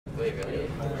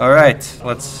All right,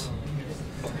 let's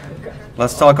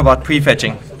talk about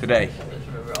prefetching today.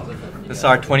 This is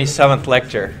our 27th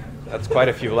lecture. That's quite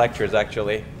a few lectures,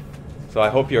 actually. So I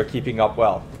hope you're keeping up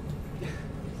well.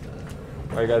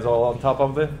 Are you guys all on top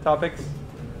of the topics?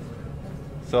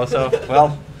 So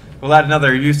well, we'll add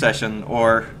another review session,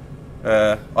 or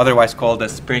otherwise called the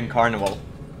Spring Carnival,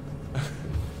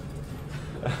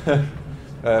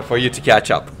 for you to catch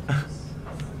up.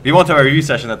 We won't have a review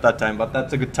session at that time, but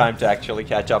that's a good time to actually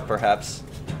catch up, perhaps.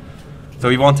 So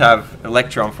we won't have a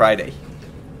lecture on Friday.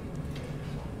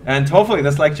 And hopefully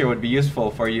this lecture would be useful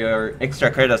for your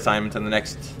extra credit assignment in the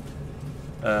next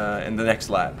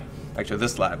lab. Actually,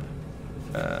 this lab.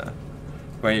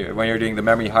 When you're doing the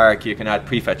memory hierarchy, you can add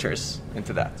prefetchers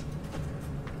into that.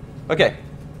 Okay.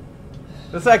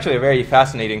 This is actually a very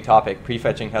fascinating topic.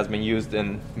 Prefetching has been used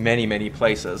in many, many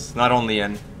places, not only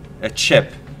in a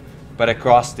chip, but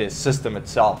across the system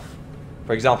itself.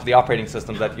 For example, the operating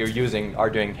systems that you're using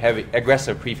are doing heavy,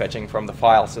 aggressive prefetching from the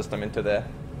file system into the,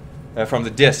 from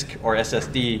the disk or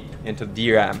SSD into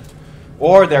the DRAM.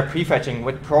 Or they're prefetching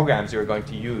what programs you're going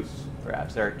to use,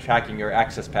 perhaps. They're tracking your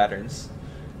access patterns,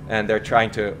 and they're trying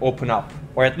to open up,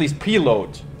 or at least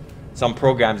preload some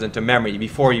programs into memory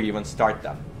before you even start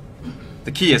them.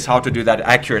 The key is how to do that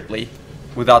accurately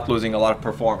without losing a lot of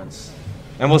performance.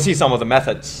 And we'll see some of the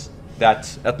methods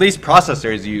that at least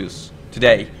processors use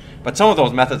today. But some of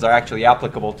those methods are actually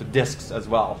applicable to disks as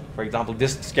well. For example,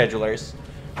 disk schedulers,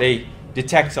 they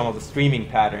detect some of the streaming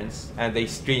patterns, and they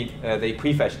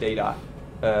prefetch data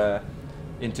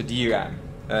into DRAM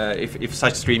if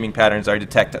such streaming patterns are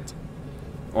detected,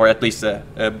 or at least a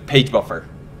page buffer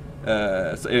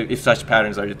if such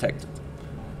patterns are detected.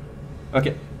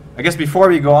 Okay, I guess before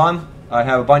we go on, I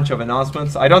have a bunch of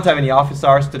announcements. I don't have any office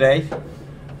hours today.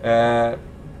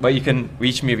 But you can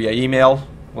reach me via email.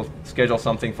 We'll schedule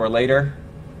something for later.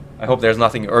 I hope there's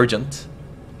nothing urgent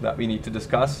that we need to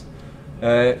discuss.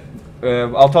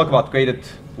 I'll talk about graded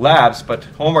labs, but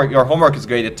your homework is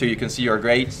graded too. You can see your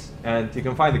grades, and you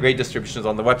can find the grade distributions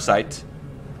on the website.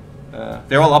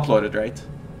 They're all uploaded, right?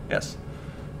 Yes.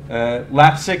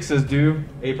 Lab 6 is due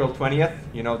April 20th.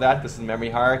 You know that. This is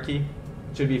memory hierarchy.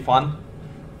 It should be fun.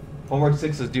 Homework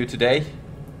 6 is due today.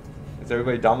 Is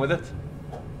everybody done with it?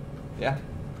 Yeah.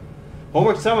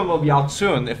 Homework 7 will be out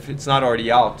soon, if it's not already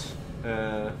out.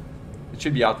 It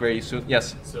should be out very soon.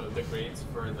 Yes? So the grades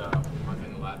for the homework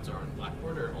and the labs are on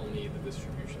Blackboard, or only the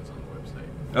distributions on the website?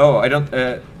 Oh, I don't...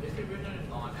 Distribution is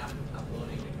on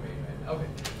uploading the grade, right? Okay.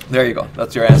 There you go.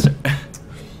 That's your answer.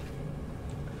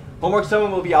 Homework 7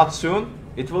 will be out soon.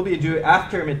 It will be due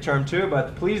after midterm 2,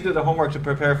 but please do the homework to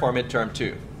prepare for midterm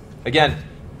 2. Again,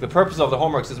 the purpose of the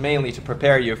homeworks is mainly to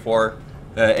prepare you for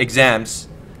exams,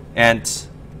 and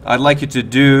I'd like you to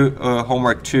do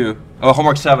homework 7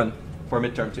 for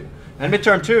midterm 2. And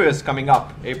midterm 2 is coming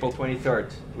up, April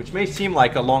 23rd, which may seem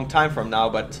like a long time from now,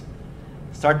 but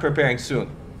start preparing soon.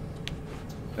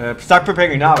 Start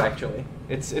preparing now, actually.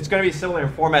 It's going to be similar in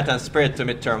format and spirit to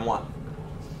midterm 1.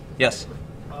 Yes?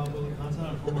 Will the content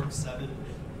on homework 7,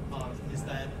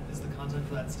 is the content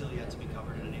for that still yet to be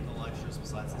covered in any of the lectures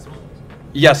besides this one?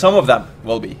 Yeah, some of them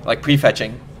will be, like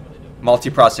prefetching,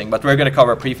 multiprocessing, but we're going to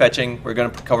cover prefetching, we're going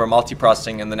to cover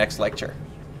multiprocessing in the next lecture.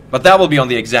 But that will be on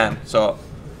the exam, so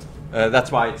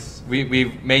that's why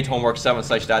we've made homework 7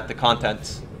 such that the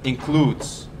content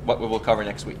includes what we will cover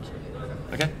next week.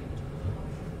 Okay?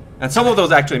 And some of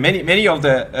those actually, many of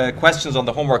the questions on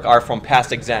the homework are from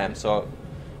past exams, so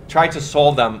try to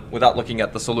solve them without looking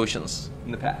at the solutions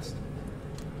in the past.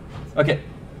 Okay.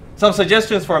 Some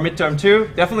suggestions for midterm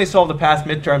 2. Definitely solve the past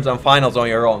midterms and finals on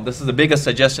your own. This is the biggest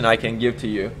suggestion I can give to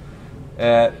you.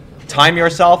 Time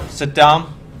yourself, sit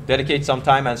down, dedicate some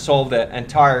time, and solve the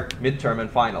entire midterm and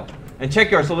final. And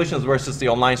check your solutions versus the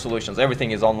online solutions.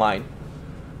 Everything is online.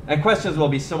 And questions will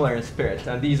be similar in spirit.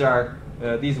 And these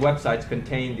websites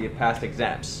contain the past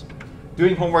exams.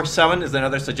 Doing homework 7 is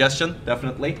another suggestion,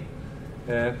 definitely.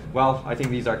 Well, I think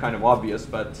these are kind of obvious,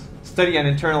 but study and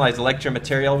internalize the lecture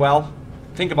material well.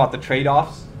 Think about the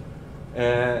trade-offs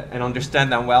and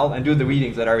understand them well, and do the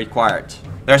readings that are required.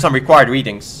 There are some required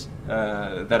readings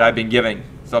that I've been giving,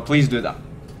 so please do them.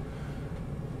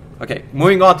 Okay,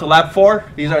 moving on to Lab 4.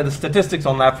 These are the statistics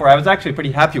on Lab 4. I was actually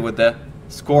pretty happy with the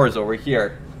scores over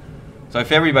here. So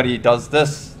if everybody does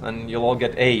this, then you'll all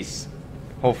get A's,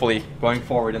 hopefully, going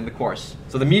forward in the course.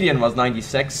 So the median was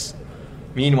 96,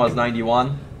 mean was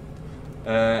 91,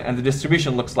 and the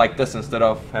distribution looks like this instead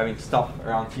of having stuff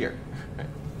around here.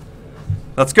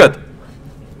 That's good.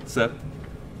 So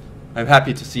I'm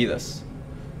happy to see this.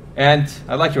 And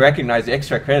I'd like to recognize the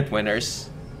extra credit winners.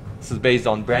 This is based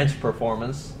on branch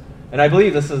performance. And I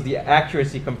believe this is the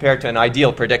accuracy compared to an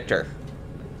ideal predictor.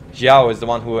 Xiao is the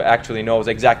one who actually knows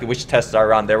exactly which tests are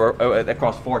run. There were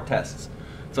across 4 tests.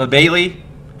 So Bailey,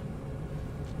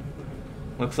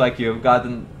 looks like you've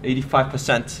gotten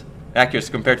 85%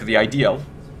 accuracy compared to the ideal.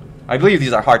 I believe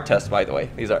these are hard tests, by the way.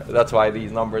 That's why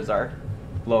these numbers are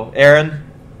low. Aaron,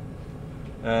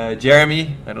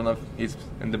 Jeremy, I don't know if he's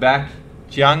in the back.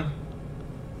 Jiang,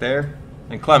 there,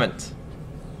 and Clement,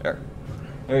 there.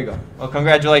 There you go. Well,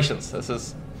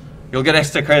 congratulations. You'll get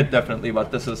extra credit definitely,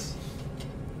 but this is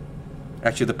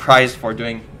actually the prize for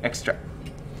doing extra.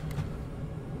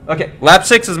 Okay, lab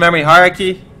 6 is memory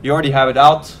hierarchy. You already have it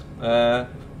out.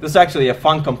 This is actually a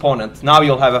fun component. Now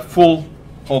you'll have a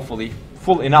hopefully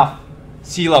full enough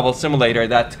C-level simulator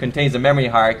that contains a memory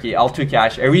hierarchy, L2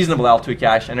 cache, a reasonable L2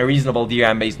 cache, and a reasonable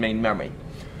DRAM-based main memory.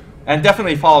 And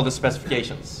definitely follow the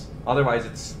specifications. Otherwise,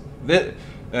 it's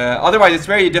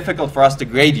very difficult for us to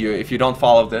grade you if you don't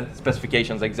follow the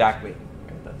specifications exactly.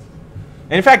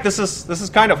 And in fact, this is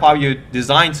kind of how you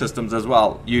design systems as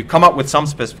well. You come up with some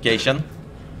specification,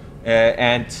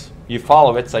 and you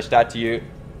follow it such that you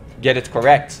get it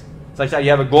correct, such that you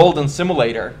have a golden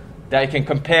simulator that you can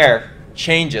compare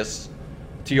changes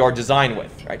to your design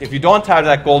with. Right? If you don't have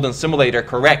that golden simulator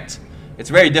correct, it's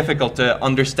very difficult to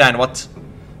understand what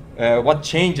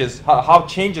changes, how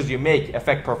changes you make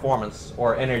affect performance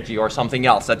or energy or something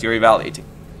else that you're evaluating.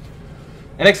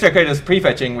 And extra credit is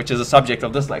prefetching, which is the subject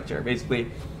of this lecture.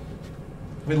 Basically,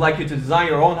 we'd like you to design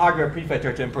your own hardware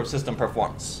prefetcher to improve system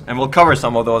performance. And we'll cover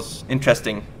some of those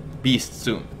interesting beasts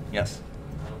soon. Yes?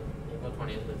 April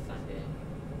 20th is Sunday.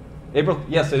 April?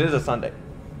 Yes, it is a Sunday.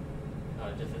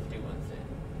 Just as due Wednesday.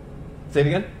 Say it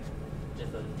again?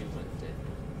 Just as due Wednesday.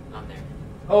 Not there.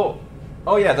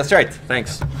 Oh yeah, that's right.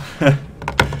 Thanks.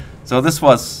 So this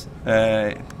was,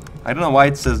 I don't know why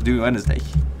it says due Wednesday.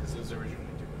 This was originally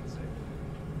due Wednesday.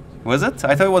 Was it?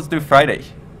 I thought it was due Friday.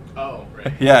 Oh,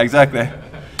 right. Yeah, exactly.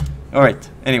 All right.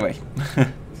 Anyway,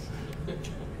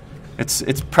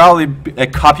 it's probably a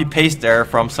copy paste error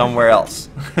from somewhere else.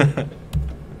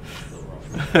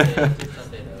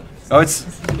 Oh,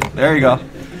 there you go.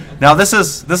 Now this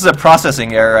is a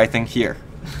processing error, I think, here.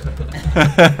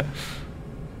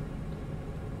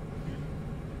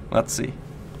 Let's see.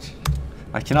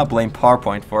 I cannot blame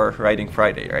PowerPoint for writing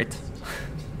Friday, right?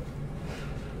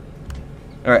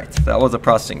 All right, that was a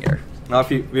processing error. Now if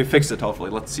we fixed it, hopefully.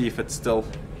 Let's see if it's still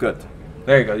good.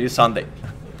 There you go, use Sunday.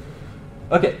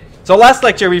 Okay, so last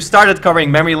lecture we started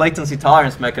covering memory latency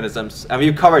tolerance mechanisms, and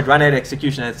we covered run-ahead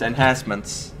execution and its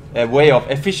enhancements, a way of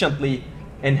efficiently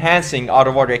enhancing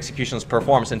out-of-order execution's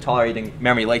performance in tolerating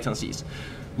memory latencies.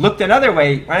 Looked another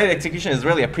way, run-ahead execution is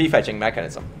really a prefetching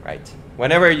mechanism, right?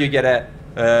 Whenever you get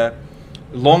a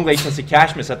long latency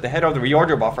cache miss at the head of the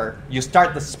reorder buffer, you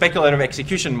start the speculative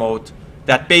execution mode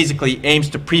that basically aims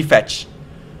to prefetch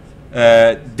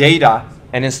data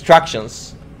and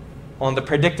instructions on the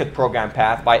predicted program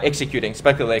path by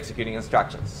speculatively executing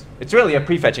instructions. It's really a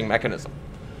prefetching mechanism.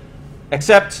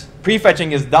 Except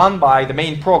prefetching is done by the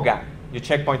main program. You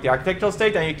checkpoint the architectural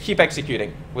state and you keep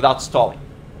executing without stalling.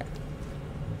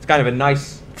 It's kind of a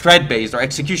nice thread-based or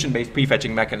execution-based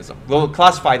prefetching mechanism. We'll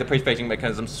classify the prefetching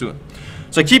mechanism soon.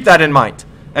 So keep that in mind.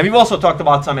 And we've also talked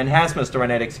about some enhancements to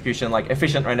run-ahead execution, like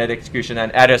efficient run-ahead execution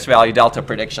and address value delta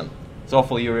prediction. So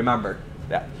hopefully you remember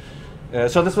that.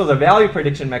 So this was a value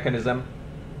prediction mechanism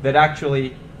that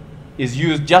actually is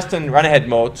used just in run-ahead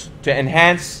mode to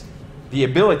enhance the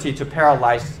ability to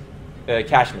parallelize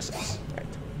cache misses. Right.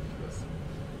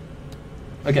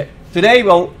 Okay, today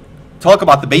we'll talk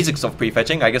about the basics of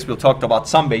prefetching. I guess we'll talk about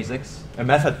some basics, a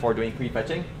method for doing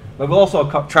prefetching, but we'll also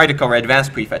try to cover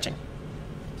advanced prefetching.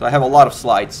 So I have a lot of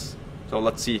slides, so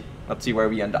let's see where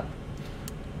we end up.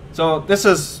 So this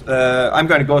is, I'm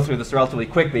going to go through this relatively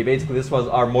quickly. Basically, this was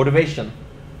our motivation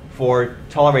for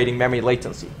tolerating memory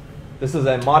latency. This is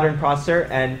a modern processor,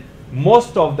 and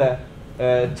most of the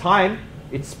time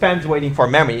it spends waiting for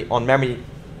memory on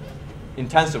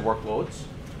memory-intensive workloads.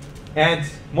 And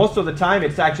most of the time,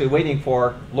 it's actually waiting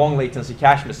for long latency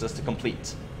cache misses to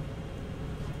complete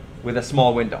with a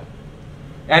small window.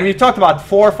 And we've talked about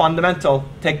 4 fundamental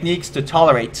techniques to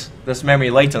tolerate this memory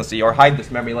latency or hide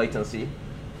this memory latency.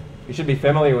 You should be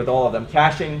familiar with all of them: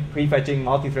 caching, prefetching,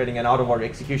 multi-threading, and out-of-order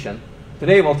execution.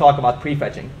 Today, we'll talk about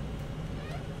prefetching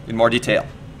in more detail.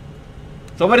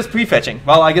 So what is prefetching?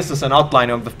 Well, I guess it's an outline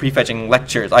of the prefetching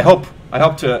lectures. I hope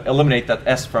to eliminate that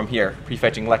S from here,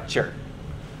 prefetching lecture.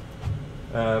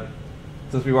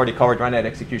 Since we've already covered run-ahead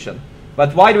execution.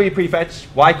 But why do we prefetch?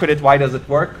 Why does it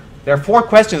work? There are 4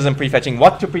 questions in prefetching: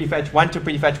 what to prefetch, when to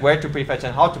prefetch, where to prefetch,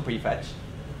 and how to prefetch.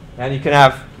 And you can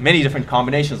have many different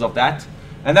combinations of that.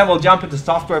 And then we'll jump into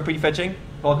software prefetching,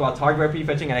 talk about hardware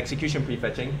prefetching and execution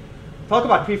prefetching, talk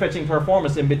about prefetching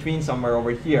performance in between somewhere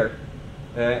over here,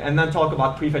 and then talk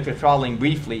about prefetcher throttling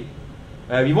briefly.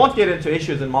 We won't get into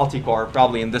issues in multi-core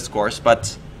probably in this course,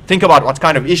 but think about what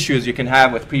kind of issues you can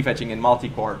have with prefetching in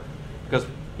multi-core. Because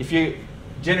if you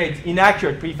generate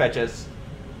inaccurate prefetches,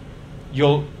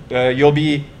 you'll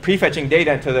be prefetching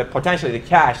data into potentially the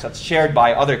cache that's shared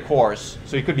by other cores.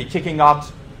 So you could be kicking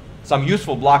out some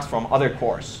useful blocks from other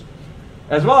cores.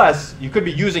 As well as you could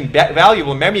be using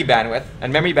valuable memory bandwidth,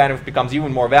 and memory bandwidth becomes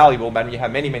even more valuable when you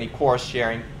have many, many cores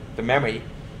sharing the memory.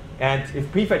 And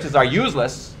if prefetches are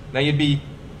useless, then you'd be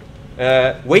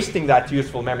wasting that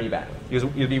useful memory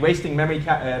bandwidth. You'd be wasting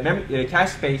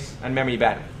cache space and memory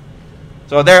bandwidth.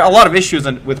 So there are a lot of issues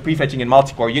with prefetching in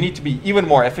multi-core. You need to be even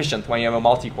more efficient when you have a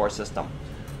multi-core system.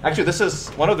 Actually, this is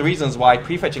one of the reasons why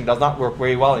prefetching does not work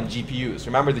very well in GPUs.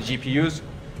 Remember the GPUs?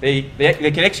 They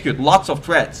can execute lots of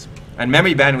threads, and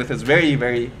memory bandwidth is very,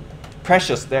 very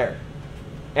precious there.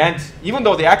 And even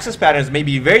though the access patterns may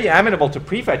be very amenable to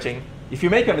prefetching, if you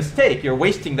make a mistake, you're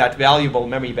wasting that valuable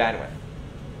memory bandwidth.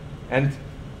 And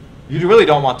you really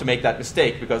don't want to make that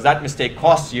mistake, because that mistake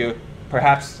costs you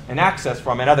perhaps an access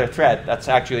from another thread that's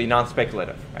actually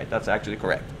non-speculative, right? That's actually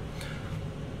correct.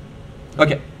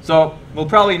 Okay, so we'll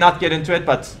probably not get into it,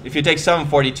 but if you take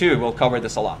 742, we'll cover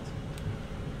this a lot.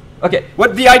 Okay,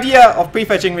 what the idea of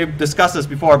prefetching, we've discussed this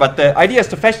before, but the idea is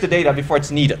to fetch the data before it's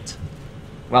needed.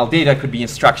 Well, data could be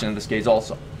instruction in this case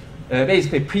also.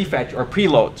 Basically prefetch or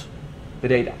preload the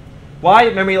data. Why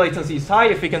memory latency is high?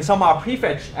 If we can somehow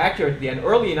prefetch accurately and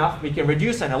early enough, we can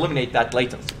reduce and eliminate that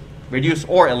latency. Reduce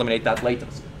or eliminate that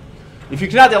latency. If you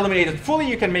cannot eliminate it fully,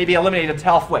 you can maybe eliminate it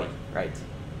halfway, right?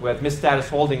 With misstatus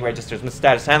holding registers,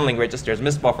 misstatus handling registers,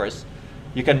 miss buffers,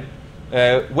 you can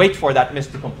wait for that miss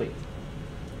to complete.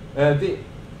 The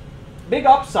big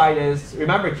upside is,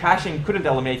 remember, caching couldn't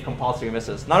eliminate compulsory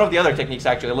misses. None of the other techniques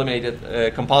actually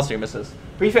eliminated compulsory misses.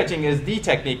 Prefetching is the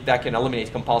technique that can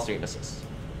eliminate compulsory misses.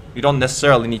 You don't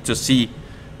necessarily need to see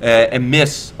a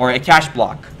miss or a cache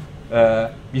block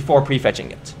before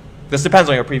prefetching it. This depends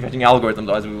on your prefetching algorithm,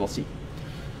 though, as we will see.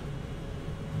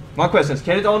 One question is,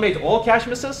 can it eliminate all cache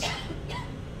misses?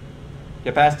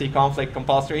 Capacity, conflict,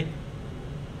 compulsory?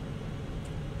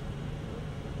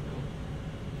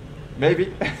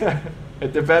 Maybe.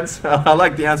 It depends. I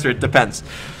like the answer, it depends.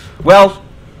 Well,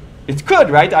 it could,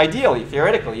 right? Ideally,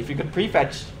 theoretically, if you could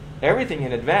prefetch everything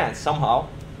in advance somehow,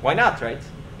 why not, right?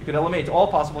 You could eliminate all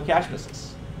possible cache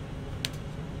misses.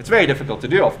 It's very difficult to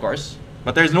do, of course,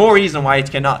 but there's no reason why it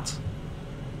cannot.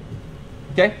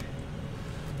 Okay?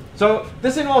 So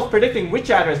this involves predicting which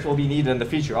address will be needed in the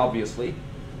future, obviously.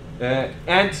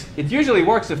 And it usually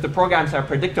works if the programs have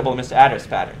predictable misaddress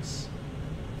patterns.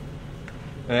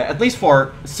 At least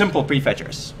for simple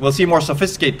prefetchers. We'll see more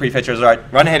sophisticated prefetchers are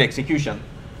run-ahead execution.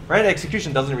 Run-ahead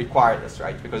execution doesn't require this,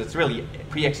 right? Because it's really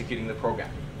pre-executing the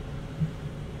program.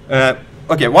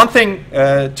 Okay, one thing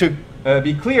to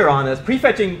be clear on is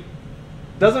prefetching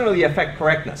doesn't really affect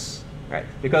correctness, right?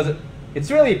 Because it's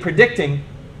really predicting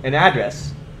an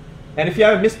address. And if you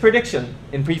have a misprediction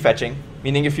in prefetching,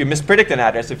 meaning if you mispredict an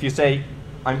address, if you say,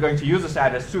 I'm going to use this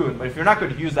address soon, but if you're not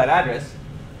going to use that address,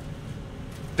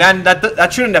 then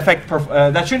that shouldn't affect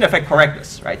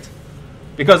correctness, right?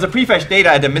 Because the prefetched data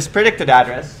at the mispredicted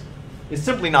address is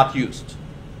simply not used.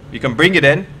 You can bring it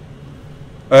in,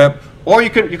 or you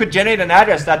could generate an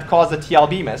address that caused a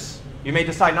TLB miss. You may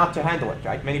decide not to handle it,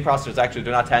 right? Many processors actually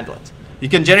do not handle it. You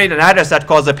can generate an address that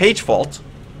caused a page fault.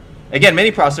 Again,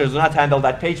 many processors do not handle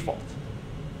that page fault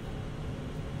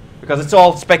because it's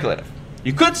all speculative.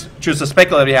 You could choose to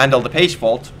speculatively handle the page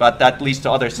fault, but that leads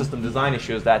to other system design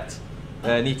issues that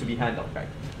need to be handled, right?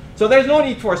 So there's no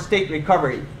need for state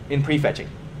recovery in prefetching.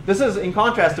 This is in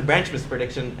contrast to branch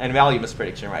misprediction and value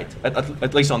misprediction, right?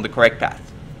 At least on the correct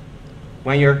path.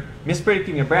 When you're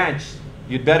mispredicting a branch,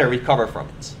 you'd better recover from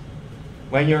it.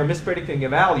 When you're mispredicting a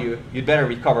value, you'd better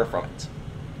recover from it.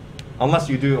 Unless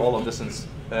you do all of this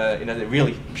in a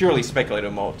really purely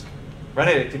speculative mode.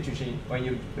 Run-ahead execution, when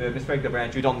you mispredict the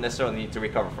branch, you don't necessarily need to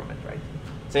recover from it, right?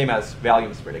 Same as value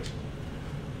misprediction.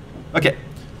 Okay,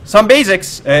 some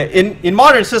basics. In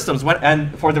modern systems,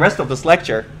 and for the rest of this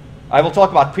lecture, I will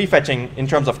talk about prefetching in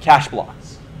terms of cache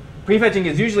blocks. Prefetching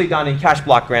is usually done in cache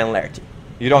block granularity.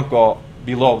 You don't go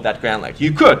below that granularity.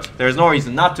 You could. There's no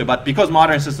reason not to, but because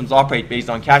modern systems operate based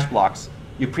on cache blocks,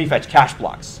 you prefetch cache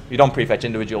blocks. You don't prefetch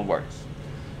individual words.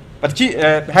 But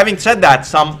having said that,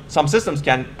 some systems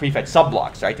can prefetch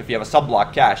subblocks, right? If you have a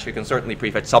subblock cache, you can certainly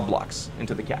prefetch subblocks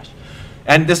into the cache.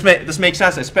 And this makes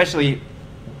sense, especially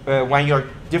when your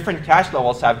different cache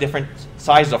levels have different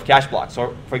size of cache blocks.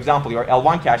 So for example, your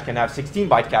L1 cache can have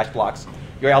 16-byte cache blocks.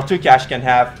 Your L2 cache can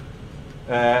have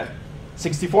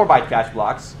 64-byte cache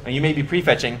blocks, and you may be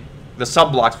prefetching the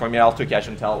sub-blocks from your L2 cache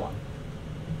into L1.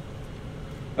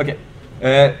 Okay.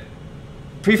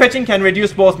 Prefetching can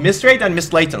reduce both miss rate and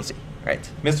miss latency. Right?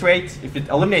 Miss rate if it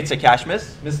eliminates a cache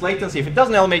miss. Miss latency if it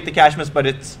doesn't eliminate the cache miss, but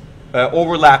it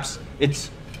overlaps.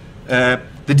 The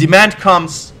demand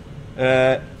comes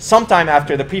sometime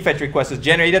after the prefetch request is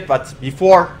generated, but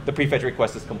before the prefetch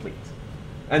request is complete.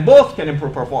 And both can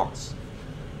improve performance.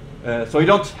 So you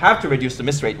don't have to reduce the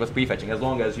miss rate with prefetching as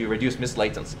long as you reduce miss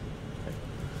latency.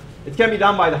 It can be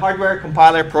done by the hardware,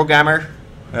 compiler, programmer,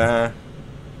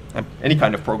 any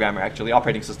kind of programmer actually,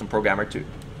 operating system programmer too.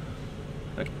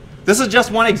 Okay. This is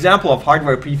just one example of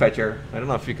hardware prefetcher. I don't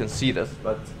know if you can see this,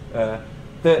 but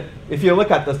if you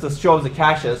look at this, this shows the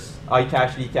caches, I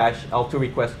cache, D cache, L2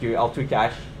 request queue, L2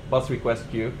 cache, bus request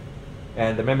queue,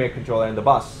 and the memory controller and the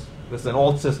bus. This is an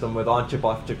old system with on-chip,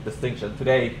 off-chip distinction.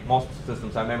 Today, most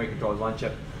systems have memory controllers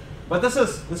on-chip. But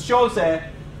this shows a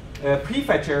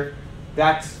prefetcher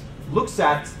that looks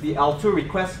at the L2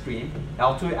 request stream,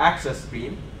 L2 access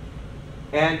stream,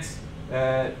 and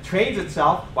trains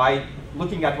itself by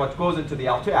looking at what goes into the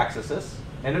L2 accesses.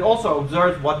 And it also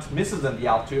observes what misses in the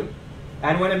L2.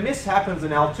 And when a miss happens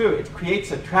in L2, it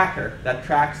creates a tracker that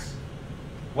tracks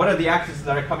what are the accesses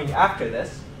that are coming after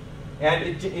this. And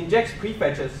it injects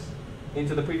prefetches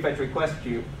into the prefetch request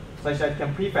queue such that it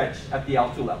can prefetch at the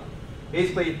L2 level.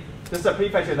 Basically, this is a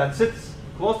prefetcher that sits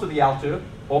close to the L2,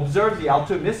 observes the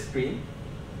L2 miss stream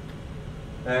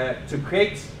to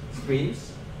create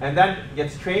streams, and then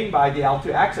gets trained by the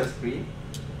L2 access stream,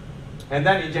 and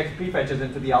then injects prefetches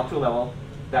into the L2 level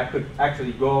that could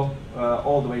actually go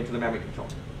all the way to the memory controller.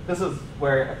 This is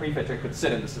where a prefetcher could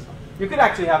sit in the system. You could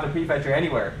actually have the prefetcher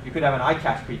anywhere. You could have an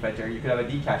I-cache prefetcher. You could have a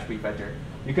D-cache prefetcher.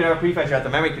 You could have a prefetcher at the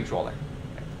memory controller.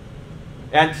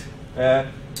 And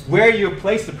where you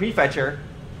place the prefetcher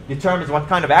determines what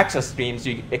kind of access streams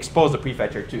you expose the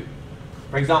prefetcher to.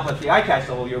 For example, at the I-cache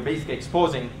level, you're basically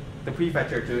exposing the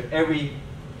prefetcher to every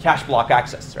cache block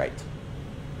access, right?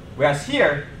 Whereas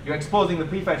here, you're exposing the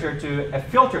prefetcher to a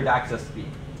filtered access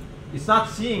stream. It's not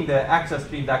seeing the access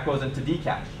stream that goes into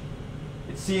D-cache.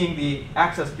 It's seeing the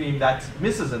access stream that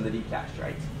misses in the D-cache,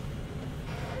 right?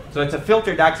 So it's a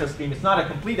filtered access stream. It's not a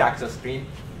complete access stream,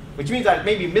 which means that it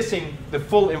may be missing the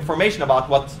full information about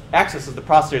what accesses the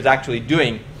processor is actually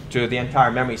doing to the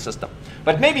entire memory system.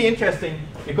 But it may be interesting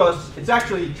because it's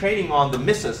actually training on the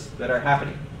misses that are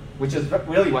happening, which is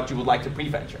really what you would like to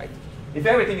prefetch, right? If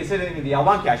everything is sitting in the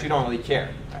L1 cache, you don't really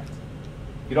care, right?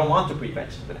 You don't want to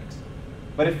prefetch the next.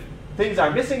 But if things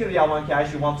are missing in the L1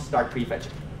 cache, you want to start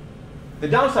prefetching. The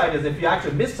downside is if you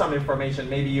actually miss some information,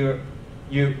 maybe you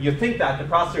think that the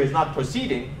processor is not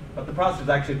proceeding, but the processor is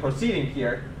actually proceeding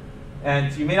here,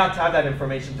 and you may not have that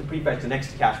information to prefetch the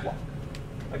next cache block.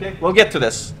 Okay, we'll get to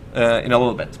this in a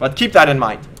little bit, but keep that in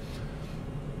mind.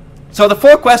 So the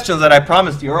 4 questions that I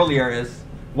promised you earlier is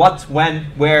what, when,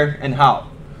 where, and how.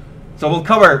 So we'll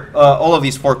cover all of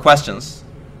these 4 questions.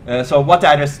 So what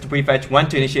address to prefetch, when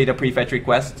to initiate a prefetch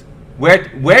request,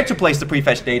 where to place the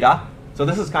prefetch data. So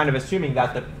this is kind of assuming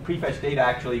that the prefetch data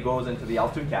actually goes into the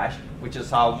L2 cache, which is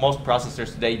how most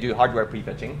processors today do hardware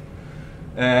prefetching.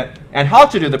 And how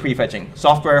to do the prefetching,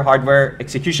 software, hardware,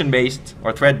 execution-based,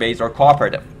 or thread-based, or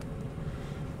cooperative.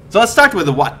 So let's start with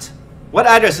the what. What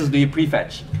addresses do you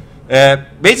prefetch?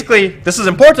 Basically, this is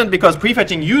important because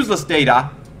prefetching useless data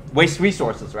wastes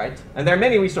resources, right? And there are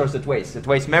many resources it wastes. It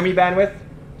wastes memory bandwidth,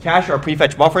 cache or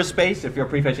prefetch buffer space if you're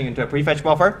prefetching into a prefetch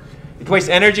buffer. It wastes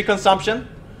energy consumption.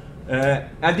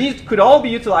 And these could all be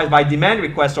utilized by demand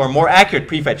requests or more accurate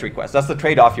prefetch requests. That's the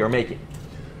trade-off you're making.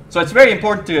 So it's very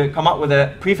important to come up with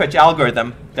a prefetch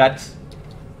algorithm that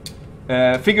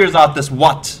figures out this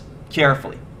what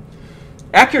carefully.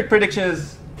 Accurate prediction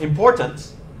is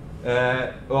important,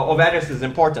 of address is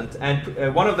important,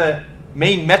 and one of the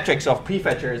main metrics of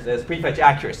prefetchers is prefetch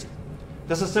accuracy.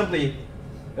 This is simply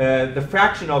the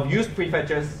fraction of used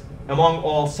prefetches among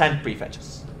all sent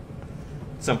prefetches.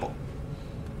 Simple.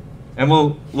 And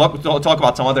we'll talk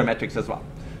about some other metrics as well.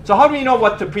 So how do we know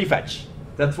what to prefetch?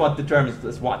 That's what determines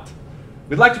this what.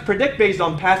 We'd like to predict based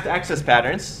on past access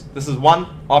patterns. This is one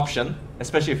option,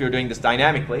 especially if you're doing this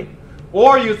dynamically.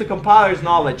 Or use the compiler's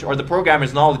knowledge or the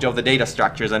programmer's knowledge of the data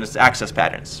structures and its access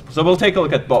patterns. So we'll take a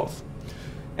look at both.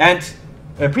 And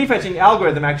a prefetching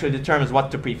algorithm actually determines what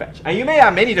to prefetch. And you may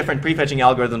have many different prefetching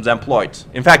algorithms employed.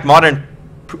 In fact, modern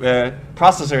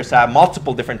processors have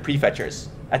multiple different prefetchers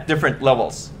at different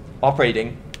levels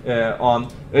operating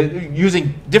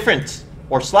using different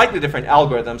or slightly different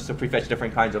algorithms to prefetch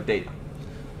different kinds of data.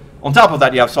 On top of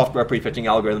that, you have software prefetching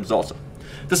algorithms also.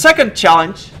 The second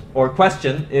challenge or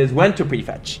question is when to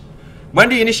prefetch. When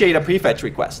do you initiate a prefetch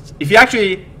request? If you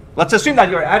actually, let's assume that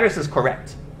your address is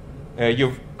correct.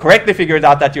 You've correctly figured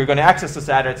out that you're going to access this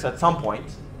address at some point.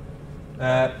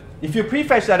 If you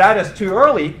prefetch that address too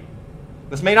early,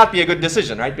 this may not be a good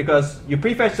decision, right? Because you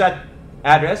prefetch that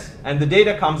address and the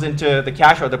data comes into the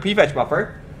cache or the prefetch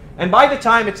buffer. And by the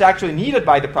time it's actually needed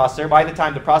by the processor, by the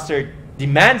time the processor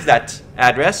demands that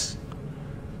address,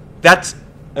 that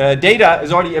data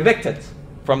is already evicted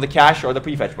from the cache or the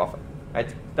prefetch buffer,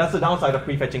 right? That's the downside of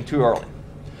prefetching too early.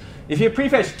 If you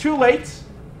prefetch too late,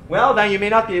 well, then you may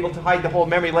not be able to hide the whole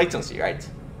memory latency, right?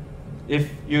 If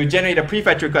you generate a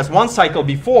prefetch request one cycle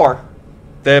before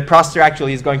the processor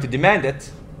actually is going to demand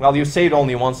it, well, you saved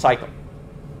only one cycle.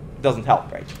 It doesn't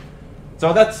help, right?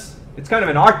 So it's kind of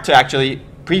an art to actually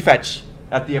prefetch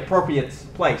at the appropriate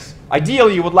place.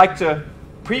 Ideally, you would like the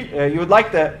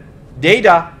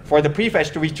data for the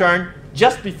prefetch to return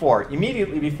just before,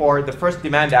 immediately before the first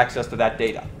demand access to that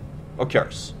data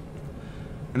occurs.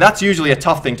 And that's usually a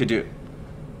tough thing to do.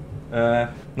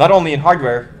 Not only in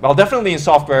hardware, well, definitely in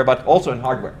software, but also in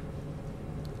hardware.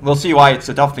 We'll see why it's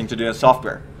a tough thing to do in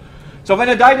software. So when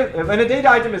a data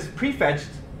item is prefetched,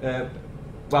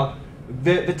 well,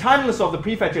 the timeliness of the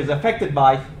prefetcher is affected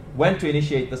by when to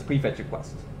initiate this prefetch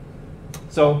request.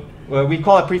 So we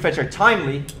call a prefetcher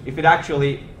timely if it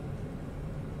actually,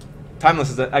 timeless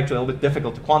is actually a little bit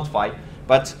difficult to quantify,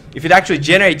 but if it actually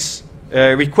generates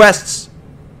requests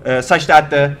such that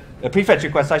the prefetch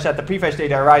request such that the prefetch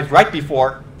data arrives right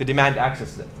before the demand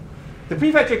accesses it. The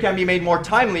prefetcher can be made more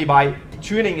timely by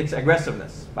tuning its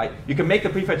aggressiveness. Right? You can make the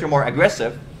prefetcher more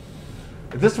aggressive.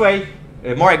 This way,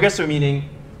 more aggressive meaning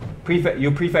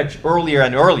you prefetch earlier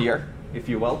and earlier, if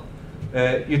you will.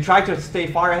 You try to stay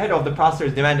far ahead of the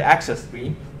processor's demand access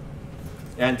stream.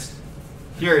 And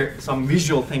here, some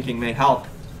visual thinking may help.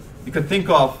 You could think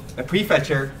of a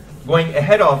prefetcher going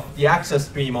ahead of the access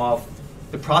stream of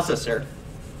the processor.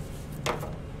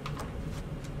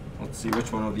 Let's see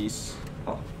which one of these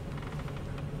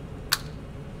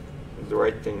is the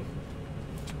right thing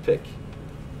to pick.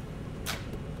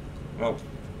 Oh.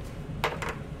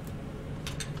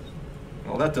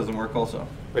 Well, that doesn't work also.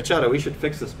 Rachada, we should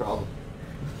fix this problem.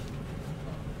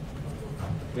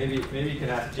 Maybe you can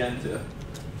ask Jen to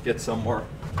get some more.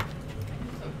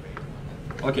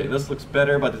 Okay, this looks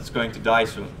better, but it's going to die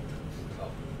soon.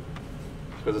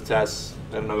 Because it has,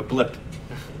 I don't know, a blip.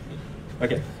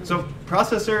 Okay, so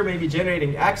processor may be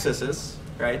generating accesses,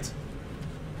 right?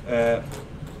 And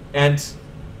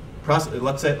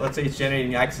let's say it's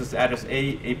generating access to address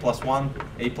A plus 1,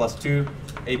 A plus 2,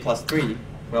 A plus 3.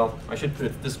 Well, I should put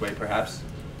it this way, perhaps.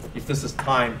 If this is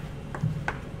time,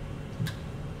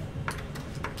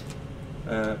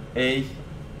 A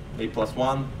plus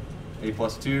 1, A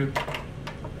plus 2,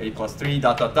 A plus 3,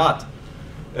 dot, dot, dot.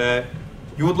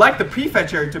 You would like the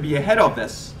prefetcher to be ahead of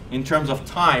this in terms of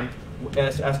time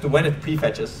as to when it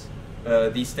prefetches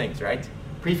these things, right?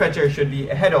 Prefetcher should be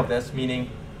ahead of this, meaning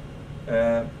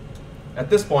at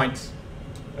this point,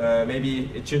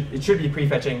 maybe it should be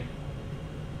prefetching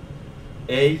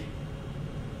A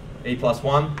plus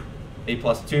 1, A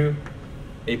plus 2,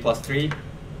 A plus 3,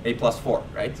 A plus 4,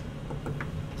 right?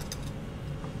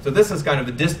 So this is kind of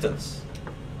the distance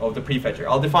of the prefetcher.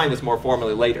 I'll define this more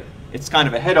formally later. It's kind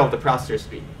of ahead of the processor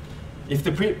speed. If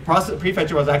the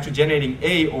prefetcher was actually generating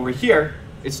A over here,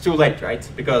 it's too late, right?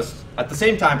 Because at the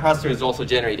same time, processor is also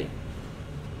generating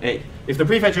A. If the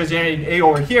prefetcher is generating A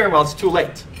over here, well, it's too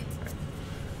late.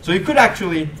 So you could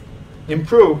actually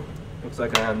improve, looks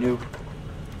like I have new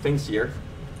things here.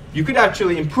 You could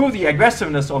actually improve the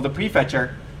aggressiveness of the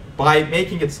prefetcher by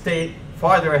making it stay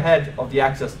farther ahead of the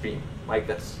access stream, like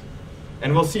this.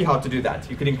 And we'll see how to do that.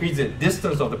 You could increase the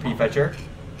distance of the prefetcher,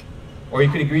 or you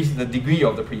could increase the degree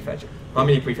of the prefetcher, how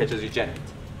many prefetchers you generate.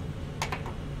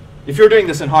 If you're doing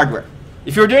this in hardware.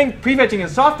 If you're doing prefetching in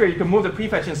software, you can move the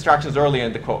prefetch instructions earlier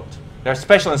in the code. There are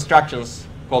special instructions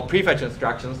called prefetch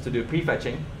instructions to do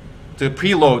prefetching, to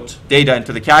preload data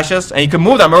into the caches, and you can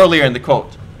move them earlier in the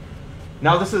code.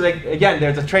 Now this is, again,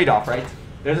 there's a trade-off, right?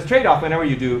 There's a trade-off whenever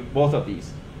you do both of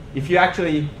these. If you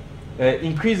actually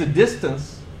increase the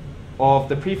distance of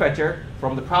the prefetcher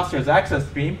from the processor's access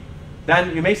stream,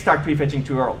 then you may start prefetching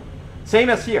too early. Same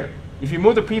as here. If you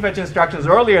move the prefetch instructions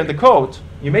earlier in the code,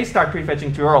 you may start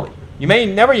prefetching too early. You may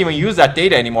never even use that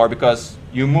data anymore because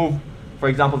you move, for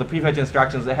example, the prefetch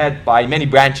instructions ahead by many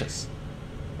branches.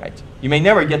 Right? You may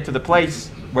never get to the place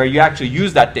where you actually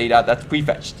use that data that's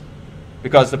prefetched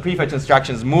because the prefetch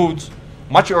instructions moved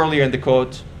much earlier in the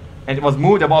code and it was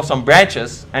moved above some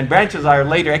branches, and branches are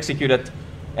later executed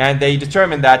and they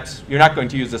determine that you're not going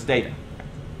to use this data.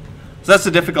 So that's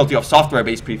the difficulty of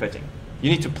software-based prefetching. You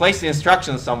need to place the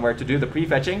instructions somewhere to do the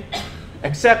prefetching,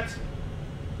 except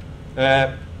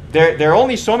there are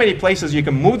only so many places you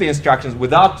can move the instructions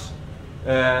without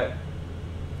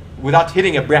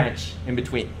hitting a branch in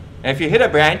between. And if you hit a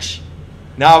branch,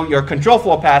 now your control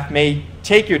flow path may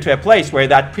take you to a place where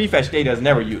that prefetch data is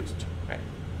never used. Right?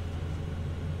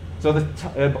 So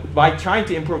by trying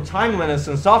to improve timeliness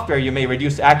in software, you may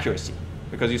reduce accuracy,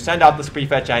 because you send out this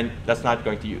prefetch and that's not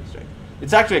going to use. Right?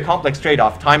 It's actually a complex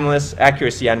trade-off, timeliness,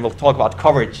 accuracy, and we'll talk about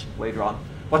coverage later on.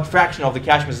 What fraction of the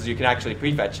cache misses you can actually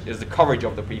prefetch is the coverage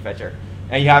of the prefetcher.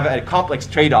 And you have a complex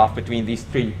trade-off between these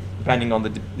three, depending on the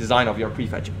design of your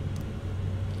prefetcher.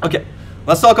 Okay,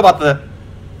 let's talk about the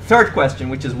third question,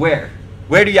 which is where.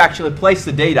 Where do you actually place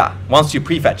the data once you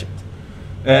prefetch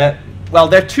it? Well,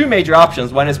 there are two major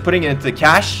options. One is putting it into the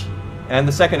cache, and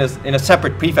the second is in a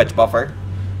separate prefetch buffer.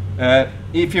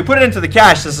 If you put it into the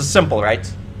cache, this is simple,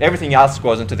 right? Everything else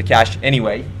goes into the cache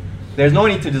anyway. There's no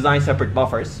need to design separate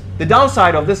buffers. The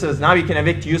downside of this is now you can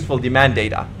evict useful demand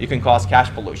data. You can cause cache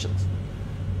pollutions,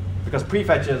 because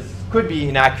prefetches could be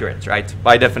inaccurate, right?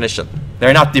 By definition,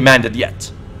 they're not demanded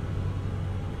yet.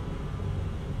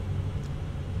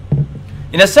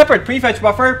 In a separate prefetch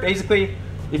buffer, basically,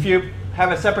 if you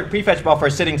have a separate prefetch buffer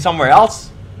sitting somewhere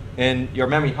else in your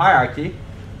memory hierarchy,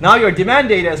 now your demand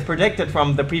data is protected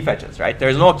from the prefetches, right?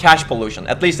 There's no cache pollution.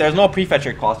 At least there's no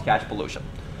prefetcher caused cache pollution.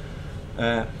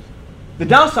 The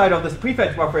downside of this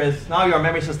prefetch buffer is now your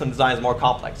memory system design is more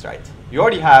complex, right? You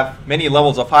already have many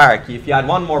levels of hierarchy. If you add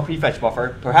one more prefetch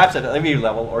buffer, perhaps at every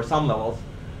level or some levels,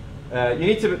 you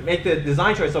need to make the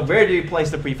design choice of where do you place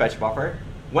the prefetch buffer,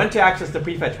 when to access the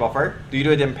prefetch buffer. Do you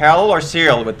do it in parallel or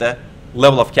serial with the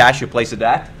level of cache you place it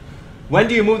at? When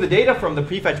do you move the data from the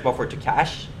prefetch buffer to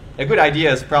cache? A good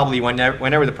idea is probably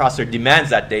whenever the processor demands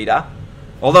that data,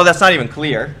 although that's not even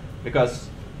clear, because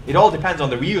it all depends on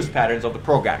the reuse patterns of the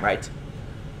program, right?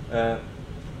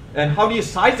 And how do you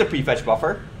size the prefetch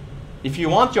buffer? If you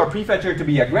want your prefetcher to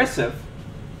be aggressive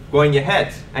going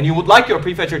ahead, and you would like your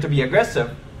prefetcher to be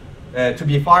aggressive, to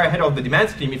be far ahead of the demand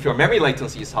stream if your memory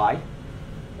latency is high,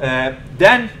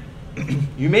 then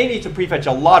you may need to prefetch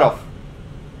a lot of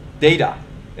data,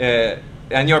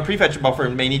 and your prefetch buffer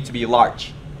may need to be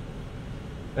large.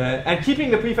 And keeping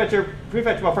the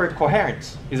prefetch buffer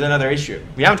coherent is another issue.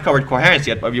 We haven't covered coherence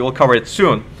yet, but we will cover it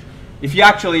soon. If you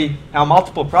actually have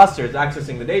multiple processors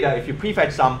accessing the data, if you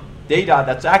prefetch some data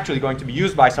that's actually going to be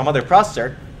used by some other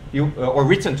processor, or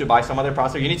written to by some other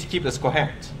processor, you need to keep this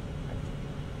coherent.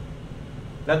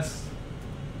 That's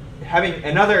having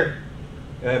another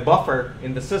buffer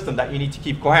in the system that you need to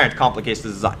keep coherent complicates the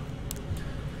design.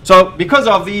 So because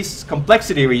of these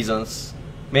complexity reasons,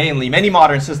 mainly, many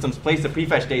modern systems place the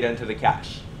prefetch data into the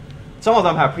cache. Some of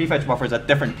them have prefetch buffers at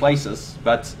different places,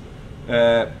 but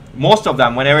most of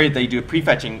them, whenever they do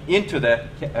prefetching into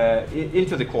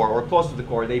the core or close to the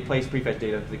core, they place prefetch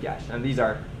data into the cache. And these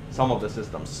are some of the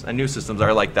systems, and new systems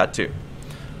are like that too.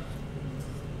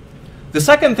 The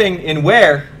second thing in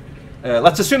where,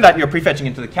 let's assume that you're prefetching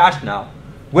into the cache now.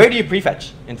 Where do you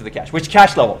prefetch into the cache? Which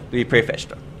cache level do you prefetch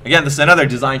to? Again, this is another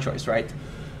design choice, right?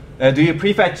 Do you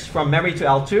prefetch from memory to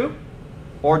L2,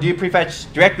 or do you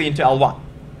prefetch directly into L1?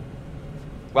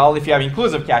 Well, if you have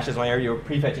inclusive caches, whenever you're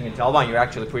prefetching into L1, you're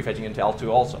actually prefetching into L2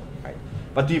 also, right?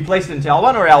 But do you place it into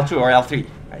L1 or L2 or L3,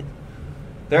 right?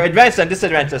 There are advantages and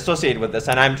disadvantages associated with this,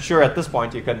 and I'm sure at this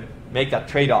point you can make that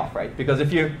trade-off, right? Because if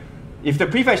the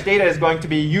prefetch data is going to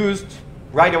be used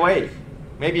right away,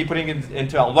 maybe putting it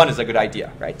into L1 is a good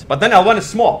idea, right? But then L1 is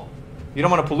small. You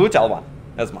don't want to pollute L1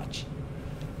 as much.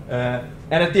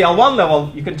 And at the L1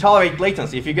 level, you can tolerate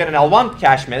latency. If you get an L1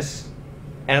 cache miss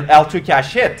and an L2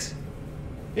 cache hit,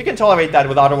 you can tolerate that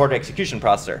with out-of-order execution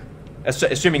processor,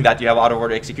 assuming that you have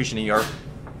out-of-order execution in your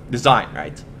design,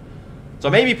 right? So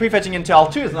maybe prefetching into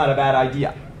L2 is not a bad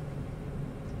idea.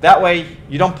 That way,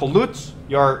 you don't pollute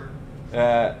your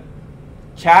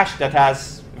cache that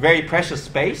has very precious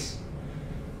space,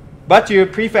 but you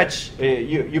prefetch,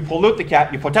 you pollute the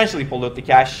cache, you potentially pollute the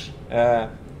cache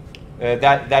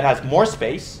that has more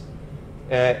space.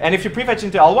 And if you prefetch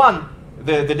into L1,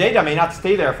 the data may not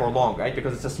stay there for long, right?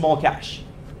 Because it's a small cache.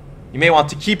 You may want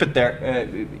to keep it there.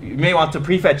 You may want to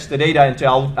prefetch the data into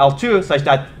L2 such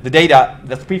that the data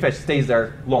that's prefetched stays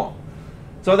there long.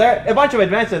 So there are a bunch of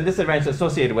advantages and disadvantages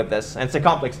associated with this, and it's a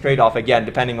complex trade-off again,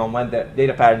 depending on when the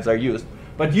data patterns are used.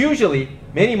 But usually,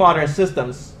 many modern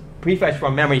systems prefetch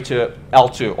from memory to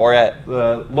L2 or a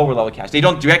lower level cache. They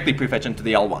don't directly prefetch into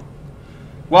the L1.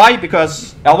 Why?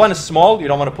 Because L1 is small, you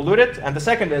don't want to pollute it, and the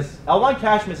second is L1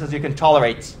 cache misses you can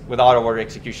tolerate with out-of-order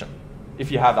execution.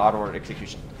 if you have the out-of-order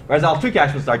execution. Whereas L2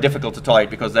 caches are difficult to tolerate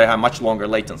because they have much longer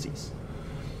latencies.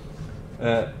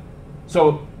 There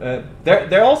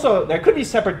could be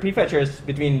separate prefetchers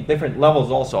between different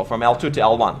levels also, from L2 to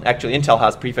L1. Actually, Intel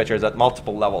has prefetchers at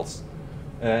multiple levels.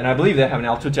 And I believe they have an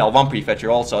L2 to L1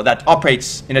 prefetcher also that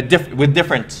operates in a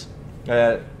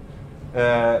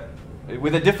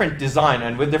with a different design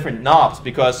and with different knobs,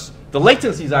 because the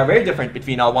latencies are very different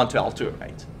between L1 to L2,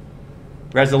 right?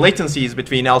 Whereas the latencies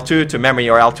between L2 to memory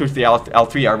or L2 to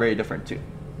L3 are very different too.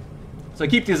 So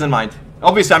keep these in mind.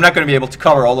 Obviously, I'm not going to be able to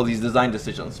cover all of these design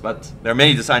decisions, but there are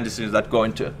many design decisions that go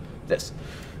into this.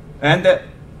 And the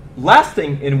last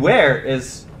thing in where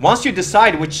is, once you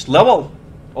decide which level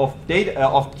of data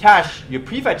of cache you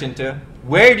prefetch into,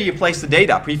 where do you place the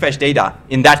data, prefetch data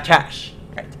in that cache?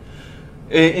 Right?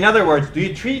 In other words, do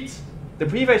you treat the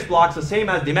prefetch blocks the same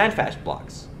as demand fetch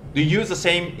blocks? Do you use the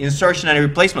same insertion and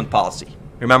replacement policy?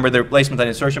 Remember the replacement and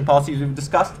insertion policies we've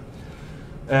discussed?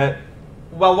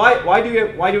 Well,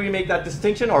 why do we make that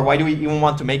distinction, or why do we even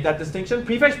want to make that distinction?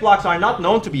 Prefetch blocks are not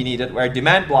known to be needed, where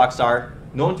demand blocks are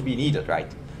known to be needed,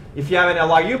 right? If you have an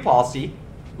LRU policy,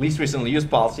 least recently used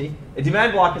policy, a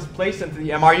demand block is placed into the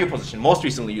MRU position, most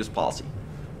recently used policy.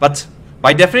 But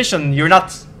by definition, you're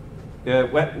not,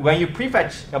 when you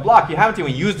prefetch a block, you haven't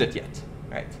even used it yet,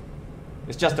 right?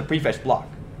 It's just a prefetch block.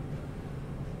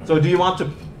 So do you want to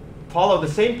follow the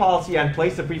same policy and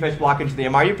place the prefetch block into the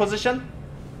MRU position?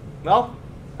 Well,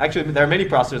 actually, there are many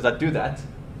processors that do that.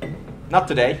 Not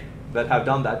today, that have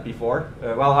done that before.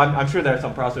 Well, I'm sure there are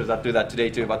some processors that do that today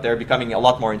too, but they're becoming a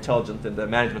lot more intelligent in the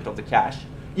management of the cache.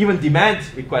 Even demand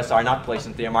requests are not placed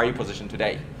in the MRU position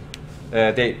today.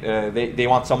 They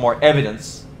want some more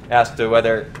evidence as to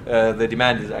whether the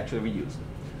demand is actually reused.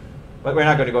 But we're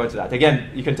not going to go into that. Again,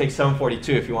 you can take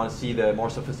 742 if you want to see the more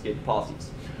sophisticated policies.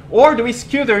 Or do we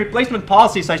skew the replacement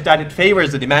policy such that it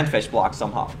favors the demand fetch block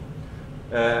somehow?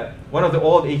 One of the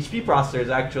old HP processors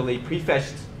actually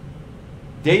prefetched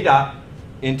data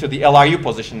into the LRU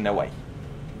position in a way.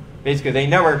 Basically, they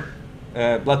never,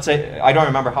 let's say, I don't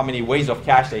remember how many ways of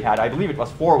cache they had. I believe it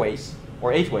was 4 ways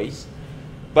or 8 ways.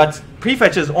 But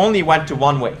prefetches only went to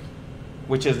one way,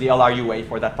 which is the LRU way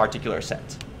for that particular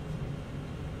set.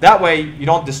 That way, you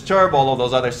don't disturb all of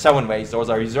those other 7 ways. Those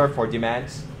are reserved for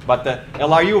demands. But the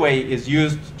LRU way is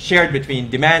shared between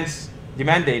demand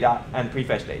data and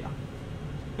prefetch data.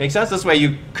 Make sense? This way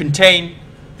you contain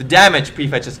the damage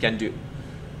prefetches can do.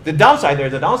 The downside,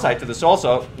 there's a downside to this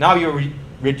also. Now you're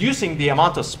reducing the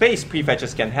amount of space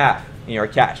prefetches can have in your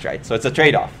cache, right? So it's a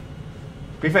trade-off.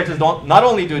 Prefetches not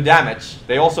only do damage,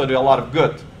 they also do a lot of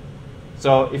good.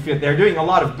 So if they're doing a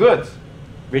lot of good,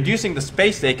 reducing the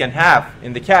space they can have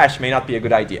in the cache may not be a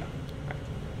good idea.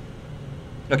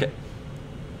 Okay.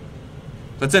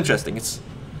 That's interesting. This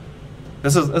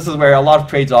is where a lot of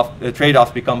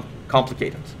trade-offs become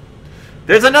complicated.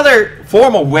 There's another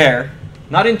form of where,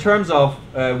 not in terms of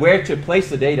where to place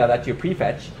the data that you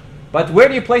prefetch, but where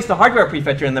do you place the hardware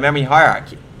prefetcher in the memory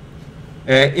hierarchy?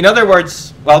 In other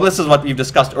words, well, this is what we've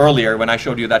discussed earlier when I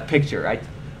showed you that picture, right?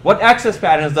 What access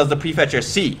patterns does the prefetcher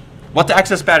see? What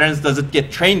access patterns does it get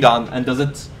trained on, and does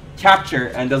it capture,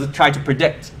 and does it try to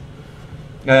predict?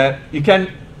 You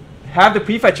can have the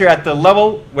prefetcher at the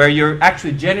level where you're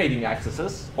actually generating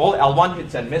accesses, all L1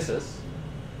 hits and misses.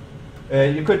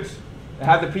 You could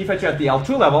have the prefetcher at the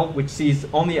L2 level, which sees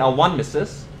only L1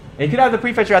 misses. And you could have the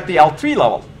prefetcher at the L3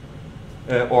 level,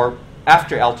 or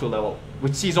after L2 level,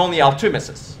 which sees only L2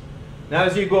 misses. Now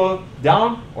as you go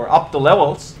down or up the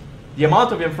levels, the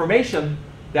amount of information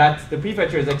that the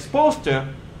prefetcher is exposed to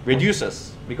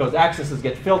reduces, because accesses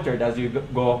get filtered as you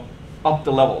go up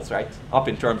the levels, right? Up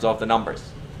in terms of the numbers.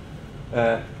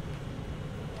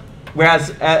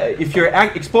 Whereas if you're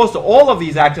exposed to all of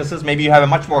these accesses, maybe you have a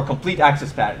much more complete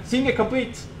access pattern. Seeing a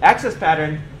complete access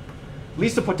pattern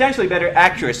leads to potentially better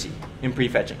accuracy in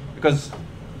prefetching, because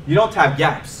you don't have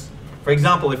gaps. For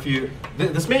example, if you,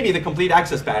 this may be the complete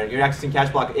access pattern. You're accessing cache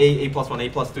block A plus 1, A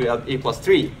plus 2, A plus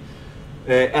 3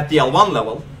 at the L1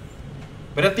 level.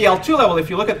 But at the L2 level, if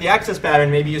you look at the access pattern,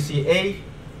 maybe you see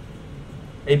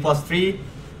A plus 3,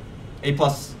 A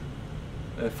plus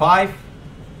 5,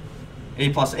 A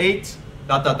plus 8, ...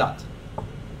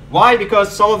 Why?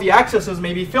 Because some of the accesses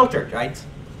may be filtered, right?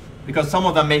 Because some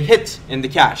of them may hit in the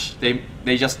cache. They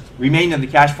just remain in the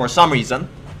cache for some reason.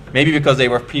 Maybe because they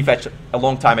were prefetched a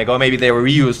long time ago. Maybe they were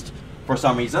reused for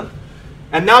some reason.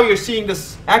 And now you're seeing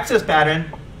this access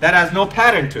pattern that has no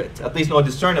pattern to it, at least no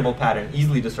discernible pattern,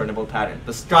 easily discernible pattern.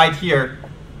 The stride here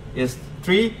is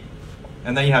 3,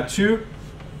 and then you have 2,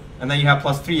 and then you have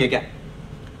plus 3 again.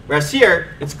 Whereas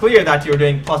here, it's clear that you're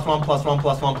doing plus 1, plus 1,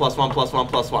 plus 1, plus 1, plus 1,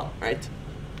 plus 1, right?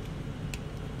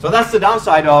 So that's the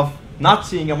downside of not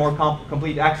seeing a more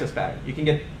complete access pattern. You can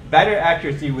get better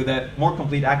accuracy with a more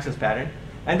complete access pattern,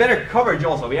 and better coverage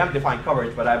also. We haven't defined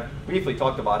coverage, but I've briefly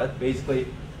talked about it. Basically,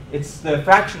 it's the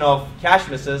fraction of cache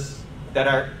misses that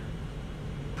are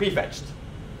prefetched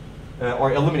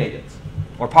or eliminated,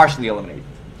 or partially eliminated.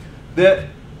 The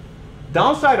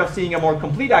downside of seeing a more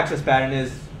complete access pattern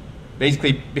is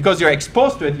basically because you're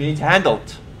exposed to it, you need to handle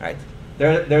it, right?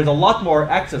 There's a lot more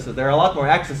accesses. There are a lot more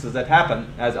accesses that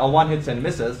happen as L1 hits and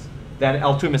misses than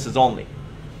L2 misses only.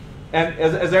 And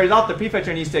as a result, the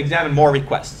prefetcher needs to examine more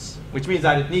requests, which means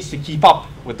that it needs to keep up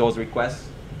with those requests.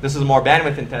 This is more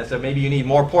bandwidth intensive. Maybe you need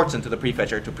more ports into the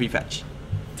prefetcher to prefetch,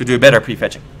 to do better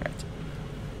prefetching. Right?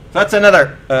 So that's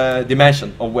another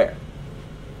dimension of where.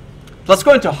 So let's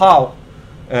go into how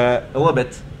a little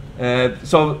bit.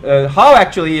 How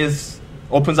actually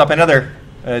opens up another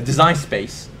design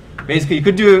space. Basically, you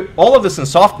could do all of this in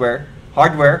software,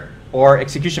 hardware, or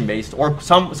execution-based, or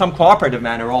some cooperative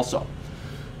manner also.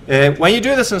 When you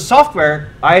do this in software,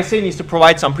 ISA needs to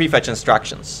provide some prefetch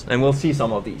instructions, and we'll see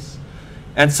some of these.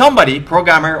 And somebody,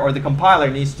 programmer or the compiler,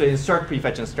 needs to insert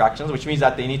prefetch instructions, which means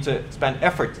that they need to spend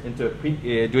effort into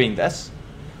doing this.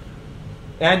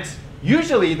 And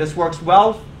usually this works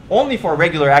well only for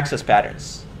regular access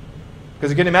patterns.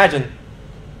 Because you can imagine,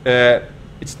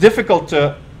 it's difficult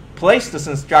to place this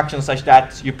instruction such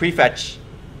that you prefetch,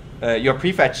 your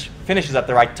prefetch finishes at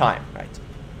the right time, right?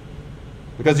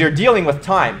 Because you're dealing with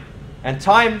time, and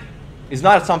time is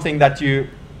not something that you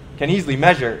can easily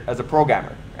measure as a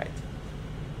programmer, right?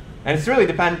 And it's really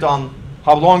dependent on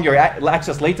how long your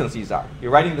access latencies are.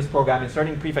 You're writing this program,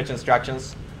 inserting prefetch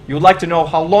instructions. You would like to know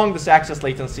how long this access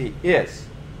latency is.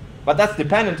 But that's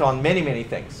dependent on many, many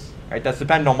things, right? That's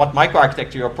dependent on what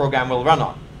microarchitecture your program will run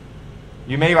on.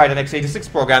 You may write an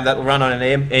x86 program that will run on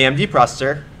an AMD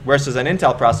processor versus an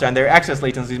Intel processor, and their access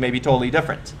latencies may be totally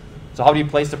different. So how do you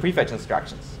place the prefetch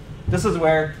instructions? This is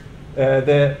where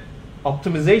the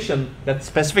optimization that's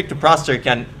specific to processor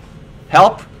can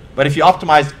help, but if you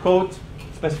optimize code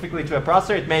specifically to a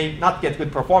processor, it may not get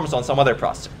good performance on some other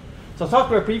processor. So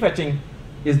software prefetching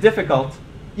is difficult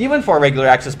even for regular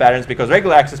access patterns, because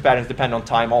regular access patterns depend on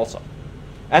time also.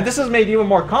 And this is made even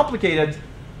more complicated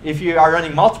if you are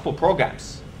running multiple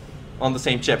programs on the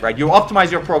same chip, right? You optimize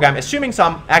your program assuming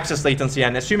some access latency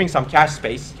and assuming some cache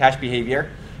space, cache behavior.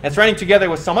 It's running together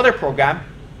with some other program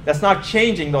that's not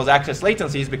changing those access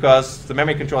latencies because the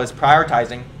memory controller is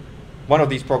prioritizing one of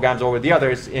these programs over the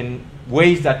others in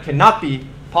ways that cannot be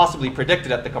possibly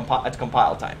predicted at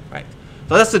compile time, right?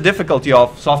 So that's the difficulty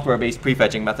of software-based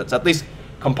prefetching methods, at least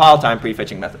compile time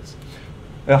prefetching methods.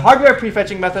 Hardware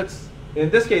prefetching methods, in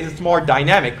this case, it's more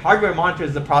dynamic. Hardware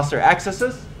monitors the processor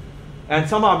accesses and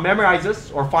somehow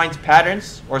memorizes or finds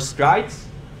patterns or strides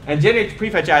and generates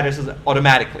prefetch addresses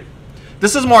automatically.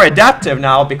 This is more adaptive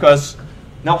now because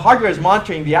now hardware is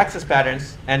monitoring the access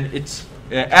patterns and it's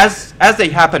as they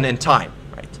happen in time,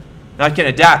 right? Now it can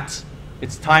adapt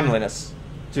its timeliness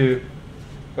to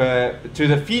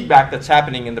the feedback that's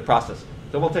happening in the process.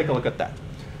 So we'll take a look at that.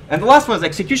 And the last one is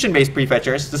execution-based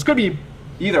prefetchers. This could be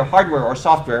either hardware or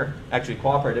software, actually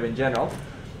cooperative in general.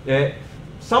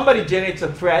 Somebody generates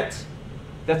a thread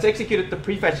that's executed to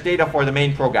prefetch data for the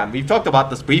main program. We've talked about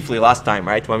this briefly last time,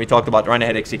 right, when we talked about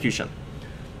run-ahead execution.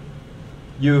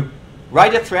 You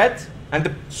write a thread, and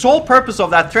the sole purpose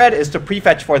of that thread is to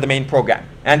prefetch for the main program.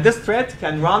 And this thread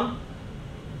can run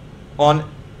on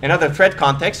another thread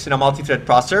context in a multi-thread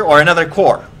processor or another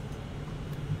core.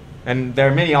 And there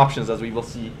are many options, as we will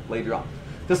see later on.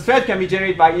 This thread can be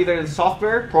generated by either the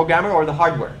software programmer or the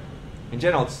hardware. In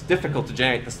general, it's difficult to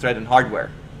generate this thread in hardware.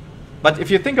 But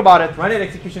if you think about it, run-ahead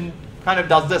execution kind of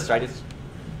does this, right? It's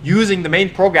using the main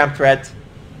program thread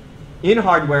in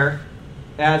hardware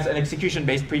as an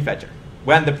execution-based prefetcher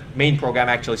when the main program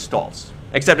actually stalls.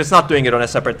 Except it's not doing it on a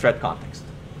separate thread context.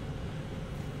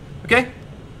 Okay?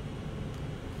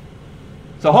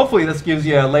 So hopefully this gives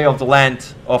you a lay of the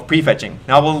land of prefetching.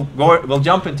 Now we'll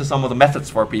jump into some of the methods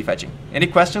for prefetching. Any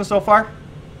questions so far?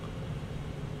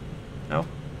 No?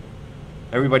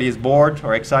 Everybody is bored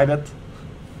or excited?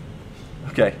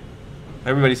 Okay.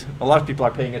 A lot of people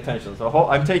are paying attention, so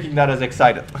I'm taking that as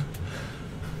excited.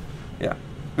 Yeah.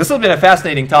 This has been a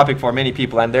fascinating topic for many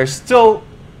people, and there's still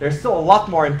a lot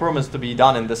more improvements to be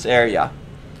done in this area.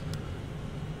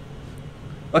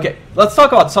 Okay, let's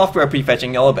talk about software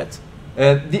prefetching a little bit.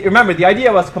 Remember, the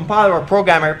idea was compiler or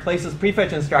programmer places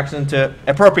prefetch instructions into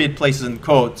appropriate places in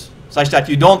code, such that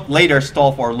you don't later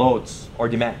stall for loads or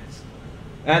demands.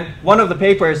 And one of the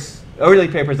early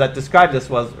papers that described this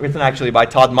was written actually by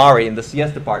Todd Maury in the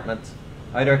CS department.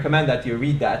 I'd recommend that you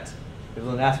read that. It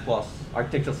was an S+,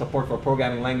 Architectural Support for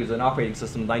Programming Languages and Operating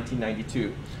Systems,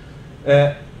 1992.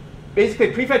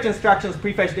 Basically, prefetch instructions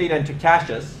prefetch data into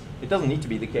caches. It doesn't need to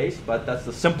be the case, but that's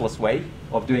the simplest way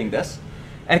of doing this.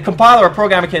 And a compiler or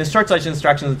programmer can insert such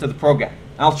instructions into the program.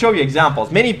 And I'll show you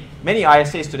examples. Many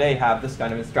ISAs today have this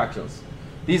kind of instructions.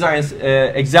 These are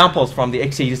examples from the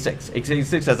x86.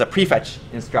 x86 has a prefetch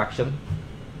instruction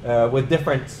with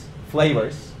different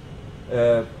flavors.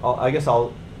 I guess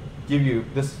I'll give you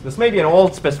this. This may be an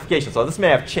old specification, so this may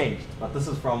have changed, but this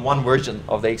is from one version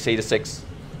of the x86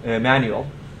 manual.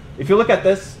 If you look at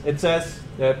this, it says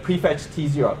prefetch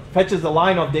T0. Fetches a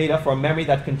line of data from memory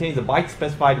that contains a byte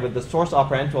specified with the source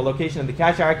operand to a location in the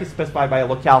cache hierarchy specified by a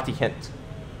locality hint.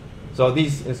 So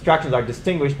these instructions are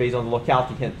distinguished based on the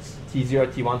locality hints.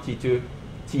 T0, T1, T2,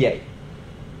 TA.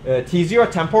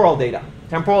 T0, temporal data.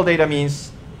 Temporal data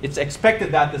means it's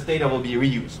expected that this data will be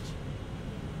reused.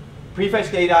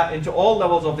 Prefetch data into all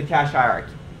levels of the cache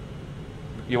hierarchy.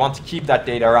 You want to keep that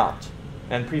data around.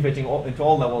 And prefetching into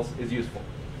all levels is useful.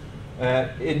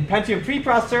 In Pentium 3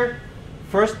 processor,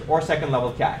 first or second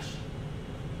level cache.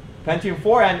 Pentium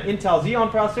 4 and Intel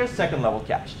Xeon processors, second level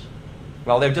cache.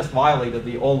 Well, they've just violated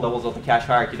the all levels of the cache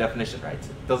hierarchy definition, right?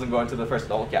 It doesn't go into the first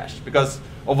level cache because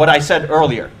of what I said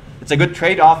earlier. It's a good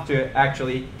trade-off to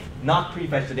actually not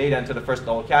prefetch the data into the first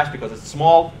level cache because it's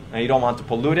small and you don't want to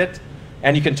pollute it,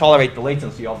 and you can tolerate the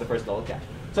latency of the first level cache.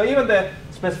 So even the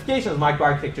specification is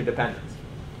microarchitecture dependent.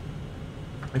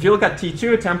 If you look at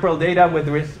T2, temporal data with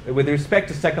respect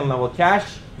to second level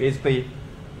cache, basically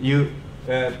if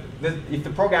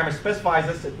the programmer specifies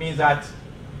this, it means that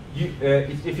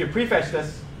if you prefetch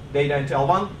this data into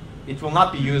L1, it will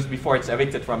not be used before it's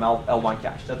evicted from L1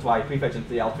 cache. That's why I prefetch into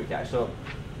the L2 cache. So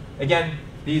again,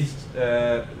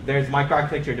 there's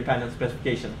microarchitecture dependent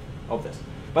specification of this.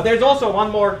 But there's also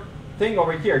one more thing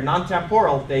over here,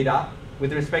 non-temporal data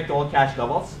with respect to all cache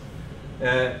levels.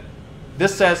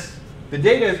 This says the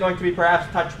data is going to be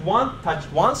perhaps touched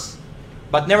once,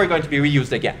 but never going to be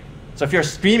reused again. So if you're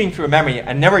streaming through memory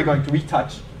and never going to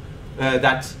retouch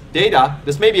that data,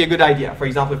 this may be a good idea. For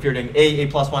example, if you're doing A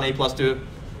plus 1, A plus 2, ...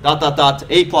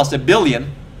 A plus a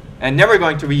billion, and never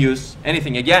going to reuse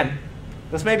anything again,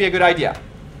 this may be a good idea.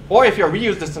 Or if your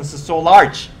reuse distance is so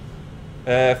large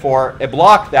for a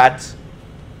block that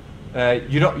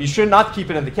you should not keep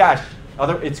it in the cache,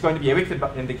 it's going to be evicted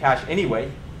in the cache anyway,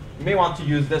 you may want to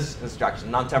use this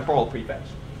instruction, non-temporal prefetch.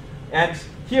 And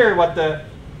here what the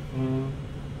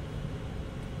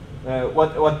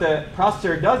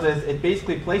processor does is it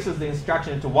basically places the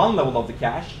instruction into one level of the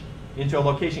cache, into a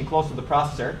location close to the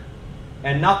processor,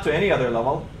 and not to any other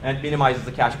level, and minimizes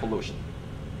the cache pollution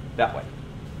that way.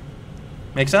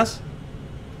 Make sense?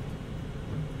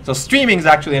 So streaming is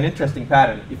actually an interesting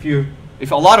pattern.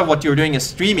 If a lot of what you're doing is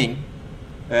streaming,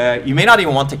 you may not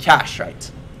even want to cache,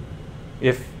 right?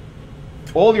 If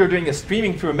all you're doing is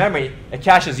streaming through memory, a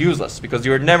cache is useless because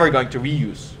you're never going to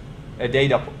reuse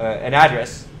an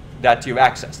address that you've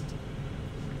accessed.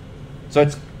 So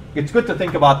it's good to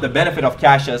think about the benefit of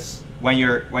caches when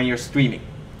you're streaming.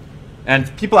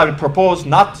 And people have proposed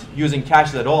not using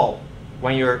caches at all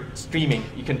when you're streaming.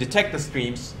 You can detect the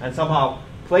streams and somehow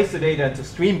place the data into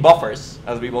stream buffers,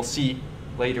 as we will see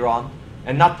later on,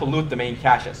 and not pollute the main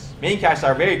caches. Main caches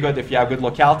are very good if you have good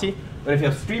locality, but if you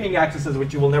have streaming accesses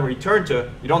which you will never return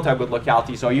to, you don't have good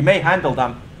locality, so you may handle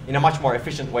them in a much more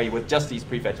efficient way with just these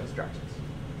prefetch instructions.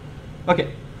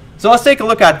 Okay, so let's take a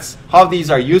look at how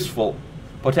these are useful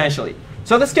potentially.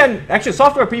 So this actually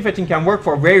software prefetching can work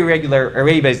for very regular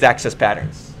array-based access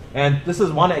patterns. And this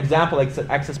is one example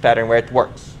access pattern where it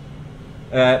works.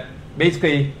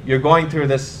 Basically, you're going through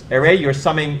this array, you're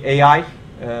summing AI,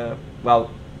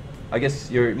 well, I guess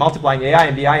you're multiplying AI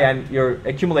and BI and you're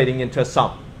accumulating into a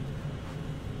sum.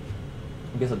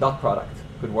 I guess a dot product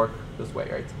could work this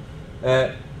way,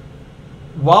 right?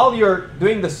 While you're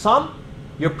doing the sum,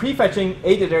 you're prefetching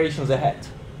 8 iterations ahead,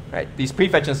 right? These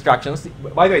prefetch instructions,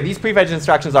 by the way, these prefetch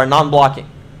instructions are non-blocking.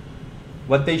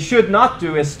 What they should not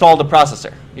do is stall the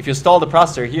processor. If you stall the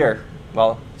processor here,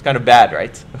 well, it's kind of bad,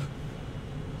 right?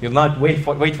 You'll not wait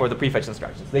for the prefetch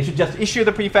instructions. They should just issue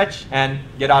the prefetch and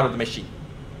get out of the machine.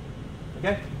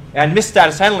 Okay? And missed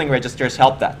status handling registers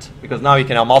help that, because now you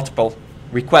can have multiple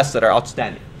requests that are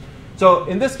outstanding. So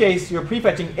in this case, you're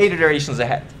prefetching 8 iterations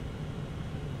ahead.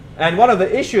 And one of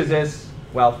the issues is,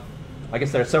 well, I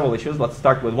guess there are several issues. Let's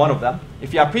start with one of them.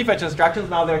 If you have prefetch instructions,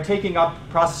 now they're taking up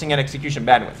processing and execution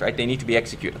bandwidth, right? They need to be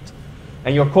executed.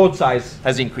 And your code size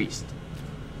has increased.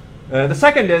 The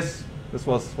second is, this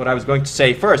was what I was going to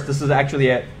say first, this is actually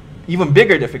an even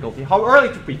bigger difficulty. How early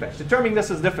to prefetch? Determining this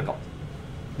is difficult.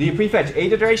 Do you prefetch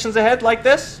 8 iterations ahead like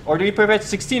this, or do you prefetch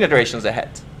 16 iterations ahead?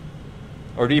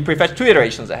 Or do you prefetch 2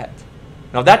 iterations ahead?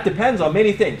 Now that depends on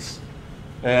many things.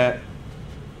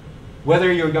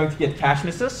 Whether you're going to get cache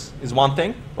misses is one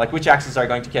thing, like which accesses are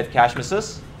going to get cache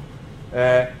misses.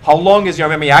 How long is your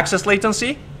memory access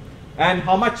latency? And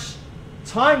how much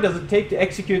time does it take to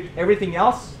execute everything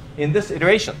else in this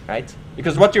iteration, right?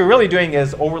 Because what you're really doing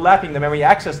is overlapping the memory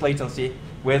access latency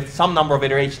with some number of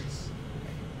iterations.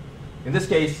 In this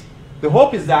case, the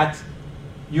hope is that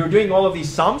you're doing all of these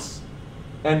sums,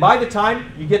 and by the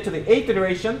time you get to the 8th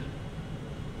iteration,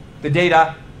 the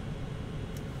data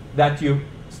that you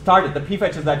started, the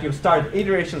prefetches that you started 8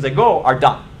 iterations ago are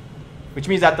done. Which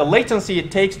means that the latency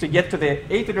it takes to get to the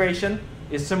 8th iteration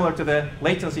is similar to the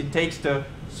latency it takes to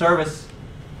service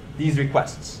these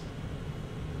requests.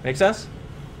 Make sense?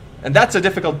 And that's a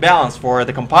difficult balance for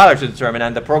the compiler to determine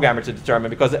and the programmer to determine,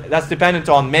 because that's dependent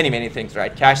on many, many things,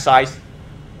 right? Cache size,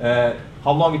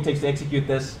 how long it takes to execute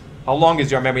this, how long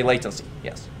is your memory latency?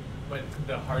 Yes. But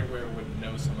the hardware would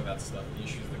know some of that stuff. The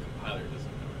issue is the compiler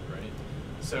doesn't know it, right?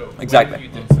 So exactly. What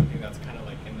if you did something that's kind of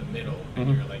like in the middle,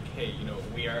 and you're like, hey, you know,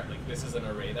 we are like, this is an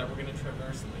array that we're going to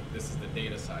traverse, and like this is the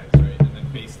data size, right? And then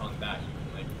based on that, you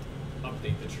can like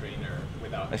update the trainer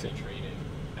without any training,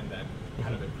 and then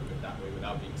kind of improve it that way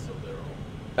without being so literal.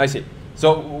 I see.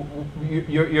 So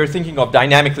you're thinking of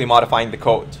dynamically modifying the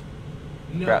code?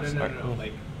 No, perhaps, no. or-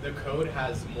 Like the code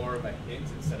has more of a hint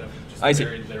instead of just I see.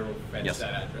 very literal fetch Yes.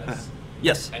 that address.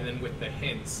 Yes. And then with the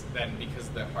hints, then because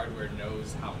the hardware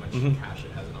knows how much cache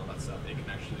it has and all that stuff, it can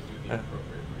actually do the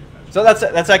appropriate prefetch. So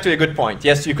that's actually a good point.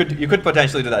 Yes, you could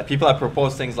potentially do that. People have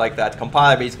proposed things like that.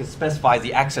 Compiler basically specifies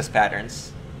the access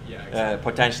patterns, Yeah,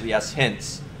 exactly. potentially as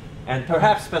hints, and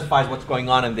perhaps specifies what's going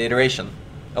on in the iteration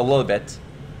a little bit,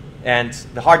 and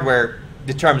the hardware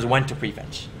determines when to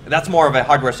prefetch. That's more of a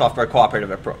hardware-software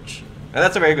cooperative approach, and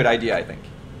that's a very good idea, I think.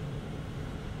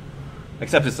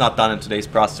 Except it's not done in today's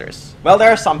processors. Well, there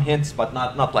are some hints, but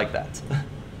not like that.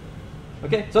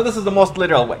 Okay, so this is the most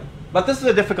literal way. But this is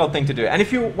a difficult thing to do. And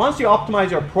if once you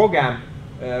optimize your program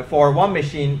for one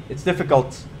machine, it's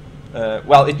difficult.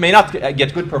 Well, it may not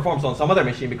get good performance on some other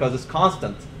machine because it's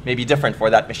constant may be different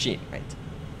for that machine, right?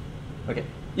 Okay,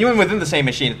 even within the same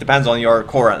machine, it depends on your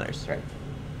core runners, right?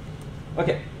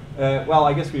 Okay, well,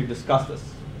 I guess we've discussed this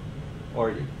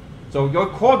already. So your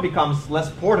code becomes less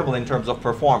portable in terms of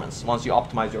performance once you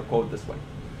optimize your code this way.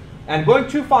 And going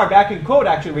too far back in code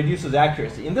actually reduces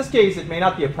accuracy. In this case, it may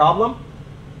not be a problem.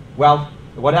 Well,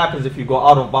 what happens if you go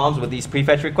out of bounds with these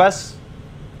prefetch requests?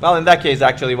 Well, in that case,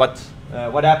 actually, what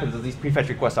happens is these prefetch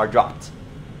requests are dropped.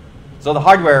 So the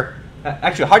hardware,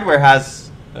 actually, hardware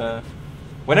has,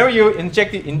 whenever you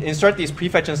insert these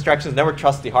prefetch instructions, never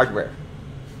trust the hardware.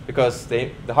 Because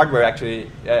the hardware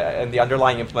actually, and the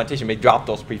underlying implementation may drop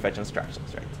those prefetch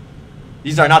instructions, right?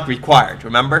 These are not required,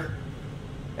 remember?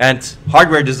 And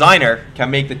hardware designer can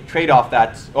make the trade-off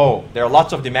that, oh, there are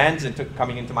lots of demands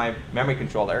coming into my memory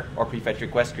controller, or prefetch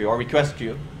request queue, or request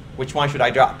queue. Which one should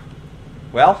I drop?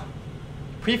 Well,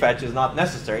 prefetch is not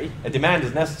necessary. A demand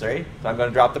is necessary, so I'm going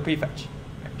to drop the prefetch.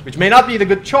 Which may not be the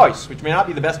good choice, which may not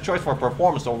be the best choice for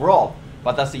performance overall,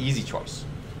 but that's the easy choice.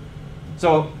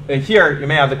 So here you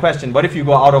may have the question, what if you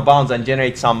go out of bounds and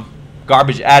generate some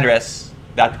garbage address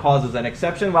that causes an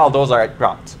exception? Well, those are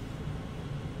dropped.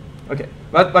 Okay,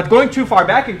 but going too far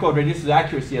back in code reduces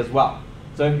accuracy as well.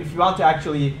 So if you want to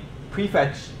actually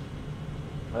prefetch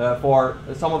for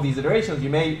some of these iterations, you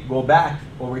may go back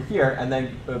over here and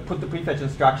then put the prefetch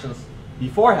instructions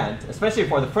beforehand, especially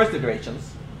for the first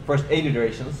iterations, first 8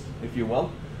 iterations, if you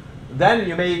will. Then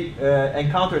you may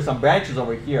encounter some branches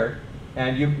over here,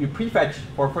 and you prefetch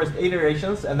for first 8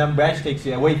 iterations, and then branch takes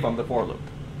you away from the for loop.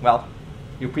 Well,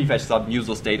 you prefetch some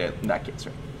useless data in that case,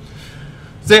 right?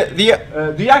 So do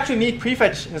you actually need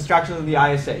prefetch instructions in the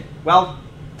ISA? Well,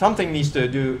 something needs to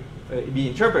be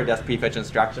interpreted as prefetch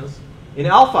instructions. In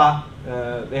alpha,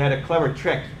 they had a clever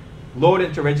trick. Load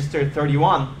into register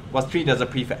 31 was treated as a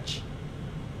prefetch.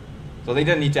 So they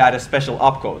didn't need to add a special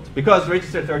opcode, because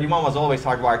register 31 was always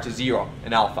hardwired to 0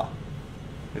 in alpha.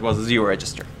 It was a 0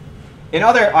 register. In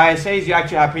other ISAs, you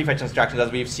actually have prefetch instructions,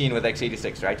 as we've seen with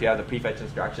x86, right? You have the prefetch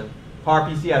instruction.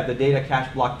 PowerPC has the data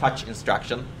cache block touch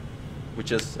instruction,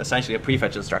 which is essentially a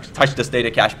prefetch instruction. Touch this data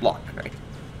cache block, right?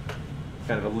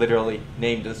 Kind of a literally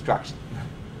named instruction.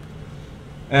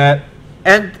 There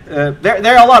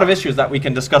are a lot of issues that we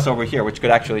can discuss over here, which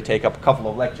could actually take up a couple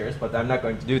of lectures, but I'm not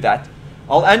going to do that.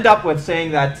 I'll end up with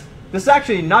saying that this is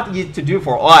actually not easy to do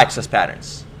for all access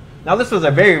patterns. Now, this was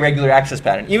a very regular access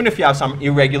pattern. Even if you have some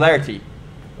irregularity,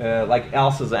 like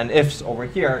else's and ifs over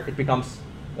here, it becomes,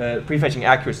 prefetching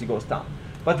accuracy goes down.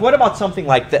 But what about something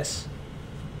like this?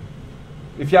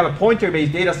 If you have a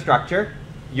pointer-based data structure,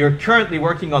 you're currently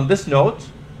working on this node,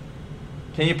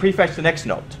 can you prefetch the next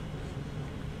node?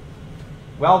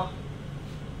 Well,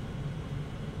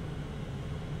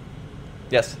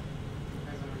 yes.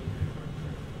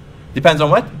 Depends on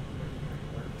what?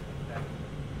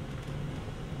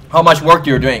 How much work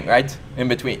you're doing, right? In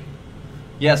between.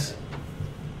 Yes.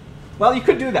 Well, you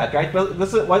could do that, right? Well,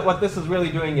 this is what this is really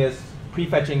doing is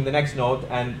prefetching the next node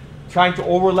and trying to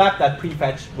overlap that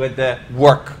prefetch with the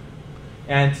work.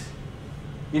 And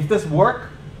if this work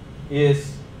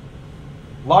is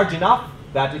large enough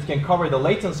that it can cover the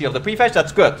latency of the prefetch,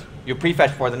 that's good. You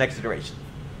prefetch for the next iteration.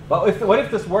 But what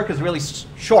if this work is really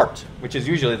short, which is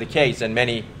usually the case in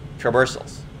many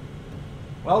traversals?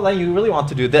 Well, then you really want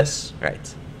to do this,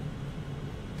 right?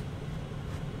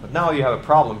 But now you have a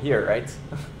problem here, right?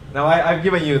 Now I've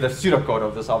given you the pseudocode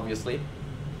of this, obviously.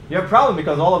 You have a problem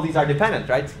because all of these are dependent,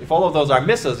 right? If all of those are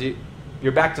misses,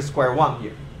 you're back to square one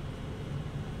here.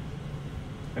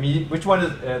 I mean, which one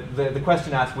is, the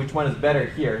question asks, which one is better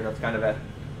here? That's kind of a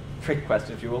trick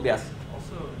question, if you will. Yes?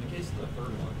 Also, in the case of the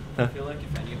third one, I feel like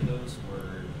if any of those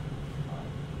were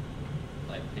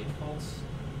like page faults,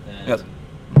 then yes.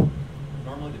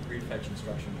 Normally the prefetch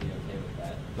instruction would be okay with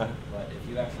that. But if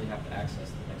you actually have to access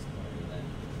the next pointer, then...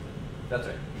 That's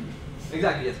right.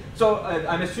 Exactly, yes. So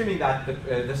I'm assuming that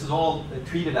this is all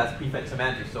treated as prefetch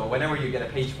semantics. So whenever you get a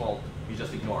page fault, you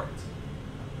just ignore it.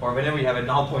 Or whenever you have a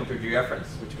null pointer dereference,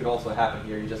 which could also happen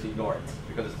here, you just ignore it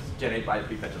because it's generated by a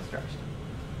prefetch instruction.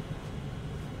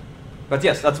 But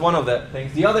yes, that's one of the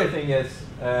things. The other thing is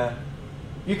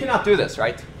you cannot do this,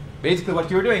 right? Basically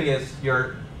what you're doing is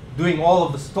you're doing all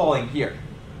of the stalling here.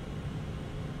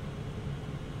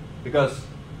 Because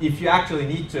if you actually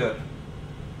need to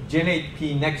generate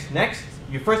p next,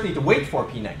 you first need to wait for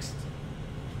p next.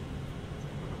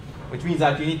 Which means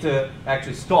that you need to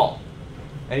actually stall.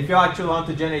 And if you actually want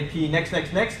to generate p next,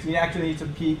 you actually need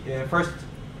to first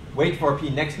wait for p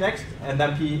next, and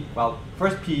then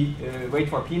first wait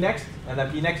for p next, and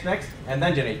then p next, and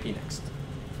then generate p next.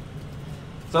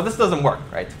 So this doesn't work,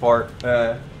 right, for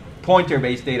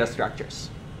pointer-based data structures.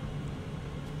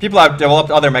 People have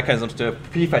developed other mechanisms to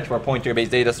prefetch for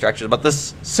pointer-based data structures, but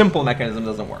this simple mechanism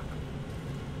doesn't work.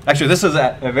 Actually, this is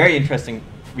a very interesting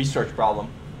research problem,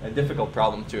 a difficult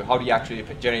problem too. How do you actually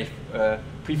generate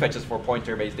prefetches for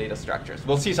pointer-based data structures?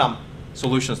 We'll see some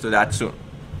solutions to that soon.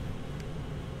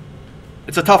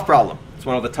 It's a tough problem. It's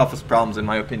one of the toughest problems in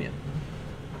my opinion.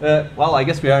 Well, I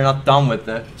guess we are not done with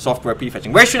the software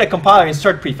prefetching. Where should a compiler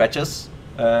insert prefetches?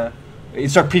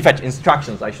 Insert prefetch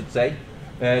instructions, I should say.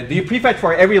 Do you prefetch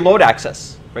for every load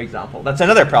access, for example? That's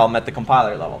another problem at the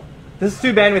compiler level. This is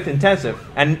too bandwidth intensive,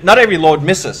 and not every load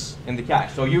misses in the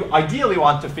cache. So you ideally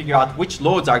want to figure out which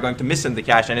loads are going to miss in the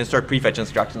cache and insert prefetch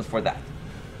instructions for that.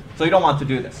 So you don't want to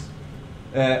do this.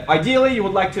 Ideally, you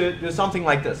would like to do something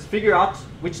like this. Figure out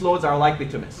which loads are likely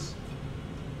to miss.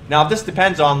 Now, this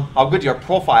depends on how good your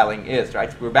profiling is,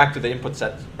 right? We're back to the input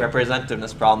set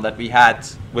representativeness problem that we had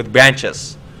with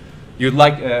branches. You'd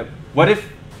like, what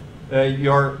if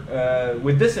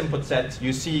with this input set,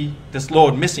 you see this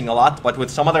load missing a lot, but with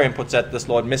some other input set, this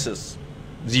load misses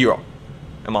 0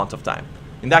 amount of time.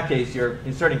 In that case, you're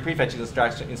inserting prefetch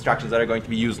instructions that are going to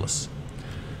be useless.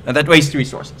 And that wastes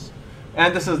resources.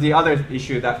 And this is the other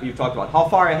issue that we've talked about. How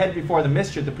far ahead before the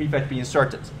miss should the prefetch be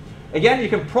inserted? Again, you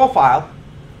can profile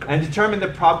and determine the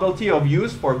probability of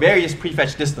use for various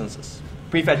prefetch distances.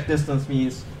 Prefetch distance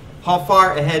means how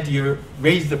far ahead you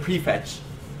raise the prefetch,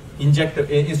 insert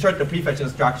the prefetch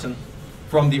instruction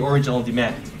from the original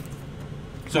demand.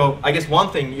 So I guess one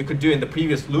thing you could do in the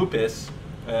previous loop is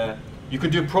you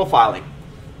could do profiling.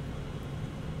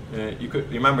 You could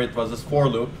remember it was this for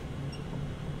loop.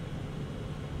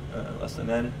 Less than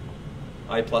n,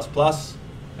 I++,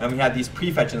 and we had these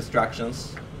prefetch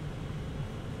instructions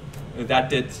that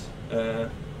did,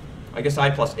 I guess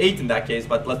I+8 in that case,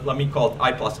 but let me call it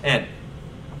I+n.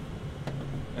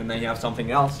 And then you have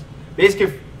something else.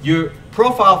 Basically, you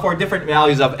profile for different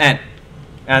values of n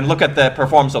and look at the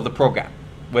performance of the program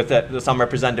with some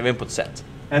representative input set.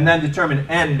 And then determine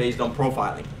n based on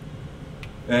profiling,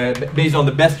 based on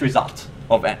the best result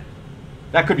of n.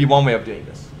 That could be one way of doing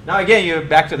this. Now again, you're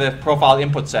back to the profile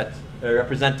input set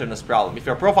representativeness problem. If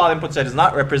your profile input set is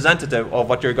not representative of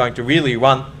what you're going to really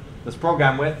run this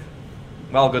program with,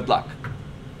 well, good luck.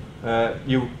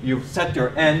 You've set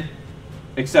your n,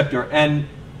 except your n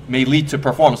may lead to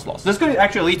performance loss. This could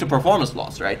actually lead to performance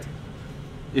loss, right?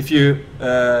 If you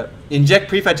inject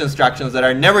prefetch instructions that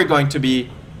are never going to be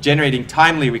generating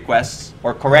timely requests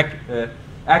or correct,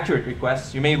 accurate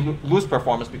requests, you may lose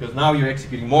performance because now you're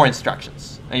executing more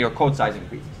instructions and your code size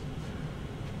increases.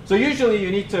 So usually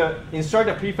you need to insert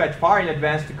a prefetch far in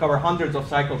advance to cover hundreds of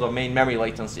cycles of main memory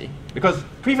latency, because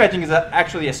prefetching is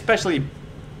actually especially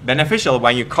beneficial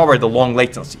when you cover the long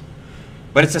latency.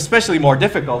 But it's especially more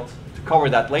difficult to cover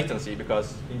that latency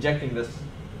because inserting this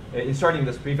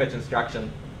prefetch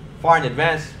instruction far in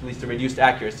advance leads to reduced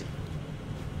accuracy.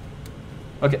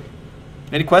 Okay,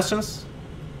 any questions?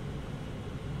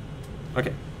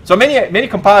 Okay, so many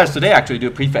compilers today actually do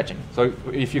prefetching. So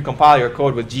if you compile your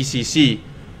code with GCC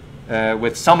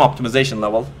with some optimization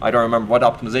level, I don't remember what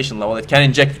optimization level, it can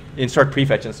insert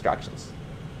prefetch instructions,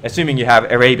 assuming you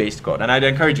have array-based code. And I'd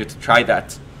encourage you to try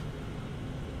that.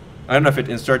 I don't know if it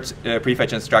inserts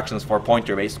prefetch instructions for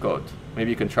pointer-based code.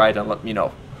 Maybe you can try it and let me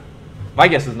know. My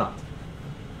guess is not.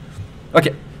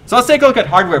 Okay, so let's take a look at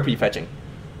hardware prefetching.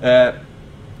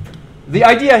 The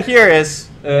idea here is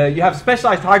you have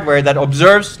specialized hardware that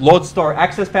observes load store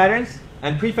access patterns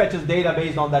and prefetches data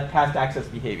based on that past access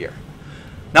behavior.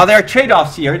 Now there are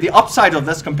trade-offs here. The upside of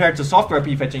this compared to software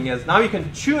prefetching is now you can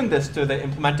tune this to the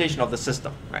implementation of the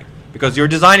system, right? Because you're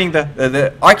designing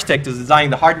the architect is designing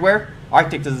the hardware,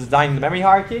 architect is designing the memory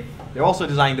hierarchy, they're also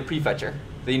designing the prefetcher.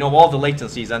 They know all the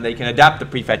latencies and they can adapt the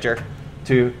prefetcher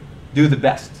to do the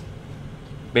best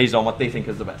based on what they think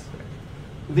is the best.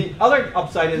 The other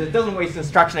upside is it doesn't waste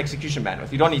instruction execution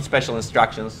bandwidth. You don't need special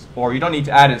instructions or you don't need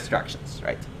to add instructions,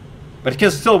 right? But it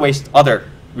can still waste other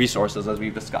resources as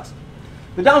we've discussed.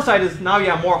 The downside is now you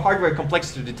have more hardware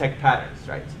complexity to detect patterns,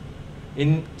 right?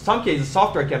 In some cases,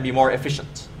 software can be more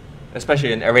efficient,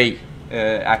 especially in array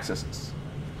accesses.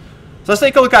 So let's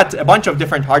take a look at a bunch of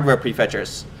different hardware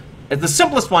prefetchers. The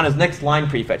simplest one is next line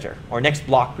prefetcher or next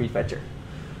block prefetcher.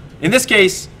 In this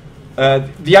case,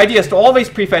 the idea is to always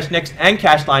prefetch next and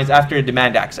cache lines after a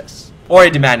demand access or a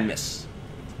demand miss.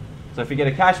 So if you get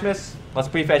a cache miss, let's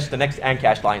prefetch the next and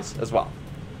cache lines as well.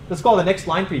 This is called the next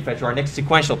line prefetcher or next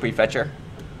sequential prefetcher.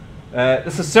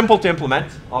 This is simple to implement,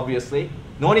 obviously.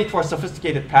 No need for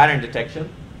sophisticated pattern detection.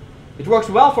 It works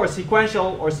well for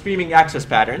sequential or streaming access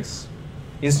patterns.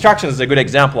 Instructions is a good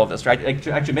example of this, right?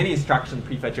 Actually, many instruction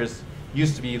prefetchers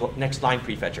used to be next line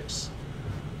prefetchers.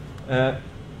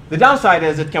 The downside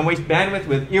is it can waste bandwidth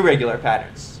with irregular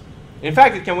patterns. In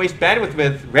fact, it can waste bandwidth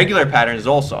with regular patterns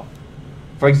also.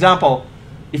 For example,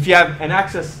 if you have an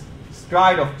access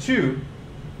stride of 2,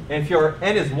 and if your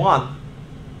n is 1,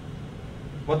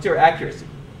 what's your accuracy?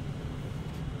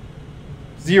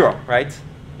 0, right?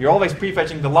 You're always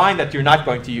prefetching the line that you're not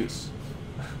going to use.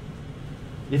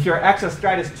 If your access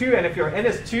stride is 2 and if your n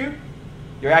is 2,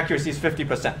 your accuracy is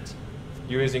 50%.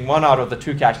 You're using 1 out of the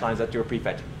 2 cache lines that you're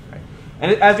prefetching. Right?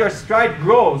 And as your stride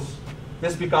grows,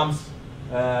 this becomes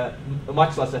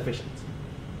much less efficient.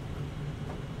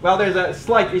 Well, there's a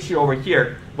slight issue over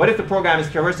here. What if the program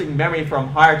is traversing memory from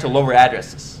higher to lower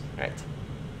addresses? Right?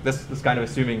 This is kind of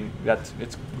assuming that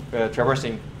it's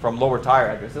traversing from lower to higher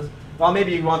addresses. Well,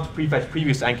 maybe you want to prefetch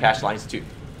previous and cache lines too.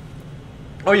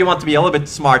 Or you want to be a little bit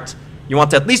smart. You want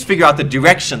to at least figure out the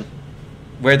direction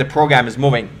where the program is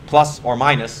moving, plus or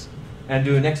minus, and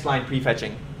do next line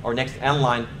prefetching or next n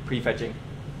line prefetching,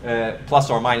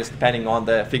 plus or minus, depending on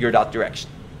the figured out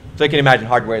direction. So you can imagine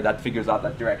hardware that figures out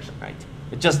that direction, right?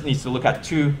 It just needs to look at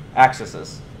 2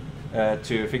 accesses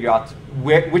to figure out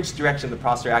which direction the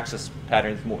processor access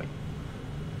pattern is moving.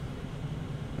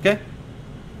 Okay?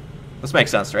 This makes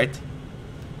sense, right?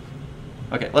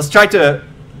 Okay, let's try to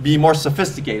be more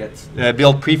sophisticated,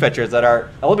 build prefetchers that are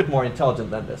a little bit more intelligent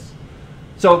than this.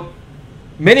 So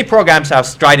many programs have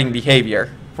striding behavior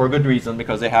for good reason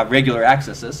because they have regular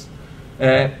accesses.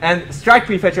 And stride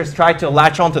prefetchers try to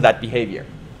latch onto that behavior.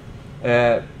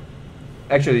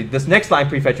 Actually, this next line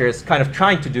prefetcher is kind of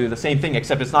trying to do the same thing,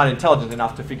 except it's not intelligent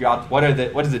enough to figure out what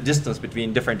is the distance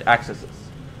between different accesses.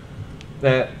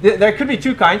 There could be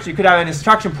 2 kinds. You could have an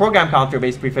instruction program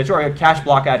counter-based prefetcher or a cache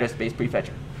block address-based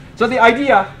prefetcher. So the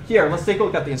idea here, let's take a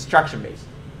look at the instruction-based.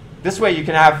 This way you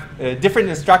can have different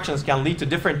instructions can lead to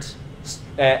different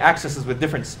accesses with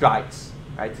different strides.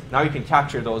 Right? Now you can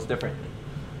capture those differently.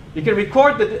 You can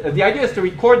record, the idea is to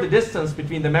record the distance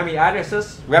between the memory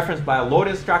addresses referenced by a load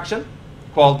instruction,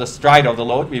 called the stride of the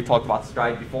load. We've talked about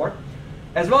stride before,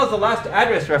 as well as the last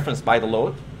address referenced by the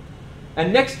load.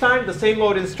 And next time the same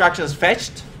load instruction is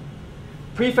fetched,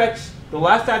 prefetch the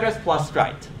last address plus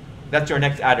stride. That's your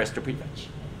next address to prefetch.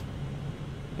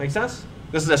 Make sense?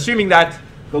 This is assuming that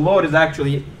the load is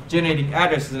actually generating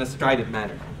addresses in a strided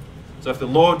manner. So if the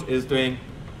load is doing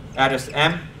address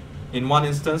m in one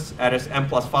instance, address m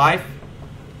plus 5,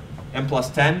 m plus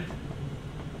 10,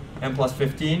 m plus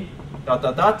 15, ...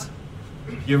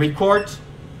 You record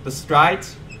the stride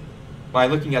by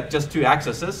looking at just 2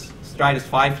 accesses. Stride is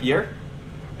 5 here.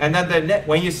 And then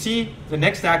when you see the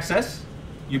next access,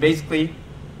 you basically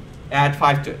add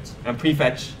 5 to it and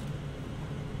prefetch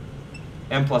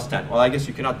m plus 10. Well, I guess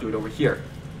you cannot do it over here.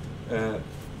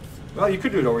 Well, you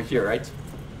could do it over here, right?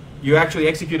 You actually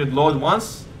executed load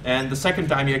once, and the second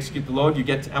time you execute the load, you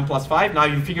get m plus 5. Now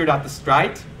you figured out the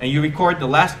stride, and you record the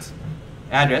last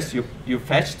address you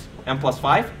fetched, m plus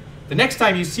 5. The next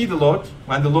time you see the load,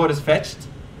 when the load is fetched,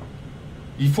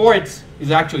 before it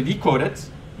is actually decoded,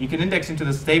 you can index into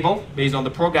this table based on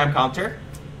the program counter,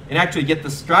 and actually get the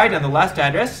stride and the last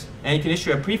address, and you can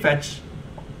issue a prefetch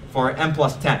for m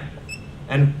plus 10.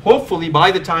 And hopefully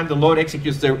by the time the load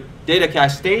executes the data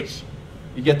cache stage,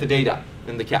 you get the data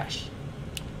in the cache.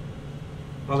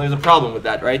 Well, there's a problem with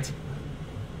that, right?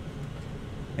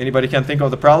 Anybody can think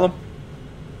of the problem?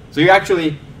 So you're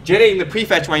actually generating the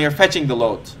prefetch when you're fetching the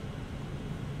load.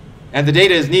 And the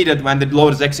data is needed when the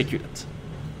load is executed.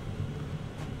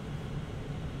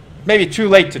 Maybe too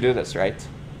late to do this, right?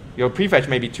 Your prefetch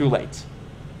may be too late.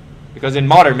 Because in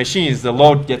modern machines, the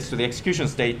load gets to the execution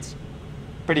state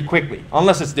pretty quickly,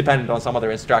 unless it's dependent on some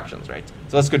other instructions, right?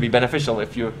 So this could be beneficial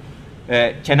if you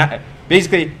cannot.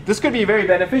 Basically, this could be very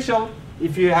beneficial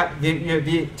if you have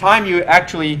the time you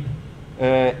actually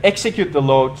execute the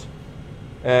load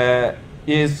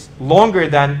is longer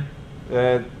than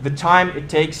the time it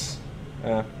takes.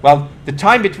 Well, the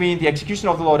time between the execution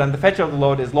of the load and the fetch of the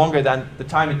load is longer than the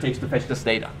time it takes to fetch this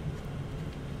data.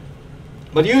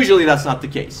 But usually that's not the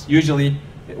case. Usually,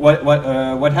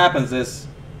 what happens is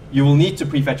you will need to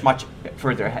prefetch much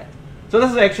further ahead. So this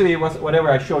is actually whatever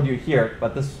I showed you here,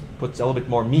 but this puts a little bit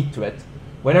more meat to it.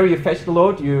 Whenever you fetch the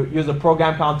load, you use a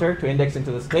program counter to index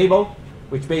into this table,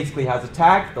 which basically has a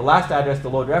tag, the last address the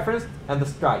load referenced, and the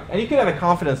stride. And you can have a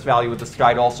confidence value with the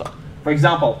stride also. For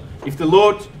example, if the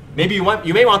load, maybe you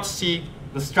may want to see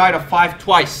the stride of 5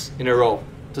 twice in a row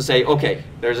to say, okay,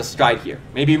 there's a stride here.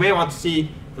 Maybe you may want to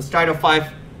see the stride of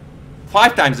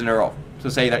 5 times in a row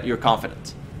to say that you're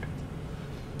confident.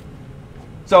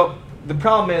 So the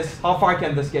problem is, how far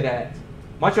can this get ahead?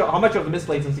 How much of the missed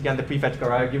latency can the prefetch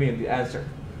cover? I'll give you the answer.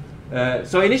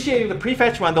 So initiating the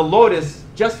prefetch when the load is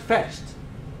just fetched,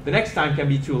 the next time can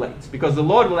be too late, because the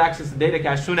load will access the data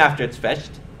cache soon after it's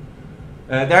fetched.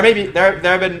 There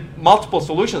have been multiple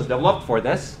solutions developed for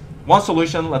this. One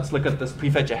solution, let's look at this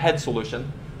prefetch ahead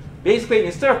solution. Basically,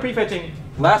 instead of prefetching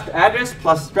last address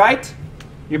plus stride,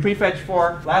 you prefetch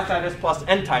for last address plus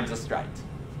n times the stride,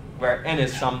 where n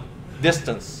is some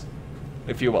distance,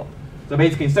 if you will. So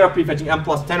basically, instead of prefetching m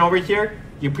plus 10 over here,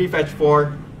 you prefetch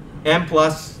for m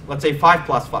plus, let's say 5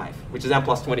 plus 5, which is m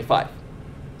plus 25.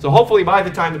 So hopefully by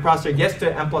the time the processor gets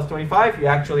to m plus 25, you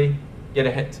actually get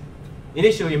a hit.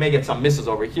 Initially, you may get some misses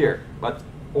over here, but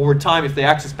over time, if the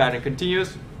access pattern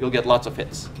continues, you'll get lots of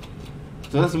hits.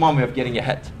 So this is one way of getting a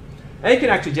hit. And you can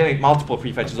actually generate multiple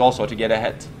prefetches also to get a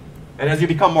hit. And as you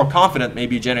become more confident,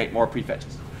 maybe you generate more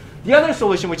prefetches. The other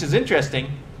solution, which is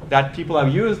interesting, that people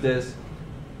have used is,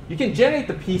 you can generate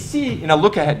the PC in a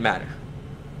look-ahead manner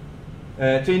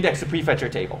to index the prefetcher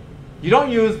table. You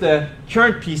don't use the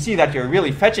current PC that you're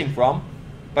really fetching from,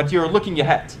 but you're looking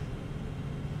ahead.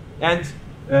 And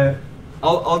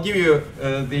I'll give you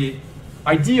the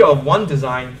idea of one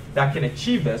design that can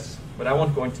achieve this, but I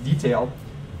won't go into detail.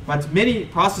 But many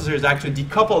processors actually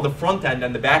decouple the front end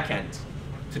and the back end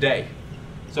today.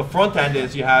 So front end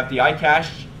is you have the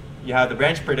iCache, you have the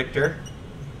branch predictor,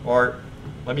 or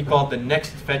let me call it the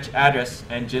next fetch address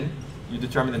engine. You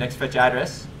determine the next fetch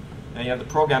address, and you have the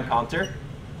program counter,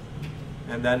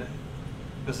 and then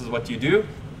this is what you do,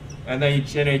 and then you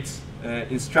generate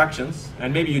instructions,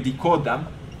 and maybe you decode them,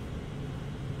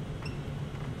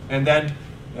 and then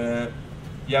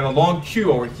you have a long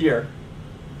queue over here.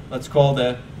 Let's call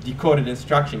the decoded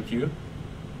instruction queue.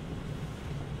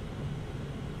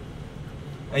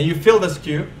 And you fill this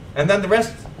queue, and then the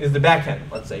rest is the back end,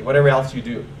 let's say, whatever else you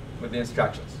do with the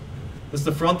instructions. This is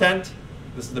the front end,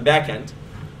 this is the back end.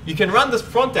 You can run this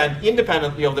front end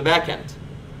independently of the back end.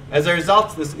 As a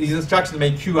result, these instructions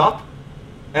may queue up,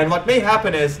 and what may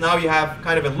happen is now you have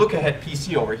kind of a look-ahead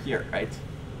PC over here, right?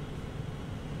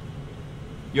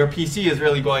 Your PC is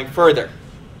really going further,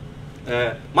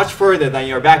 much further than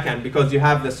your back end, because you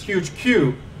have this huge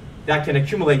queue that can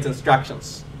accumulate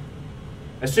instructions.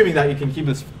 Assuming that you can keep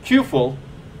this queue full,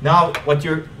 now what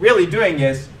you're really doing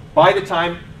is, by the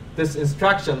time this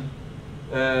instruction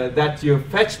that you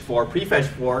fetched for, prefetched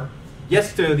for,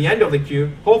 gets to the end of the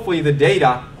queue, hopefully the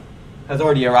data has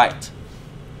already arrived.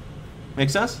 Make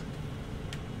sense?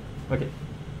 Okay.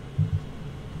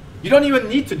 You don't even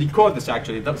need to decode this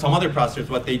actually. Some other processors,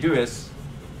 what they do is,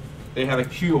 they have a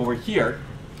queue over here.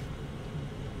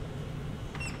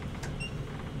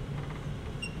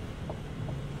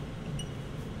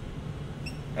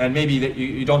 and maybe that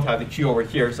you don't have the queue over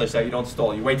here such that you don't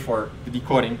stall. You wait for the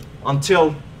decoding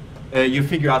until you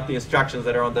figure out the instructions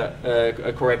that are on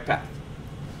the correct path.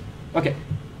 Okay,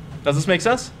 does this make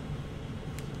sense?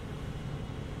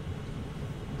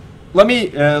 Let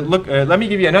me let me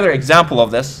give you another example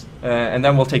of this, and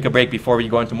then we'll take a break before we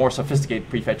go into more sophisticated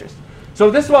prefetchers.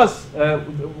 So this was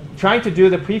trying to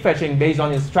do the prefetching based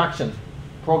on instruction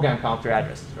program counter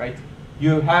address, right?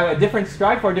 You have a different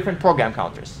stride for different program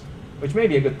counters, which may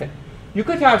be a good thing. You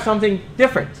could have something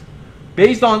different.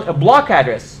 Based on a block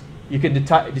address, you can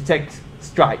detect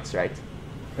strides, right?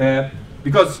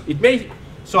 Because it may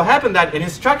so happen that an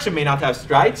instruction may not have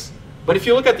strides, but if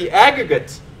you look at the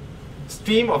aggregate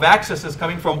stream of accesses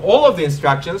coming from all of the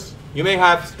instructions, you may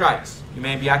have strides. You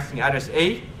may be accessing address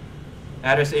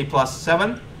A plus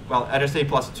 7, well, address A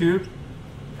plus 2,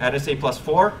 address A plus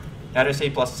 4, address A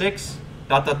plus 6, ...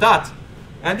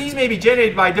 And these may be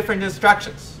generated by different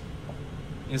instructions.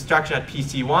 Instruction at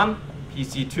PC1,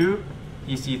 PC2,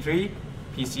 PC3,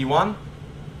 PC1,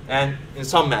 and in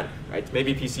some manner, right?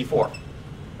 Maybe PC4,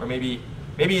 or maybe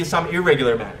in some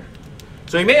irregular manner.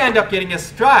 So you may end up getting a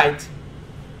stride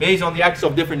based on the access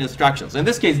of different instructions. In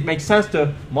this case, it makes sense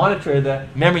to monitor the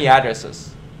memory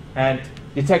addresses and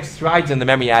detect strides in the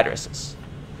memory addresses.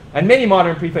 And many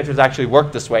modern prefetchers actually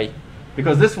work this way,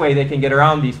 because this way they can get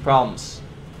around these problems.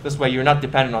 This way you're not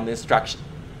dependent on the instruction.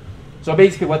 So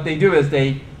basically what they do is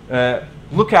they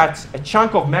look at a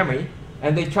chunk of memory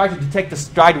and they try to detect the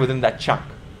stride within that chunk.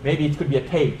 Maybe it could be a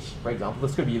page, for example.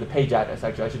 This could be the page address.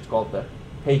 Actually, I should call it the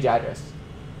page address.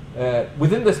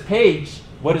 Within this page,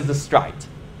 what is the stride?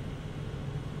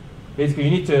 Basically,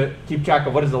 you need to keep track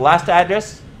of what is the last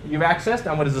address you've accessed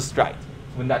and what is the stride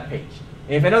within that page.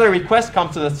 And if another request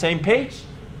comes to the same page,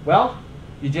 well,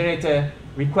 you generate a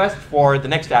request for the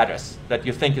next address that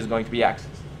you think is going to be accessed.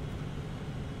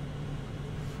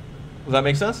 Does that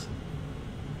make sense?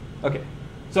 Okay.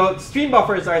 So stream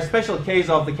buffers are a special case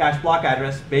of the cache block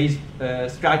address based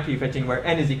stride prefetching where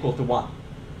n is equal to 1.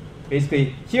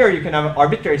 Basically, here you can have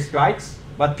arbitrary strides,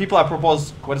 but people have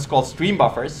proposed what is called stream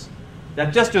buffers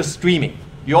that just do streaming.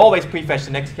 You always prefetch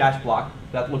the next cache block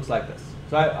that looks like this.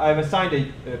 So I've assigned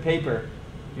a paper.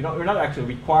 You're not actually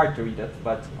required to read it,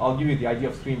 but I'll give you the idea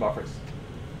of stream buffers.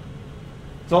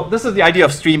 So this is the idea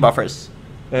of stream buffers.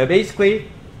 Basically,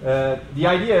 the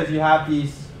idea is you have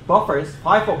these buffers,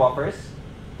 FIFO buffers,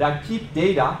 that keep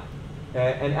data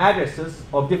and addresses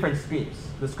of different streams.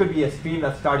 This could be a stream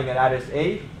that's starting at address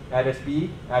A, address B,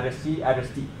 address C, address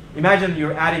D. Imagine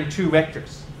you're adding two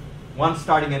vectors. One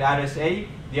starting at address A,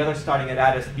 the other starting at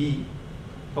address B,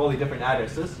 totally different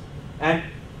addresses. And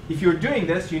if you're doing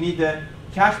this, you need the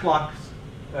cache blocks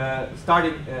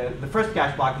starting the first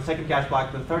cache block, the second cache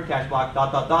block, the third cache block, ...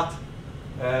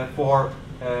 for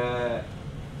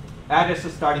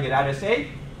addresses starting at address A,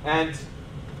 and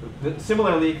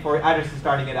similarly for addresses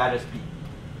starting at address B.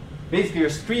 Basically, you're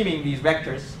streaming these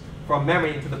vectors from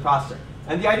memory into the processor.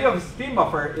 And the idea of a stream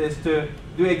buffer is to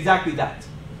do exactly that.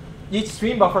 Each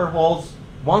stream buffer holds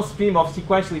one stream of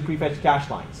sequentially prefetched cache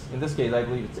lines. In this case, I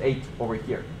believe it's 8 over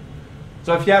here.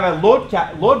 So if you have a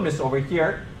load miss over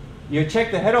here, you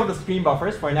check the head of the stream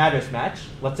buffers for an address match.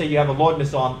 Let's say you have a load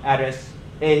miss on address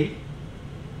A.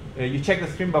 You check the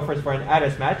stream buffers for an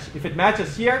address match. If it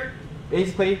matches here,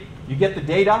 basically you get the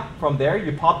data from there.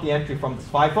 You pop the entry from this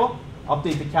FIFO,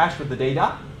 update the cache with the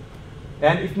data.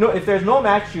 And if there's no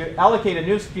match, you allocate a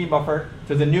new stream buffer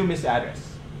to the new miss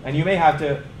address. And you may have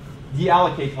to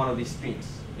deallocate one of these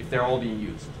streams if they're all being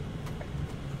used.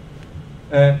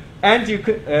 And you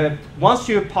could, once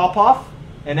you pop off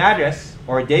an address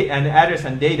or an address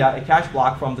and data, a cache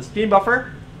block from the stream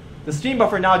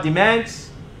buffer now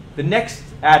demands the next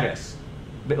address.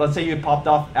 But let's say you popped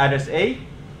off address A,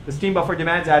 the stream buffer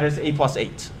demands address A plus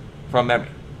 8 from memory.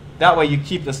 That way you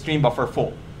keep the stream buffer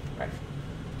full. Right?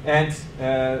 And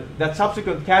that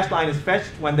subsequent cache line is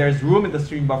fetched when there's room in the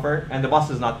stream buffer and the bus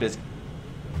is not busy.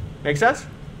 Make sense?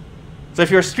 So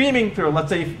if you're streaming through, let's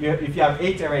say if you have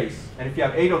 8 arrays, and if you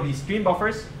have 8 of these stream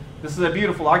buffers, this is a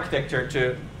beautiful architecture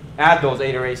to add those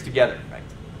 8 arrays together. Right?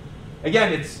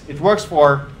 Again, it works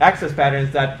for access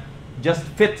patterns that just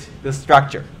fit the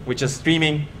structure, which is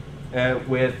streaming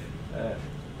with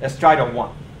a stride of 1.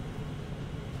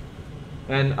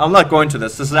 And I'll not go into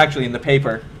this. This is actually in the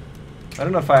paper. I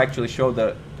don't know if I actually showed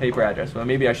the paper address, but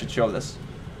maybe I should show this.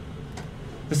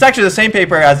 This is actually the same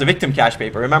paper as the victim cache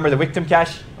paper. Remember the victim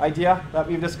cache idea that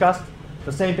we've discussed?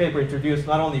 The same paper introduced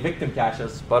not only victim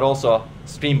caches, but also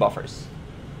stream buffers.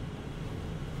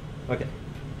 Okay.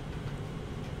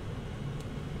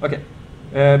 Okay.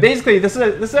 Basically, this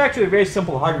is actually very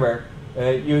simple hardware.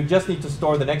 You just need to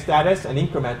store the next address and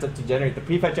increment it to generate the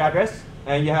prefetch address.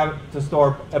 and you have to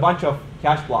store a bunch of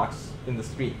cache blocks in the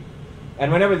stream.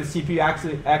 And whenever the CPU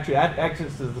actually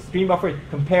accesses the stream buffer, it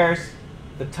compares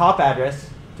the top address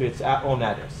to its own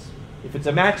address. If it's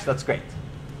a match, that's great.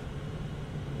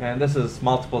 And this is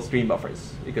multiple stream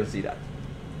buffers. You can see that.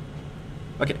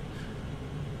 Okay.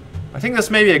 I think this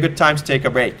may be a good time to take a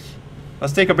break.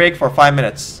 Let's take a break for 5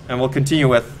 minutes, and we'll continue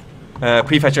with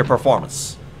prefetcher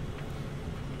performance.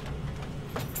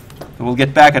 We'll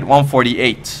get back at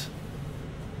 1:48.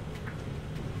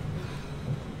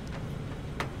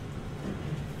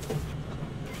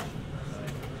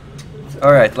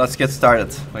 All right, let's get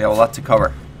started. We have a lot to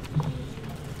cover.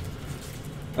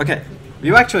 Okay,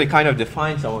 we've actually kind of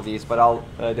defined some of these, but I'll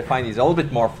define these a little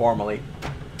bit more formally.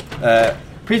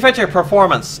 Prefetcher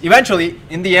performance. Eventually,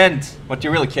 in the end, what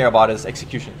you really care about is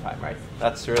execution time, right?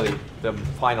 That's really the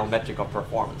final metric of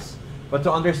performance. But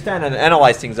to understand and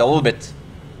analyze things a little bit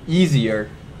easier,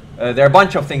 there are a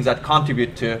bunch of things that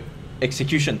contribute to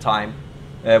execution time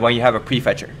when you have a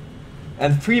prefetcher.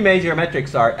 And 3 major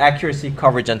metrics are accuracy,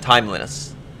 coverage, and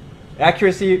timeliness.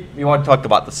 Accuracy, we want to talk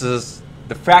about. This is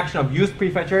the fraction of used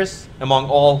prefetchers among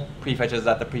all prefetchers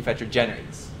that the prefetcher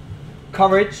generates.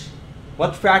 Coverage,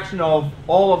 what fraction of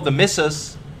all of the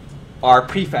misses are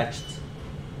prefetched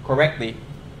correctly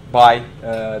by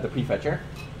the prefetcher.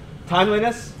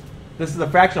 Timeliness, this is the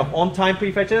fraction of on-time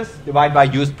prefetches divided by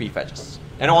used prefetches.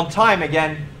 And on-time,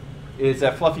 again, is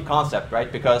a fluffy concept,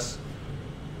 right? Because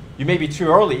you may be too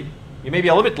early, you may be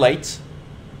a little bit late,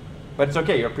 but it's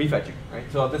okay, you're prefetching, right?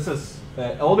 So this is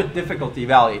a little bit difficult to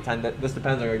evaluate, and this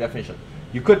depends on your definition.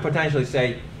 You could potentially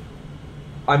say,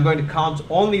 I'm going to count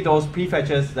only those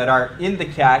prefetches that are in the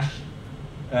cache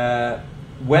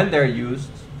when they're used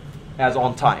as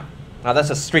on time. Now that's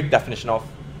a strict definition of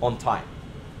on time.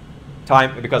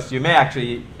 Time, because you may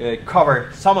actually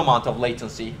cover some amount of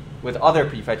latency with other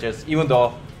prefetches, even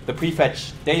though the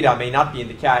prefetch data may not be in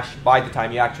the cache by the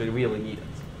time you actually really need it.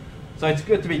 So it's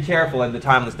good to be careful in the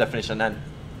timeless definition, and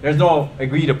there's no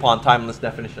agreed upon timeless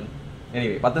definition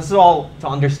anyway. But this is all to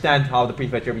understand how the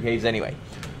prefetcher behaves anyway.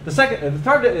 The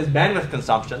third is bandwidth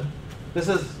consumption. This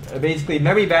is basically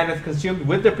memory bandwidth consumed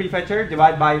with the prefetcher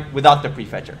divided by without the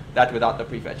prefetcher. That without the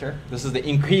prefetcher. This is the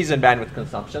increase in bandwidth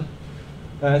consumption.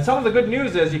 Some of the good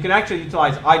news is you can actually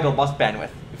utilize idle bus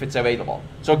bandwidth if it's available.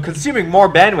 So consuming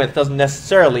more bandwidth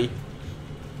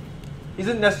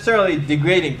isn't necessarily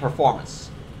degrading performance.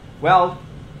 Well,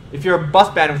 if your bus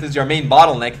bandwidth is your main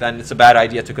bottleneck, then it's a bad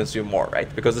idea to consume more,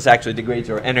 right? Because this actually degrades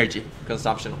your energy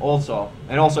consumption also.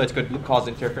 And also it could cause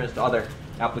interference to other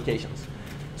applications.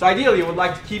 So ideally, you would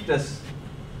like to keep this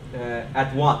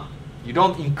at 1. You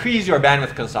don't increase your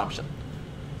bandwidth consumption.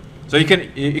 So you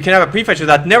can have a prefetcher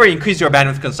that never increases your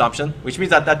bandwidth consumption, which means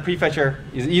that that prefetcher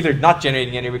is either not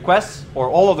generating any requests, or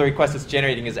all of the requests it's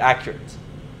generating is accurate,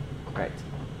 right?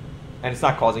 And it's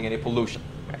not causing any pollution.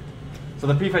 So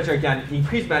the prefetcher can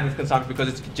increase bandwidth consumption because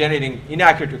it's generating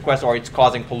inaccurate requests or it's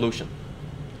causing pollution.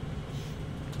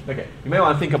 Okay, you may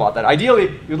want to think about that.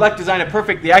 Ideally, you'd like to design a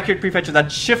perfectly accurate prefetcher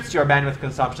that shifts your bandwidth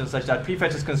consumption such that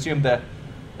prefetches consume the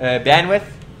bandwidth,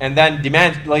 and then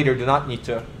demands later do not need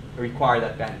to require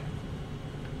that bandwidth.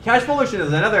 Cache pollution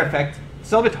is another effect.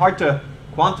 It's a little bit hard to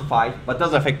quantify, but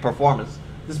does affect performance.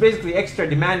 This is basically extra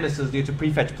demand misses due to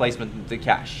prefetch placement into the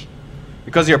cache.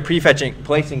 Because you're placing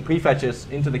prefetches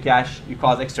into the cache, you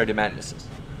cause extra demand misses.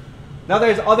 Now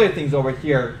there's other things over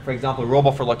here, for example,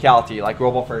 roboffer locality, like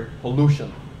roboffer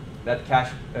pollution, that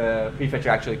cache prefetcher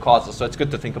actually causes. So it's good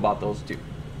to think about those too.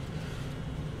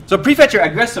 So prefetcher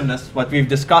aggressiveness, what we've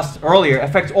discussed earlier,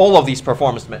 affects all of these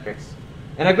performance metrics.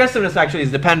 And aggressiveness actually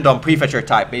is dependent on prefetcher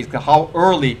type, basically how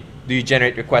early do you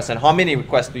generate requests and how many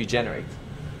requests do you generate.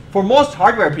 For most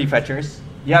hardware prefetchers,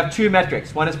 you have 2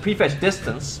 metrics. One is prefetch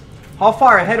distance. How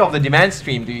far ahead of the demand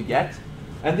stream do you get?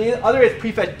 And the other is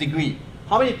prefetch degree.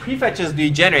 How many prefetches do you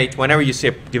generate whenever you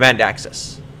say demand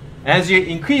access? And as you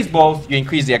increase both, you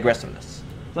increase the aggressiveness.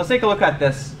 So let's take a look at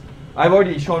this. I've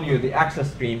already shown you the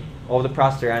access stream of the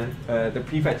processor and the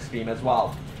prefetch stream as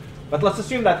well. But let's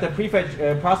assume that the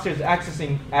prefetch processor is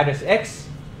accessing address X.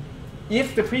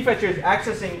 If the prefetcher is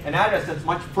accessing an address that's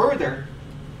much further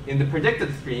in the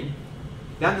predicted stream,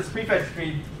 then this prefetch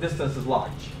stream distance is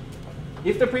large.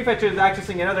 If the prefetcher is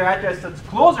accessing another address that's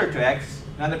closer to X,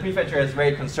 then the prefetcher is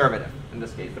very conservative in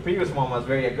this case. The previous one was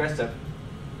very aggressive.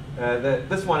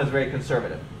 This one is very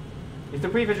conservative. If the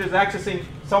prefetcher is accessing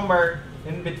somewhere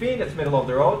in between, it's middle of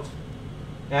the road.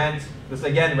 And this is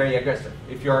again very aggressive.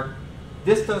 If your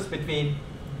distance between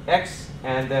X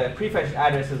and the prefetch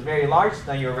address is very large,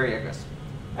 then you're very aggressive.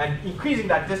 And increasing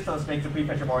that distance makes the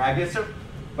prefetcher more aggressive,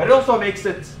 but it also makes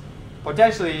it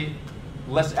potentially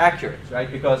less accurate,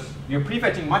 right? Because you're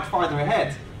prefetching much farther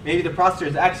ahead. Maybe the processor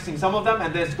is accessing some of them,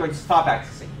 and then it's going to stop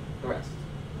accessing the rest.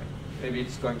 Right? Maybe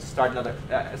it's going to start another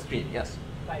stream. Yes?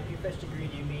 By prefetch degree,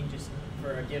 do you mean just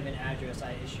for a given address,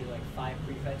 I issue like 5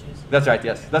 prefetches? That's right,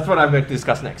 yes. That's what I'm going to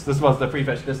discuss next. This was the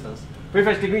prefetch distance.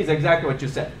 Prefetch degree is exactly what you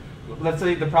said. Let's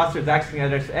say the processor is accessing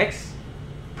address X.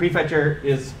 Prefetcher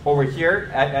is over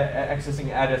here, accessing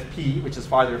address P, which is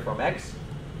farther from X.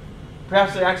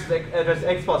 Processor accesses address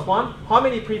X plus 1. How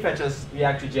many prefetches do you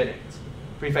actually generate?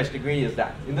 Prefetch degree is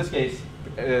that. In this case,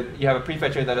 you have a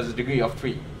prefetcher that has a degree of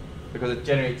 3, because it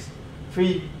generates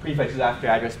 3 prefetches after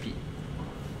address P.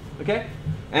 Okay?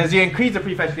 And as you increase the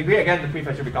prefetch degree, again, the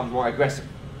prefetcher becomes more aggressive.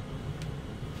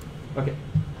 Okay.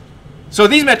 So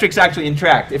these metrics actually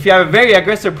interact. If you have a very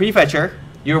aggressive prefetcher,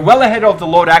 you're well ahead of the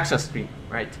load access stream,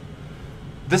 right?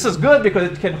 This is good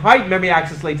because it can hide memory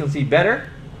access latency better,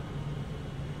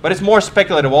 but it's more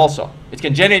speculative also. It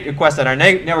can generate requests that are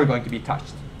never going to be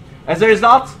touched. As a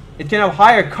result, it can have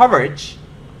higher coverage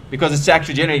because it's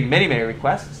actually generating many, many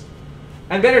requests,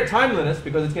 and better timeliness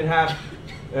because it can have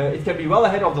it can be well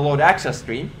ahead of the load access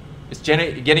stream. It's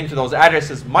getting to those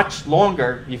addresses much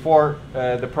longer before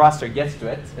the processor gets to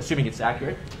it, assuming it's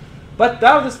accurate. But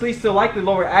now this leads to likely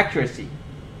lower accuracy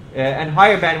and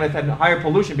higher bandwidth and higher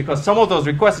pollution, because some of those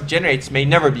requests it generates may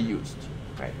never be used,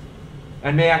 right?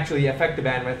 And may actually affect the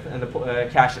bandwidth and the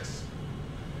caches.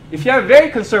 If you have a very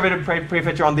conservative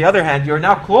prefetcher, on the other hand, you're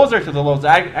now closer to the load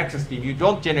access stream. You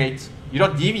don't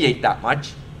deviate that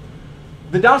much.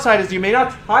 The downside is you may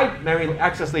not hide memory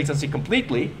access latency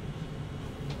completely,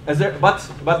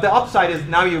 but the upside is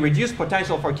now you reduce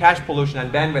potential for cache pollution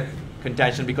and bandwidth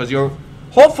contention because you're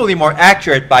hopefully more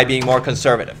accurate by being more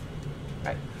conservative.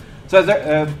 Right?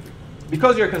 So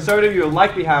because you're conservative, you'll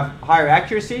likely have higher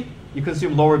accuracy, you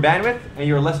consume lower bandwidth, and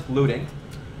you're less polluting.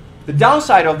 The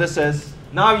downside of this is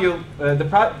now the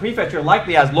prefetcher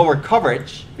likely has lower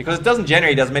coverage because it doesn't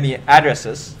generate as many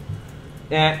addresses,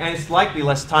 and it's likely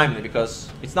less timely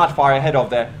because it's not far ahead of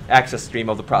the access stream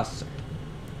of the processor.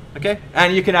 Okay?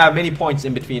 And you can have many points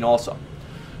in between also.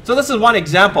 So this is one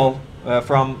example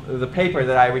from the paper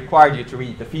that I required you to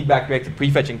read, the feedback-directed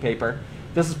prefetching paper.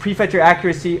 This is prefetcher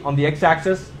accuracy on the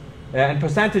x-axis and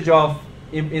percentage of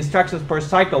instructions per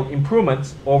cycle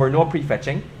improvements over no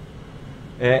prefetching.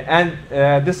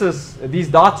 These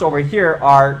dots over here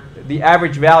are the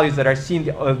average values that are seen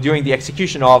during the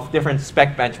execution of different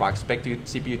spec benchmarks, spec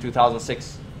CPU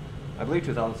 2006, I believe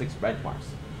 2006 benchmarks.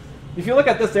 If you look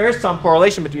at this, there is some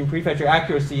correlation between prefetcher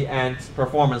accuracy and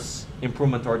performance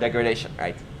improvement or degradation,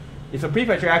 right? If the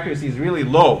prefetcher accuracy is really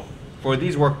low for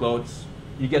these workloads,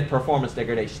 you get performance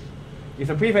degradation. If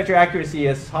the prefetcher accuracy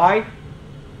is high,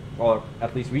 or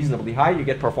at least reasonably high, you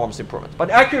get performance improvement. But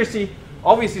accuracy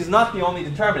obviously is not the only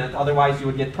determinant, otherwise you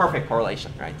would get perfect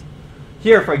correlation, right?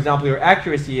 Here, for example, your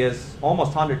accuracy is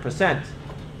almost 100%,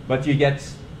 but you get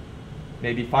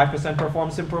maybe 5%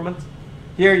 performance improvement.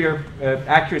 Here, your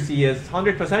accuracy is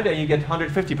 100%, and you get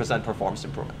 150% performance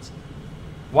improvements.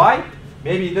 Why?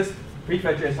 Maybe this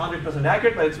prefetcher is 100%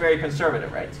 accurate, but it's very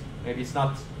conservative, right? Maybe it's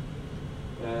not,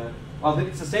 well,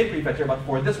 it's the same prefetcher, but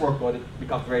for this workload, it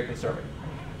becomes very conservative.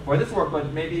 For this workload,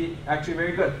 it may be actually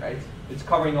very good, right? It's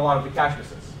covering a lot of the cache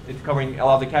misses. It's covering a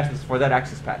lot of the cache misses for that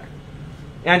access pattern.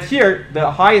 And here, the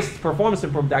highest performance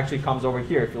improvement actually comes over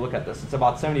here. If you look at this, it's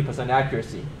about 70%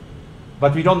 accuracy.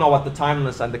 But we don't know what the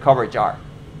timeliness and the coverage are.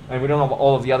 And we don't know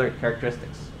all of the other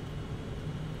characteristics.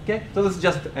 Okay, so this is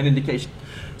just an indication.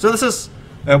 So this is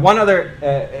one other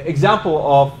example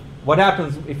of what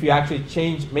happens if you actually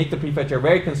make the prefetcher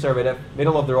very conservative,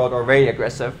 middle of the road, or very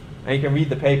aggressive. And you can read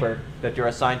the paper that you're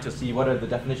assigned to see what are the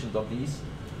definitions of these.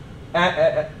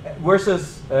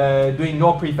 Versus doing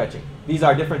no prefetching. These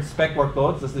are different spec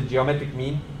workloads. This is the geometric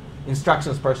mean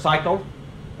instructions per cycle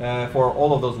for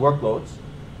all of those workloads.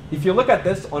 If you look at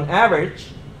this, on average,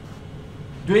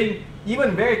 doing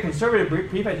even very conservative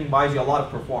prefetching buys you a lot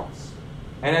of performance.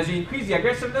 And as you increase the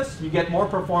aggressiveness, you get more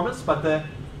performance, but the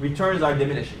returns are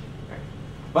diminishing. Right?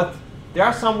 But there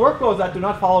are some workloads that do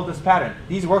not follow this pattern.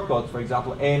 These workloads, for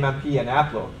example, AMMP and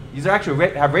AppLoad, these are actually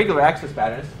have regular access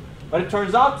patterns, but it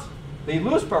turns out they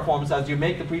lose performance as you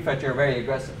make the prefetcher very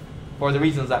aggressive for the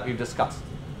reasons that we've discussed.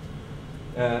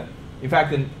 In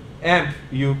fact, in AMP,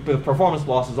 the performance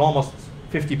loss is almost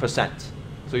 50%.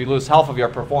 So you lose half of your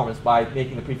performance by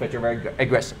making the prefetcher very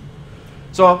aggressive.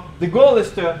 So the goal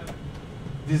is to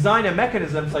design a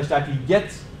mechanism such that you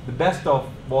get the best of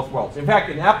both worlds. In fact,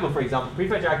 in AppLoad, for example,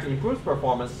 prefetcher actually improves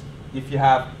performance if you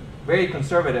have a very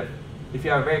conservative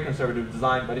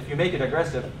design, but if you make it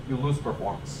aggressive, you lose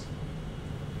performance.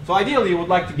 So ideally, you would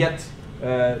like to get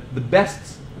the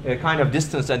best kind of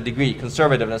distance and degree,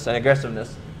 conservativeness and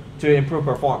aggressiveness, to improve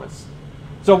performance.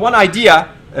 So one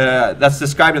idea that's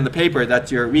described in the paper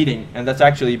that you're reading, and that's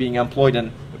actually being employed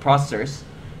in the processors,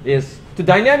 is to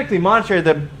dynamically monitor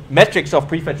the metrics of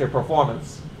prefetcher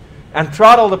performance and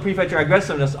throttle the prefetcher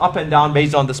aggressiveness up and down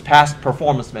based on this past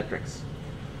performance metrics.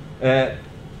 We're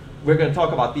going to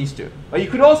talk about these two. But you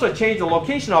could also change the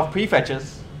location of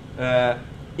prefetches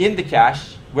in the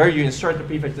cache, where you insert the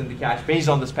prefetches in the cache based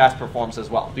on this past performance as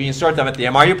well. Do you insert them at the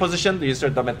MRU position? Do you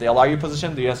insert them at the LRU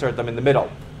position? Do you insert them in the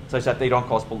middle, such that they don't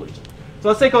cause pollution? So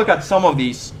let's take a look at some of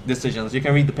these decisions. You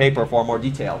can read the paper for more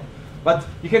detail. But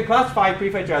you can classify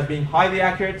prefetcher as being highly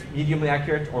accurate, mediumly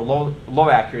accurate, or low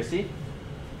accuracy.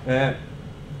 And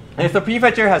if the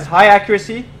prefetcher has high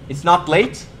accuracy, it's not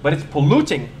late, but it's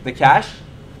polluting the cache,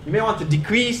 you may want to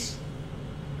decrease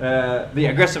the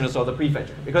aggressiveness of the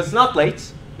prefetcher. Because it's not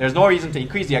late, there's no reason to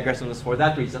increase the aggressiveness for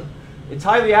that reason. It's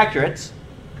highly accurate.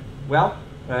 Well,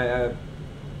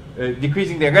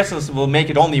 decreasing the aggressiveness will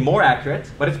make it only more accurate,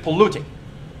 but it's polluting.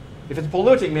 If it's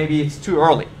polluting, maybe it's too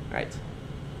early, right?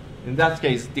 In that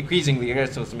case, decreasing the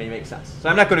aggressiveness may make sense. So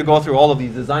I'm not going to go through all of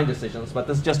these design decisions, but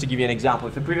this is just to give you an example.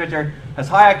 If the prefetcher has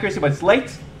high accuracy but it's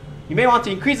late, you may want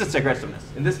to increase its aggressiveness.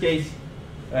 In this case,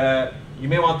 you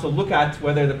may want to look at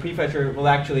whether the prefetcher will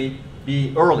actually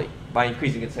be early by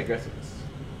increasing its aggressiveness.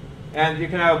 And you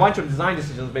can have a bunch of design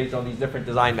decisions based on these different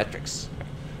design metrics.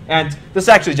 And this is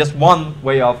actually just one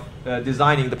way of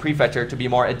designing the prefetcher to be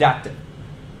more adaptive.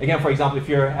 Again, for example, if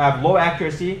you have low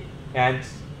accuracy and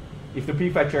if the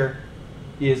prefetcher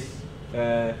is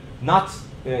not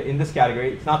in this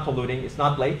category, it's not polluting, it's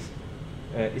not late,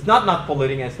 it's not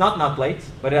polluting, and it's not late,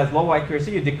 but it has low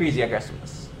accuracy, you decrease the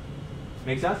aggressiveness.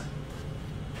 Make sense?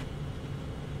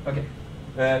 Okay.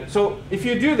 So if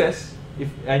you do this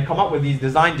and come up with these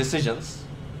design decisions,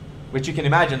 which you can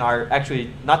imagine are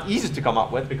actually not easy to come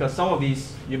up with, because some of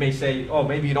these you may say, oh,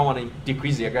 maybe you don't want to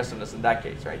decrease the aggressiveness in that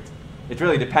case, right? It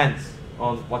really depends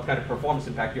on what kind of performance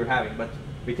impact you're having, but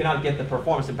we cannot get the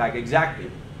performance impact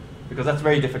exactly because that's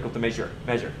very difficult to measure.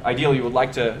 Ideally, you would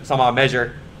like to somehow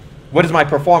measure what is my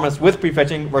performance with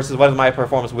prefetching versus what is my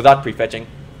performance without prefetching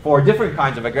for different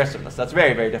kinds of aggressiveness. That's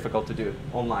very, very difficult to do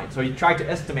online. So you try to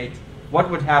estimate what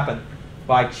would happen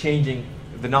by changing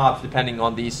the knobs depending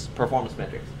on these performance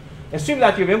metrics. Assume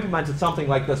that you've implemented something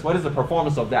like this. What is the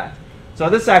performance of that? So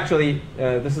this actually,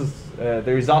 this is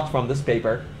the result from this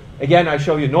paper. Again, I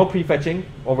show you no prefetching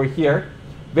over here.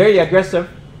 Very aggressive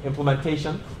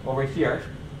implementation over here.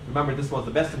 Remember, this was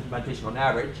the best implementation on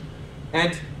average.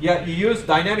 And yeah, you use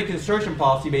dynamic insertion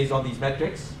policy based on these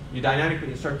metrics. You dynamically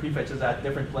insert prefetches at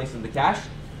different places in the cache.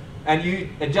 And you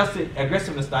adjust the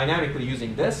aggressiveness dynamically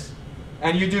using this.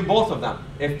 And you do both of them,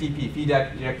 FDP,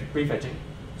 feedback-directed prefetching.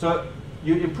 So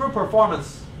you improve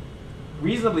performance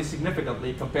reasonably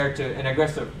significantly compared to an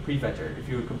aggressive prefetcher if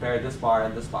you compare this bar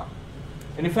and this bar.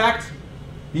 And in fact,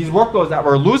 these workloads that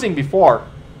we're losing before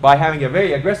by having a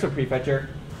very aggressive prefetcher,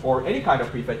 or any kind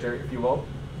of prefetcher, if you will,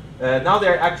 now they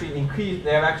have actually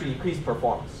increased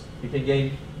performance. You can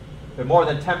gain more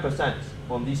than 10%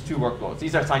 on these two workloads.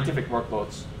 These are scientific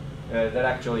workloads that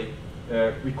actually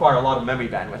require a lot of memory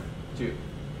bandwidth too.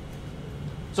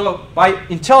 So by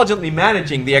intelligently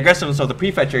managing the aggressiveness of the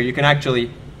prefetcher, you can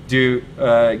actually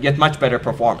get much better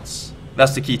performance.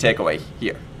 That's the key takeaway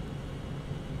here.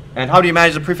 And how do you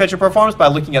manage the prefetcher performance? By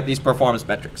looking at these performance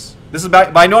metrics. This is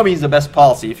by no means the best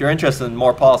policy. If you're interested in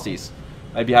more policies,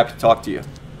 I'd be happy to talk to you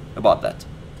about that.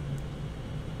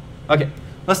 Okay,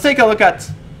 let's take a look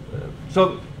at,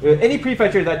 any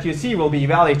prefetcher that you see will be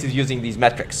evaluated using these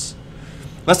metrics.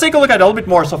 Let's take a look at a little bit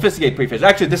more sophisticated prefetcher.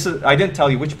 Actually, I didn't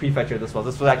tell you which prefetcher this was.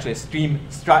 This was actually a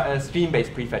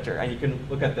stream-based prefetcher, and you can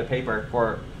look at the paper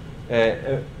for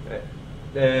a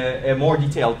more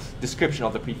detailed description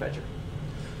of the prefetcher.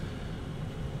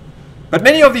 But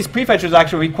many of these prefetchers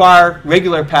actually require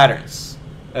regular patterns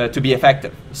to be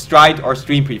effective, stride or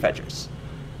stream prefetchers.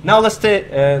 Now let's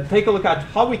take a look at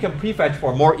how we can prefetch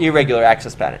for more irregular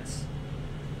access patterns.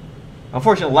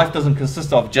 Unfortunately, life doesn't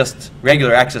consist of just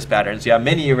regular access patterns. You have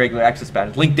many irregular access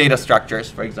patterns, linked data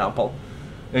structures, for example.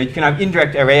 You can have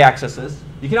indirect array accesses.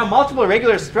 You can have multiple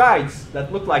regular strides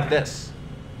that look like this.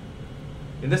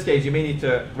 In this case, you may need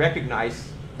to recognize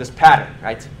this pattern,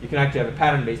 right? You can actually have a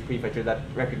pattern-based prefetcher that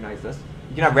recognizes this.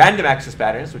 You can have random access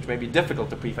patterns, which may be difficult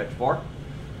to prefetch for.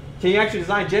 Can you actually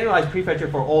design generalized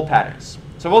prefetcher for all patterns?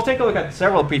 So we'll take a look at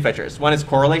several prefetchers. One is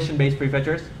correlation-based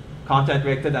prefetchers,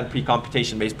 content-directed, and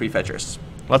pre-computation-based prefetchers.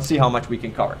 Let's see how much we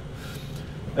can cover.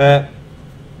 The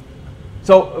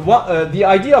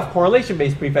idea of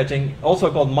correlation-based prefetching,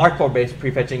 also called Markov-based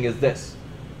prefetching, is this.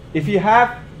 If you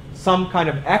have some kind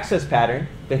of access pattern,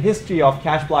 the history of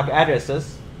cache block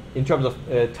addresses in terms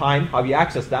of time, how you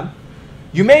access them,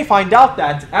 you may find out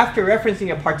that after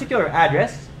referencing a particular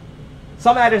address,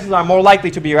 some addresses are more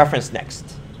likely to be referenced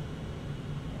next.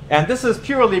 And this is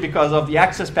purely because of the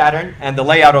access pattern and the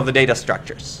layout of the data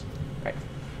structures. Right?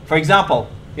 For example,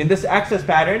 in this access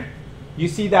pattern, you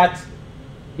see that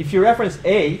if you reference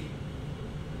A,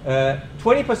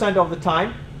 20% of the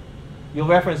time, you'll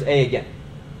reference A again,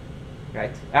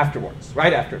 right? Afterwards,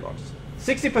 right afterwards.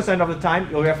 60% of the time,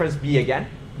 you'll reference B again,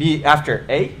 B after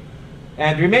A,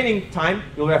 and remaining time,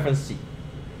 you'll reference C.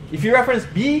 If you reference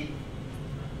B,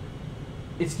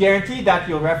 it's guaranteed that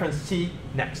you'll reference C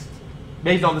next,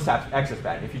 based on this access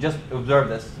pattern. If you just observe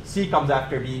this, C comes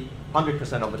after B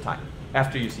 100% of the time,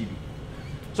 after you see B.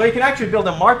 So you can actually build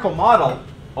a Markov model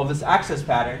of this access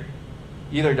pattern,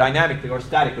 either dynamically or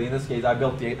statically. In this case, I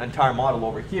built the entire model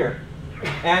over here.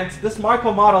 And this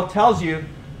Markov model tells you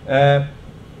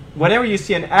whenever you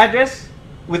see an address,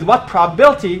 with what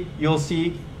probability you'll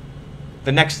see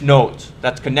the next node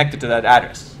that's connected to that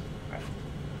address. Right.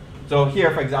 So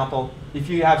here, for example, if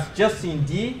you have just seen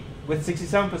D, with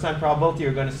 67% probability,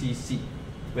 you're going to see C.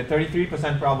 With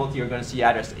 33% probability, you're going to see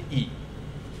address E.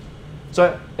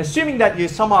 So assuming that you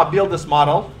somehow build this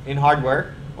model in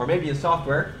hardware, or maybe in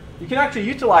software, you can actually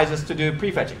utilize this to do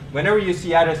prefetching. Whenever you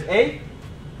see address A,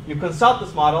 you consult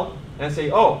this model and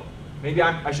say, oh, maybe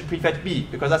I should prefetch B,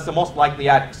 because that's the most likely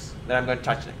address that I'm going to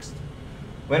touch next.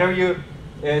 Whenever you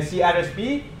see address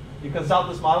B, you consult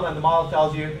this model, and the model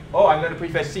tells you, oh, I'm going to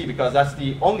prefetch C, because that's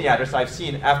the only address I've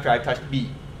seen after I touched B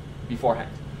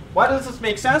beforehand. Why does this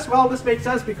make sense? Well, this makes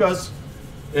sense because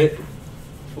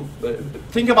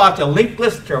think about a linked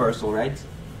list traversal, right?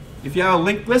 If you have a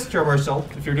linked list traversal,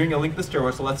 if you're doing a linked list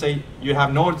traversal, let's say you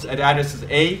have nodes at addresses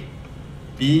A,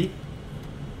 B,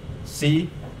 C,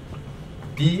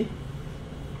 D,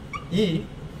 E.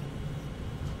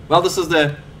 Well, this is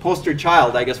the poster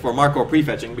child, I guess, for Markov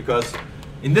prefetching, because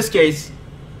in this case,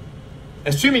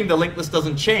 assuming the linked list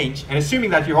doesn't change, and assuming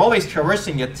that you're always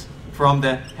traversing it from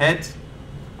the head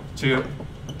to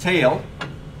tail,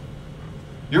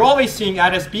 you're always seeing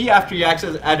address B after you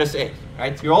access address A,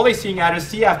 right? You're always seeing address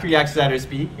C after you access address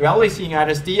B. You're always seeing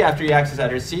address D after you access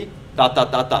address C, dot,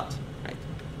 dot, dot, dot, right?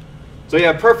 So you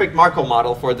have a perfect Markov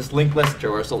model for this linked list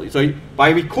traversal. So by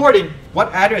recording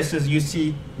what addresses you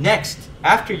see next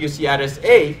after you see address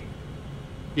A,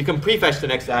 you can prefetch the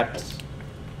next address.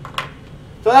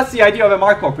 So that's the idea of a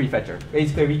Markov prefetcher.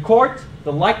 Basically record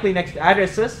the likely next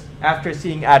addresses after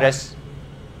seeing address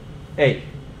A.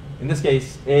 In this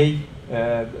case, A,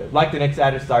 likely next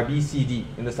addresses are B, C, D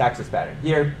in this access pattern.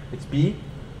 Here, it's B.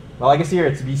 Well, I guess here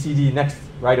it's B, C, D next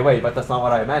right away, but that's not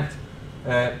what I meant.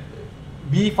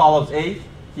 B follows A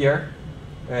here.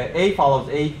 A follows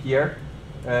A here.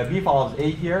 B follows A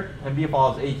here. And B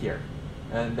follows A here.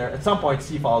 And there, at some point,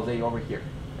 C follows A over here.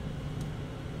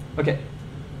 OK.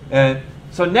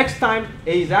 So next time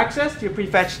A is accessed, you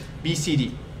prefetch B, C,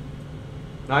 D.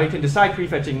 Now you can decide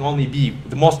prefetching only B,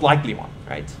 the most likely one,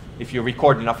 right? If you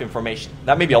record enough information.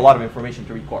 That may be a lot of information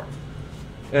to record.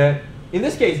 In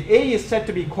this case, A is said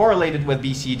to be correlated with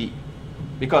B, C, D,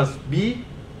 because B,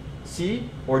 C,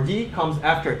 or D comes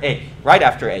after A, right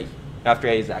after A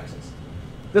is accessed.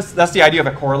 That's the idea of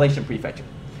a correlation prefetcher.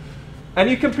 And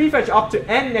you can prefetch up to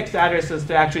n next addresses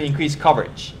to actually increase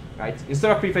coverage. Right? Instead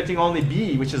of prefetching only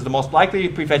B, which is the most likely, you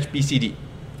prefetch B, C, D.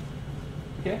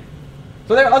 Okay?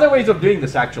 So there are other ways of doing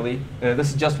this, actually.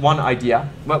 This is just one idea.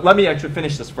 But let me actually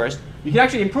finish this first. You can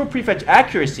actually improve prefetch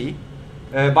accuracy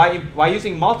by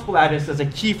using multiple addresses as a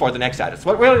key for the next address.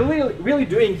 What we're really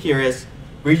doing here is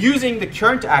we're using the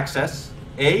current access,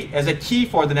 A, as a key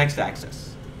for the next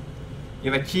access.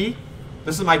 You have a key.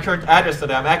 This is my current address that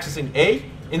I'm accessing A.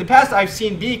 In the past, I've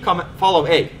seen B follow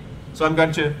A. So I'm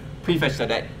going to prefetch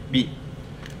that A. B.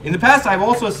 In the past, I've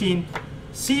also seen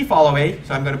C follow A,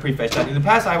 so I'm going to prefetch that. In the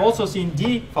past, I've also seen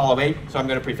D follow A, so I'm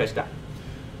going to prefetch that.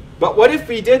 But what if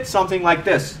we did something like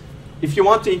this? If you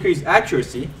want to increase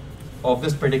accuracy of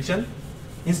this prediction,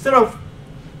 instead of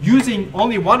using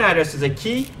only one address as a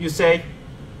key, you say,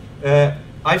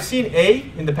 I've seen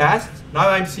A in the past, now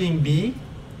I'm seeing B.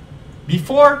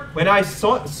 Before, when I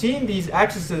seen these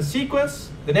accesses in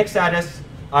sequence, the next address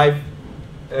I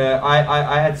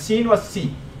had seen was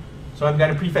C. So I'm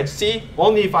going to prefetch C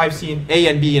only if I've seen A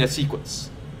and B in a sequence.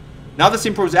 Now this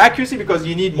improves accuracy because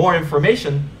you need more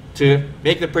information to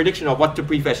make the prediction of what to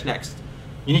prefetch next.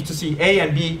 You need to see A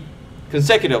and B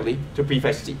consecutively to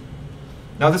prefetch C.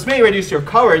 Now this may reduce your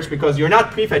coverage because you're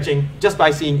not prefetching just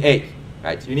by seeing A.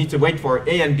 Right? You need to wait for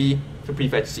A and B to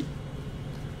prefetch C.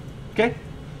 Okay?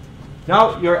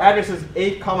 Now your address is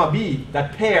A comma B.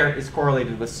 That pair is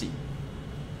correlated with C.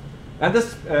 And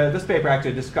this paper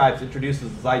actually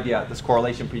introduces this idea, this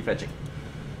correlation prefetching.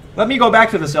 Let me go back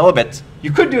to this a little bit.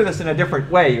 You could do this in a different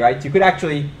way, right? You could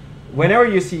actually, whenever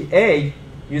you see A,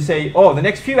 you say, oh, the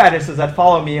next few addresses that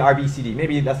follow me are B, C, D.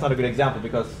 Maybe that's not a good example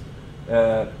because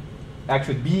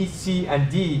actually B, C, and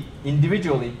D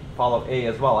individually follow A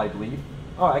as well, I believe.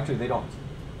 Oh, actually they don't.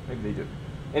 Maybe they do.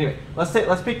 Anyway,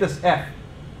 let's pick this F.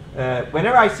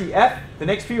 Whenever I see F, the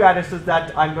next few addresses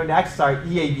that I'm going to access are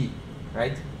EAB,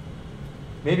 right?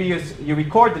 Maybe you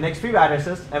record the next few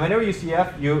addresses, and whenever you see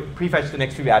F, you prefetch the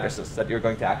next few addresses that you're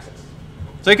going to access.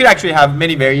 So you could actually have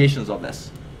many variations of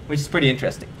this, which is pretty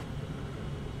interesting.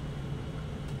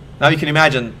 Now you can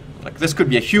imagine, like, this could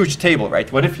be a huge table,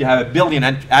 right? What if you have 1 billion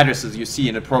addresses you see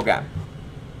in a program?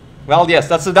 Well, yes,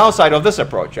 that's the downside of this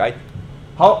approach, right?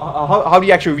 How do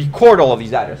you actually record all of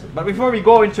these addresses? But before we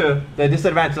go into the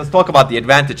disadvantages, let's talk about the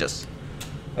advantages.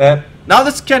 Now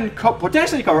this can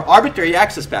potentially cover arbitrary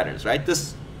access patterns, right?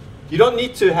 You don't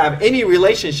need to have any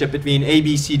relationship between A,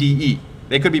 B, C, D, E.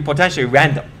 They could be potentially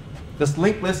random. This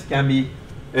linked list can be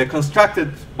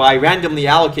constructed by randomly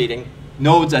allocating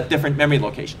nodes at different memory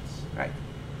locations, right?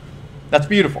 That's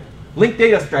beautiful. Linked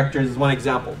data structures is one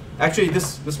example. Actually,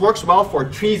 this works well for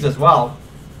trees as well,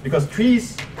 because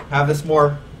trees have this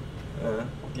more,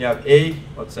 you have A,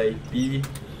 let's say B,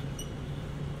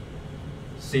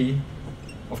 C.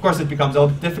 Of course, it becomes a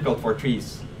little difficult for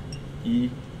trees. E,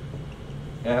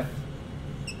 F,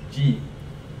 G.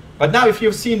 But now if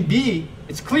you've seen B,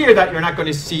 it's clear that you're not going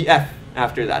to see F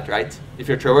after that, right? If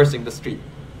you're traversing the street.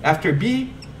 After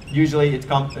B, usually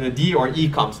D or E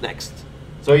comes next.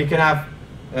 So you can have,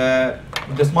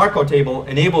 this Markov table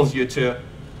enables you to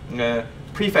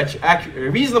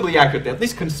prefetch reasonably accurately, at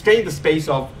least constrain the space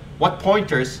of what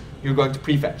pointers you're going to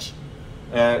prefetch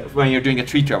when you're doing a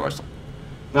tree traversal.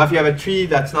 Now, if you have a tree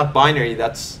that's not binary,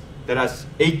 that has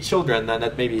 8 children, then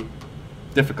that may be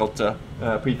difficult to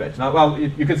prefetch. Now, well,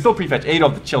 you can still prefetch 8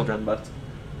 of the children, but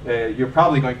you're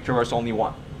probably going to traverse only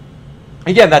 1.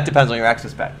 Again, that depends on your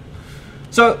access pattern.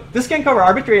 So this can cover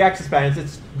arbitrary access patterns.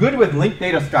 It's good with linked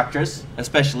data structures,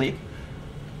 especially.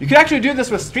 You can actually do this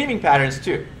with streaming patterns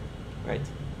too, right?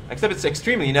 Except it's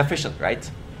extremely inefficient, right?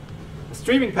 A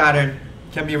streaming pattern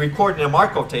can be recorded in a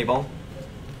Markov table.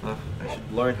 I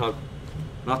should learn how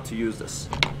not to use this.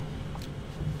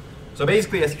 So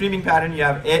basically, a streaming pattern, you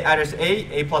have address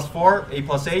A plus 4, A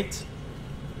plus 8,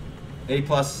 A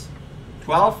plus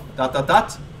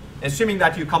 12, ... Assuming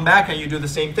that you come back and you do the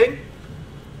same thing.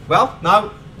 Well,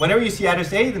 now, whenever you see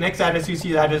address A, the next address you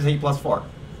see is address A plus 4.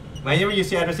 Whenever you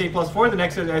see address A plus 4, the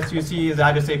next address you see is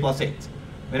address A plus 8.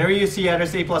 Whenever you see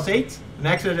address A plus 8, the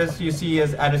next address you see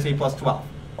is address A plus 12, ...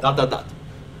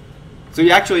 So you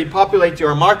actually populate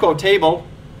your Markov table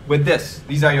with this.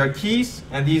 These are your keys,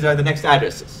 and these are the next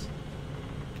addresses.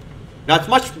 Now, it's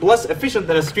much less efficient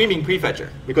than a streaming prefetcher,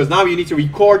 because now you need to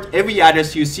record every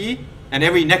address you see and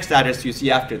every next address you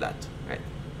see after that. Right?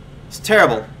 It's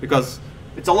terrible, because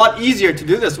it's a lot easier to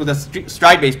do this with a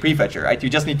stride-based prefetcher. Right? You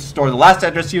just need to store the last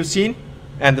address you've seen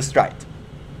and the stride.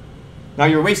 Now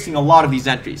you're wasting a lot of these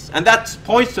entries. And that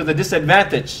points to the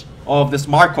disadvantage of this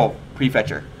Markov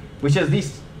prefetcher, which is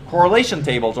these correlation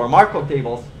tables or Markov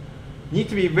tables need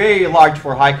to be very large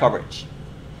for high coverage.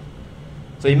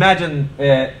 So imagine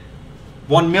a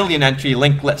 1 million entry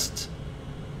linked list.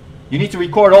 You need to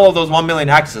record all of those 1 million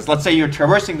accesses. Let's say you're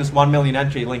traversing this 1 million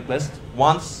entry linked list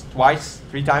once, twice,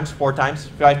 3 times, 4 times,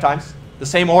 5 times, the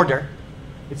same order.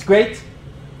 It's great.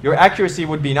 Your accuracy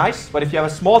would be nice, but if you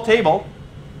have a small table,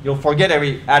 you'll forget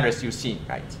every address you've seen,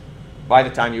 right? By the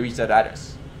time you reach that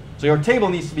address. So your table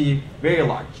needs to be very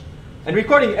large. And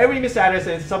recording every misaddress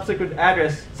and subsequent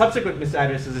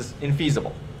misaddresses is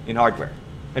infeasible in hardware.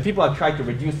 And people have tried to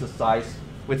reduce the size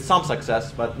with some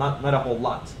success, but not a whole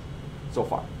lot so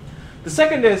far. The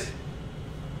second is,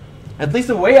 at least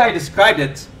the way I described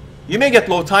it, you may get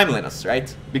low timeliness,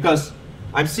 right? Because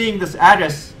I'm seeing this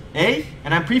address A,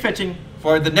 and I'm prefetching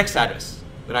for the next address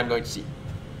that I'm going to see.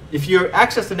 If you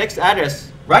access the next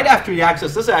address right after you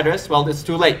access this address, well, it's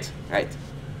too late, right?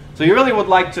 So you really would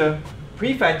like to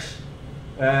prefetch,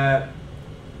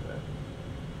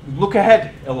 look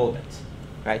ahead a little bit,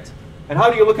 right? And how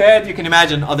do you look ahead? You can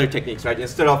imagine other techniques, right?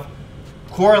 Instead of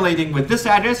correlating with this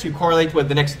address, you correlate with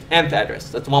the next nth address.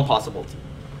 That's one possibility.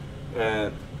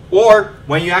 Or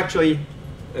when you actually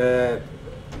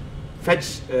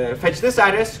fetch this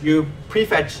address, you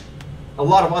prefetch a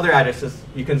lot of other addresses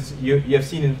you have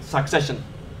seen in succession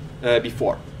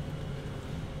before.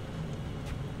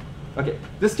 Okay,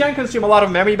 this can consume a lot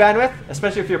of memory bandwidth,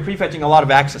 especially if you're prefetching a lot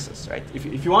of accesses, right?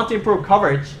 If you want to improve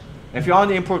coverage, If you want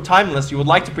to improve timeliness, you would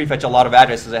like to prefetch a lot of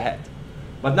addresses ahead.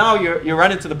 But now you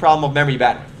run into the problem of memory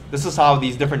bandwidth. This is how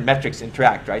these different metrics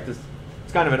interact, right? It's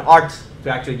kind of an art to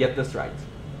actually get this right.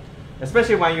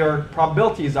 Especially when your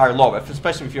probabilities are low,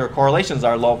 especially if your correlations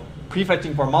are low,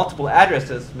 prefetching for multiple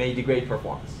addresses may degrade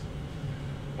performance.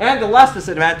 And the last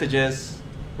disadvantage is,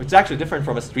 which is actually different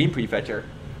from a stream prefetcher,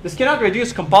 this cannot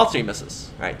reduce compulsory misses,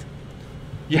 right?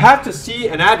 You have to see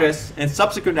an address and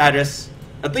subsequent address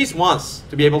at least once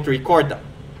to be able to record them.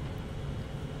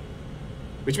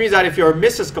 Which means that if your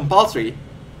miss is compulsory,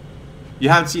 you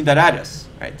haven't seen that address,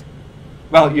 right?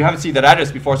 Well, you haven't seen that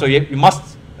address before, so you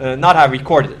must not have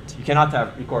recorded it. You cannot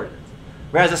have recorded it.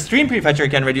 Whereas a stream prefetcher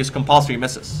can reduce compulsory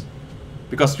misses,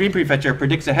 because stream prefetcher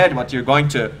predicts ahead what you're going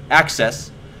to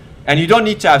access, and you don't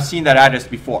need to have seen that address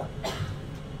before.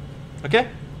 Okay?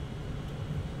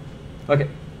 Okay.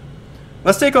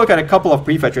 Let's take a look at a couple of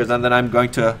prefetchers, and then I'm going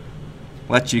to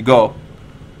let you go.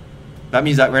 That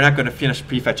means that we're not going to finish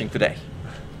prefetching today.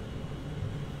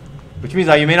 Which means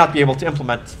that you may not be able to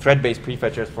implement thread-based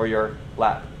prefetchers for your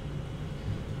lab.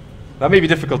 That may be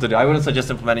difficult to do. I wouldn't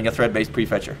suggest implementing a thread-based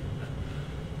prefetcher.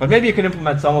 But maybe you can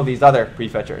implement some of these other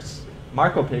prefetchers.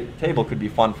 Markov table could be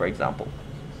fun, for example.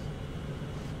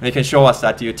 And you can show us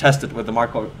that you tested with the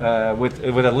Markov with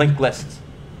a linked list.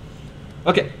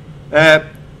 Okay.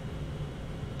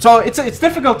 So it's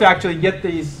difficult to actually get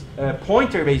these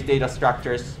pointer-based data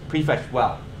structures prefetched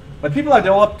well. But people have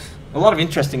developed a lot of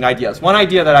interesting ideas. One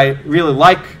idea that I really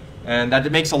like and that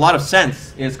it makes a lot of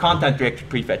sense is content-directed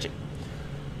prefetching.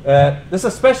 This is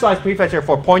a specialized prefetcher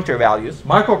for pointer values.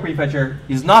 Markov prefetcher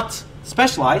is not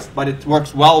specialized, but it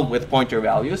works well with pointer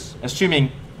values,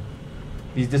 assuming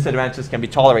these disadvantages can be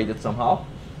tolerated somehow.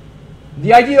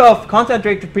 The idea of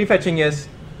content-directed prefetching is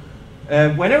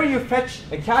whenever you fetch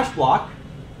a cache block,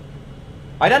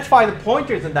 identify the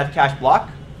pointers in that cache block,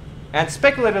 and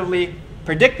speculatively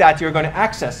predict that you're going to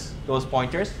access those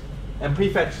pointers, and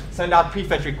send out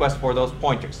prefetch requests for those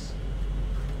pointers.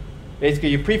 Basically,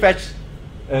 you prefetch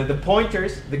the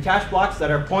pointers, the cache blocks that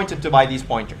are pointed to by these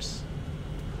pointers.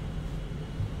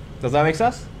 Does that make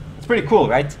sense? It's pretty cool,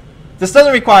 right? This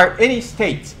doesn't require any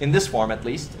state in this form, at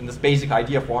least, in this basic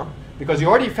idea form, because you're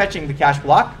already fetching the cache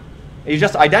block, and you're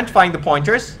just identifying the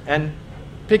pointers and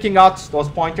picking out those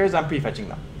pointers and prefetching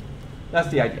them. That's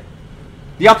the idea.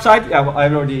 The upside,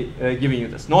 I've already given you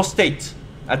this. No state,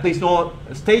 at least no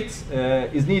state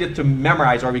is needed to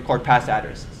memorize or record past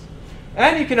addresses.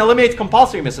 And you can eliminate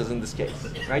compulsory misses in this case,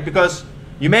 right? Because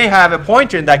you may have a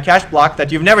pointer in that cache block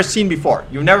that you've never seen before,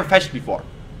 you've never fetched before.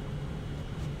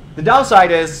 The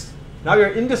downside is now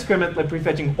you're indiscriminately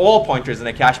prefetching all pointers in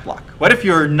a cache block. What if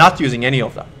you're not using any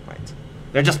of them, right?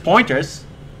 They're just pointers.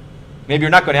 Maybe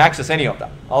you're not going to access any of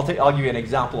them. I'll give you an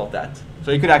example of that.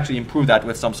 So you could actually improve that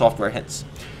with some software hints.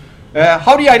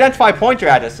 How do you identify pointer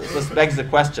addresses? This begs the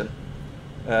question.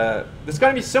 This is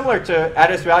going to be similar to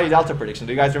address value delta prediction.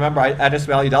 Do you guys remember address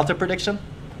value delta prediction?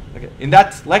 Okay. In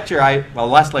that lecture,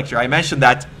 last lecture, I mentioned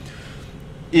that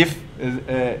if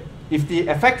the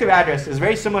effective address is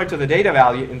very similar to the data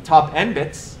value in top n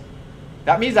bits,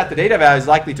 that means that the data value is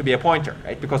likely to be a pointer,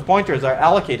 right? Because pointers are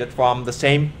allocated from the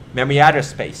same memory address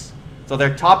space. So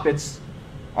their top bits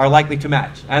are likely to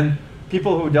match. And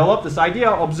people who developed this idea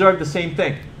observed the same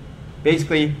thing.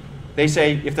 Basically, they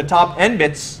say if the top n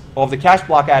bits of the cache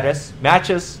block address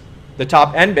matches the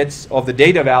top n bits of the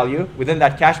data value within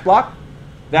that cache block,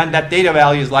 then that data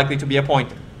value is likely to be a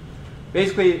pointer.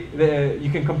 Basically, you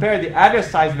can compare the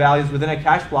address size values within a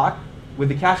cache block with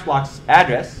the cache block's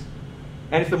address,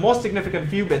 and if the most significant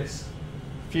few bits,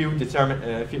 few determined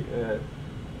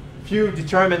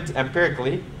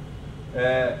empirically,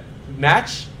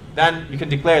 match, then you can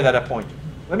declare that a pointer.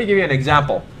 Let me give you an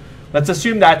example. Let's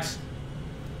assume that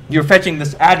you're fetching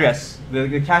this address,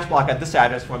 the cache block at this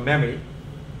address from memory,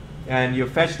 and you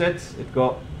fetched it, it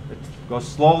goes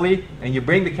slowly, and you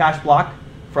bring the cache block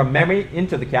from memory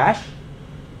into the cache,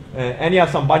 and you have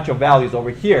some bunch of values over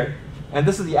here, and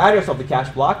this is the address of the cache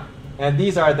block, and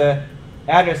these are the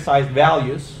address size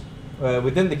values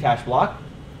within the cache block.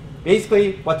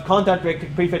 Basically, what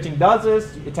content-directed prefetching does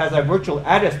is it has a virtual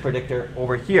address predictor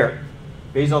over here.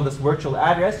 Based on this virtual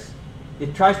address,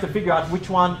 it tries to figure out which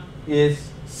one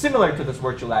is similar to this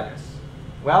virtual address.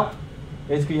 Well,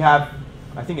 basically you have,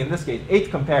 I think in this case, 8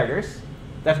 comparators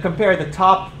that compare the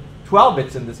top 12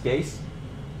 bits in this case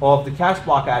of the cache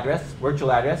block address,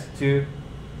 virtual address, to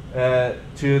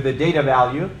the data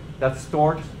value that's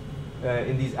stored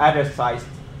in these address-sized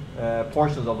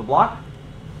portions of the block.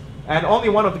 And only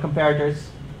one of the comparators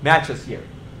matches here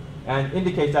and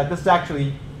indicates that this is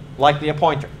actually likely a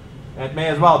pointer. And it may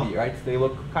as well be, right? They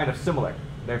look kind of similar.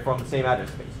 They're from the same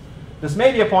address space. This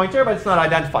may be a pointer, but it's not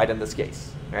identified in this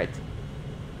case, right?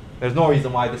 There's no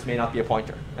reason why this may not be a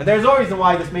pointer. And there's no reason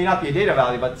why this may not be a data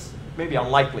value, but it's maybe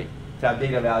unlikely to have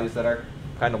data values that are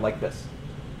kind of like this.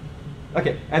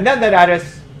 Okay, and then that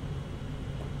address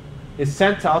is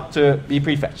sent out to be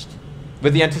prefetched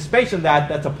with the anticipation that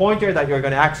that's a pointer that you're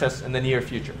going to access in the near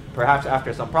future, perhaps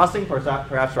after some processing,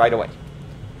 perhaps right away.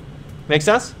 Make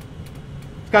sense?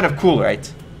 It's kind of cool,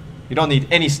 right? You don't need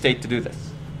any state to do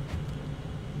this.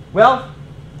 Well,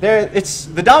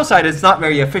 the downside is it's not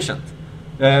very efficient.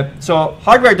 So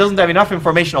hardware doesn't have enough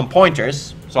information on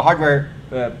pointers. So hardware,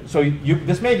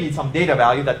 this may be some data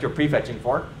value that you're prefetching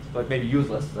for, so it may be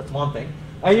useless. That's one thing.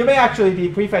 And you may actually be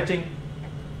prefetching,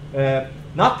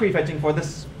 not prefetching for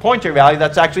this pointer value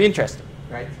that's actually interesting,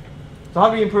 right? So how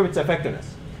do we improve its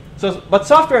effectiveness? But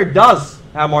software does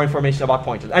have more information about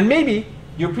pointers, and maybe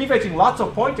you're prefetching lots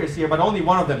of pointers here, but only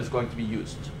one of them is going to be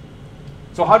used.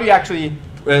 So how do you actually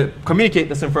communicate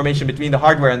this information between the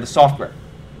hardware and the software?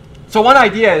 So one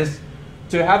idea is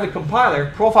to have the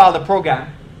compiler profile the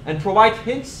program and provide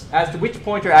hints as to which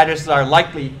pointer addresses are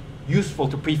likely useful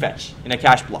to prefetch in a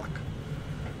cache block.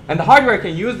 And the hardware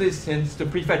can use these hints to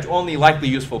prefetch only likely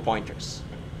useful pointers.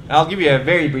 And I'll give you a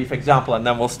very brief example, and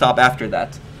then we'll stop after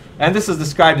that. And this is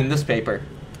described in this paper.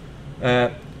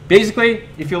 Basically,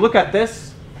 if you look at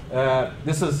this,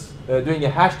 this is doing a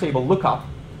hash table lookup.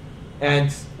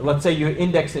 And let's say you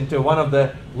index into one of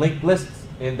the linked lists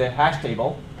in the hash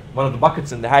table, one of the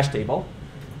buckets in the hash table,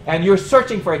 and you're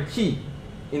searching for a key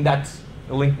in that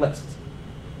linked list.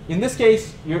 In this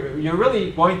case, you're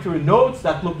really going through nodes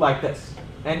that look like this.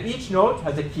 And each node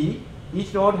has a key.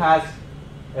 Each node has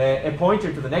a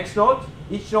pointer to the next node.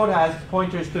 Each node has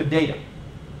pointers to data.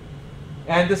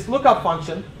 And this lookup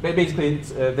function, basically,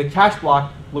 the cache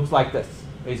block looks like this.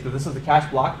 Basically, this is the cache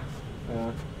block.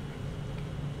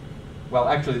 Well,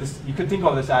 actually, you could think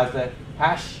of this as the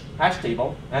hash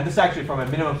table. And this is actually from a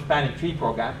minimum spanning tree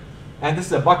program. And this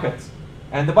is a bucket.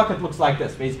 And the bucket looks like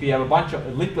this. Basically, you have a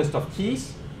linked list of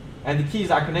keys. And the keys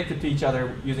are connected to each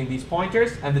other using these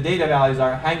pointers. And the data values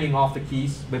are hanging off the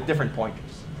keys with different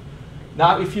pointers.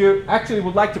 Now, if you actually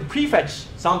would like to prefetch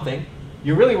something,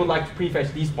 you really would like to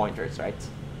prefetch these pointers, right?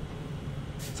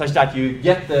 Such that you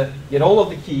get all of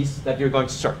the keys that you're going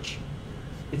to search.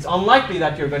 It's unlikely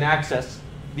that you're going to access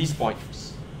these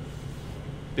pointers,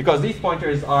 because these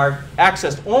pointers are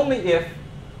accessed only if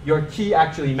your key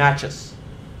actually matches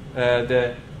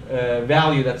the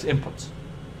value that's input.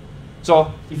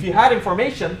 So if you had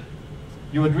information,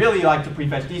 you would really like to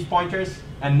prefetch these pointers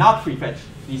and not prefetch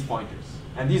these pointers.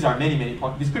 And these are many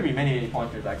pointers. These could be many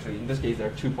pointers, actually. In this case, there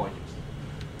are 2 pointers.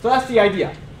 So that's the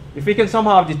idea. If we can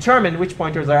somehow determine which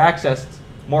pointers are accessed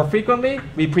more frequently,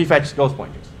 we prefetch those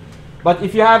pointers. But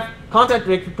if you have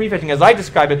content-directed prefetching, as I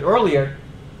described it earlier,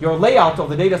 your layout of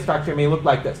the data structure may look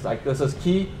like this. Like this is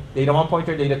key, data 1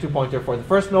 pointer, data 2 pointer for the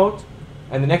first node,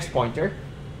 and the next pointer.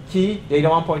 Key, data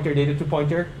 1 pointer, data 2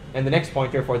 pointer, and the next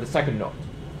pointer for the second node.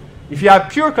 If you have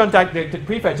pure content-directed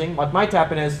prefetching, what might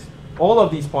happen is all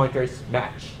of these pointers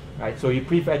match, right? So you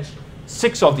prefetch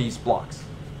 6 of these blocks.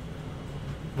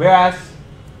 Whereas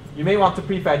you may want to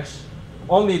prefetch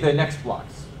only the next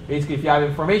blocks. Basically, if you have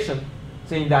information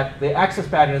saying that the access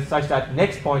pattern is such that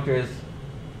next pointer is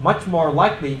much more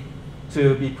likely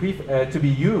to be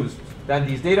used than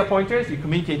these data pointers, you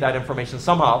communicate that information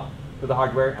somehow to the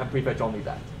hardware and prefetch only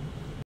that.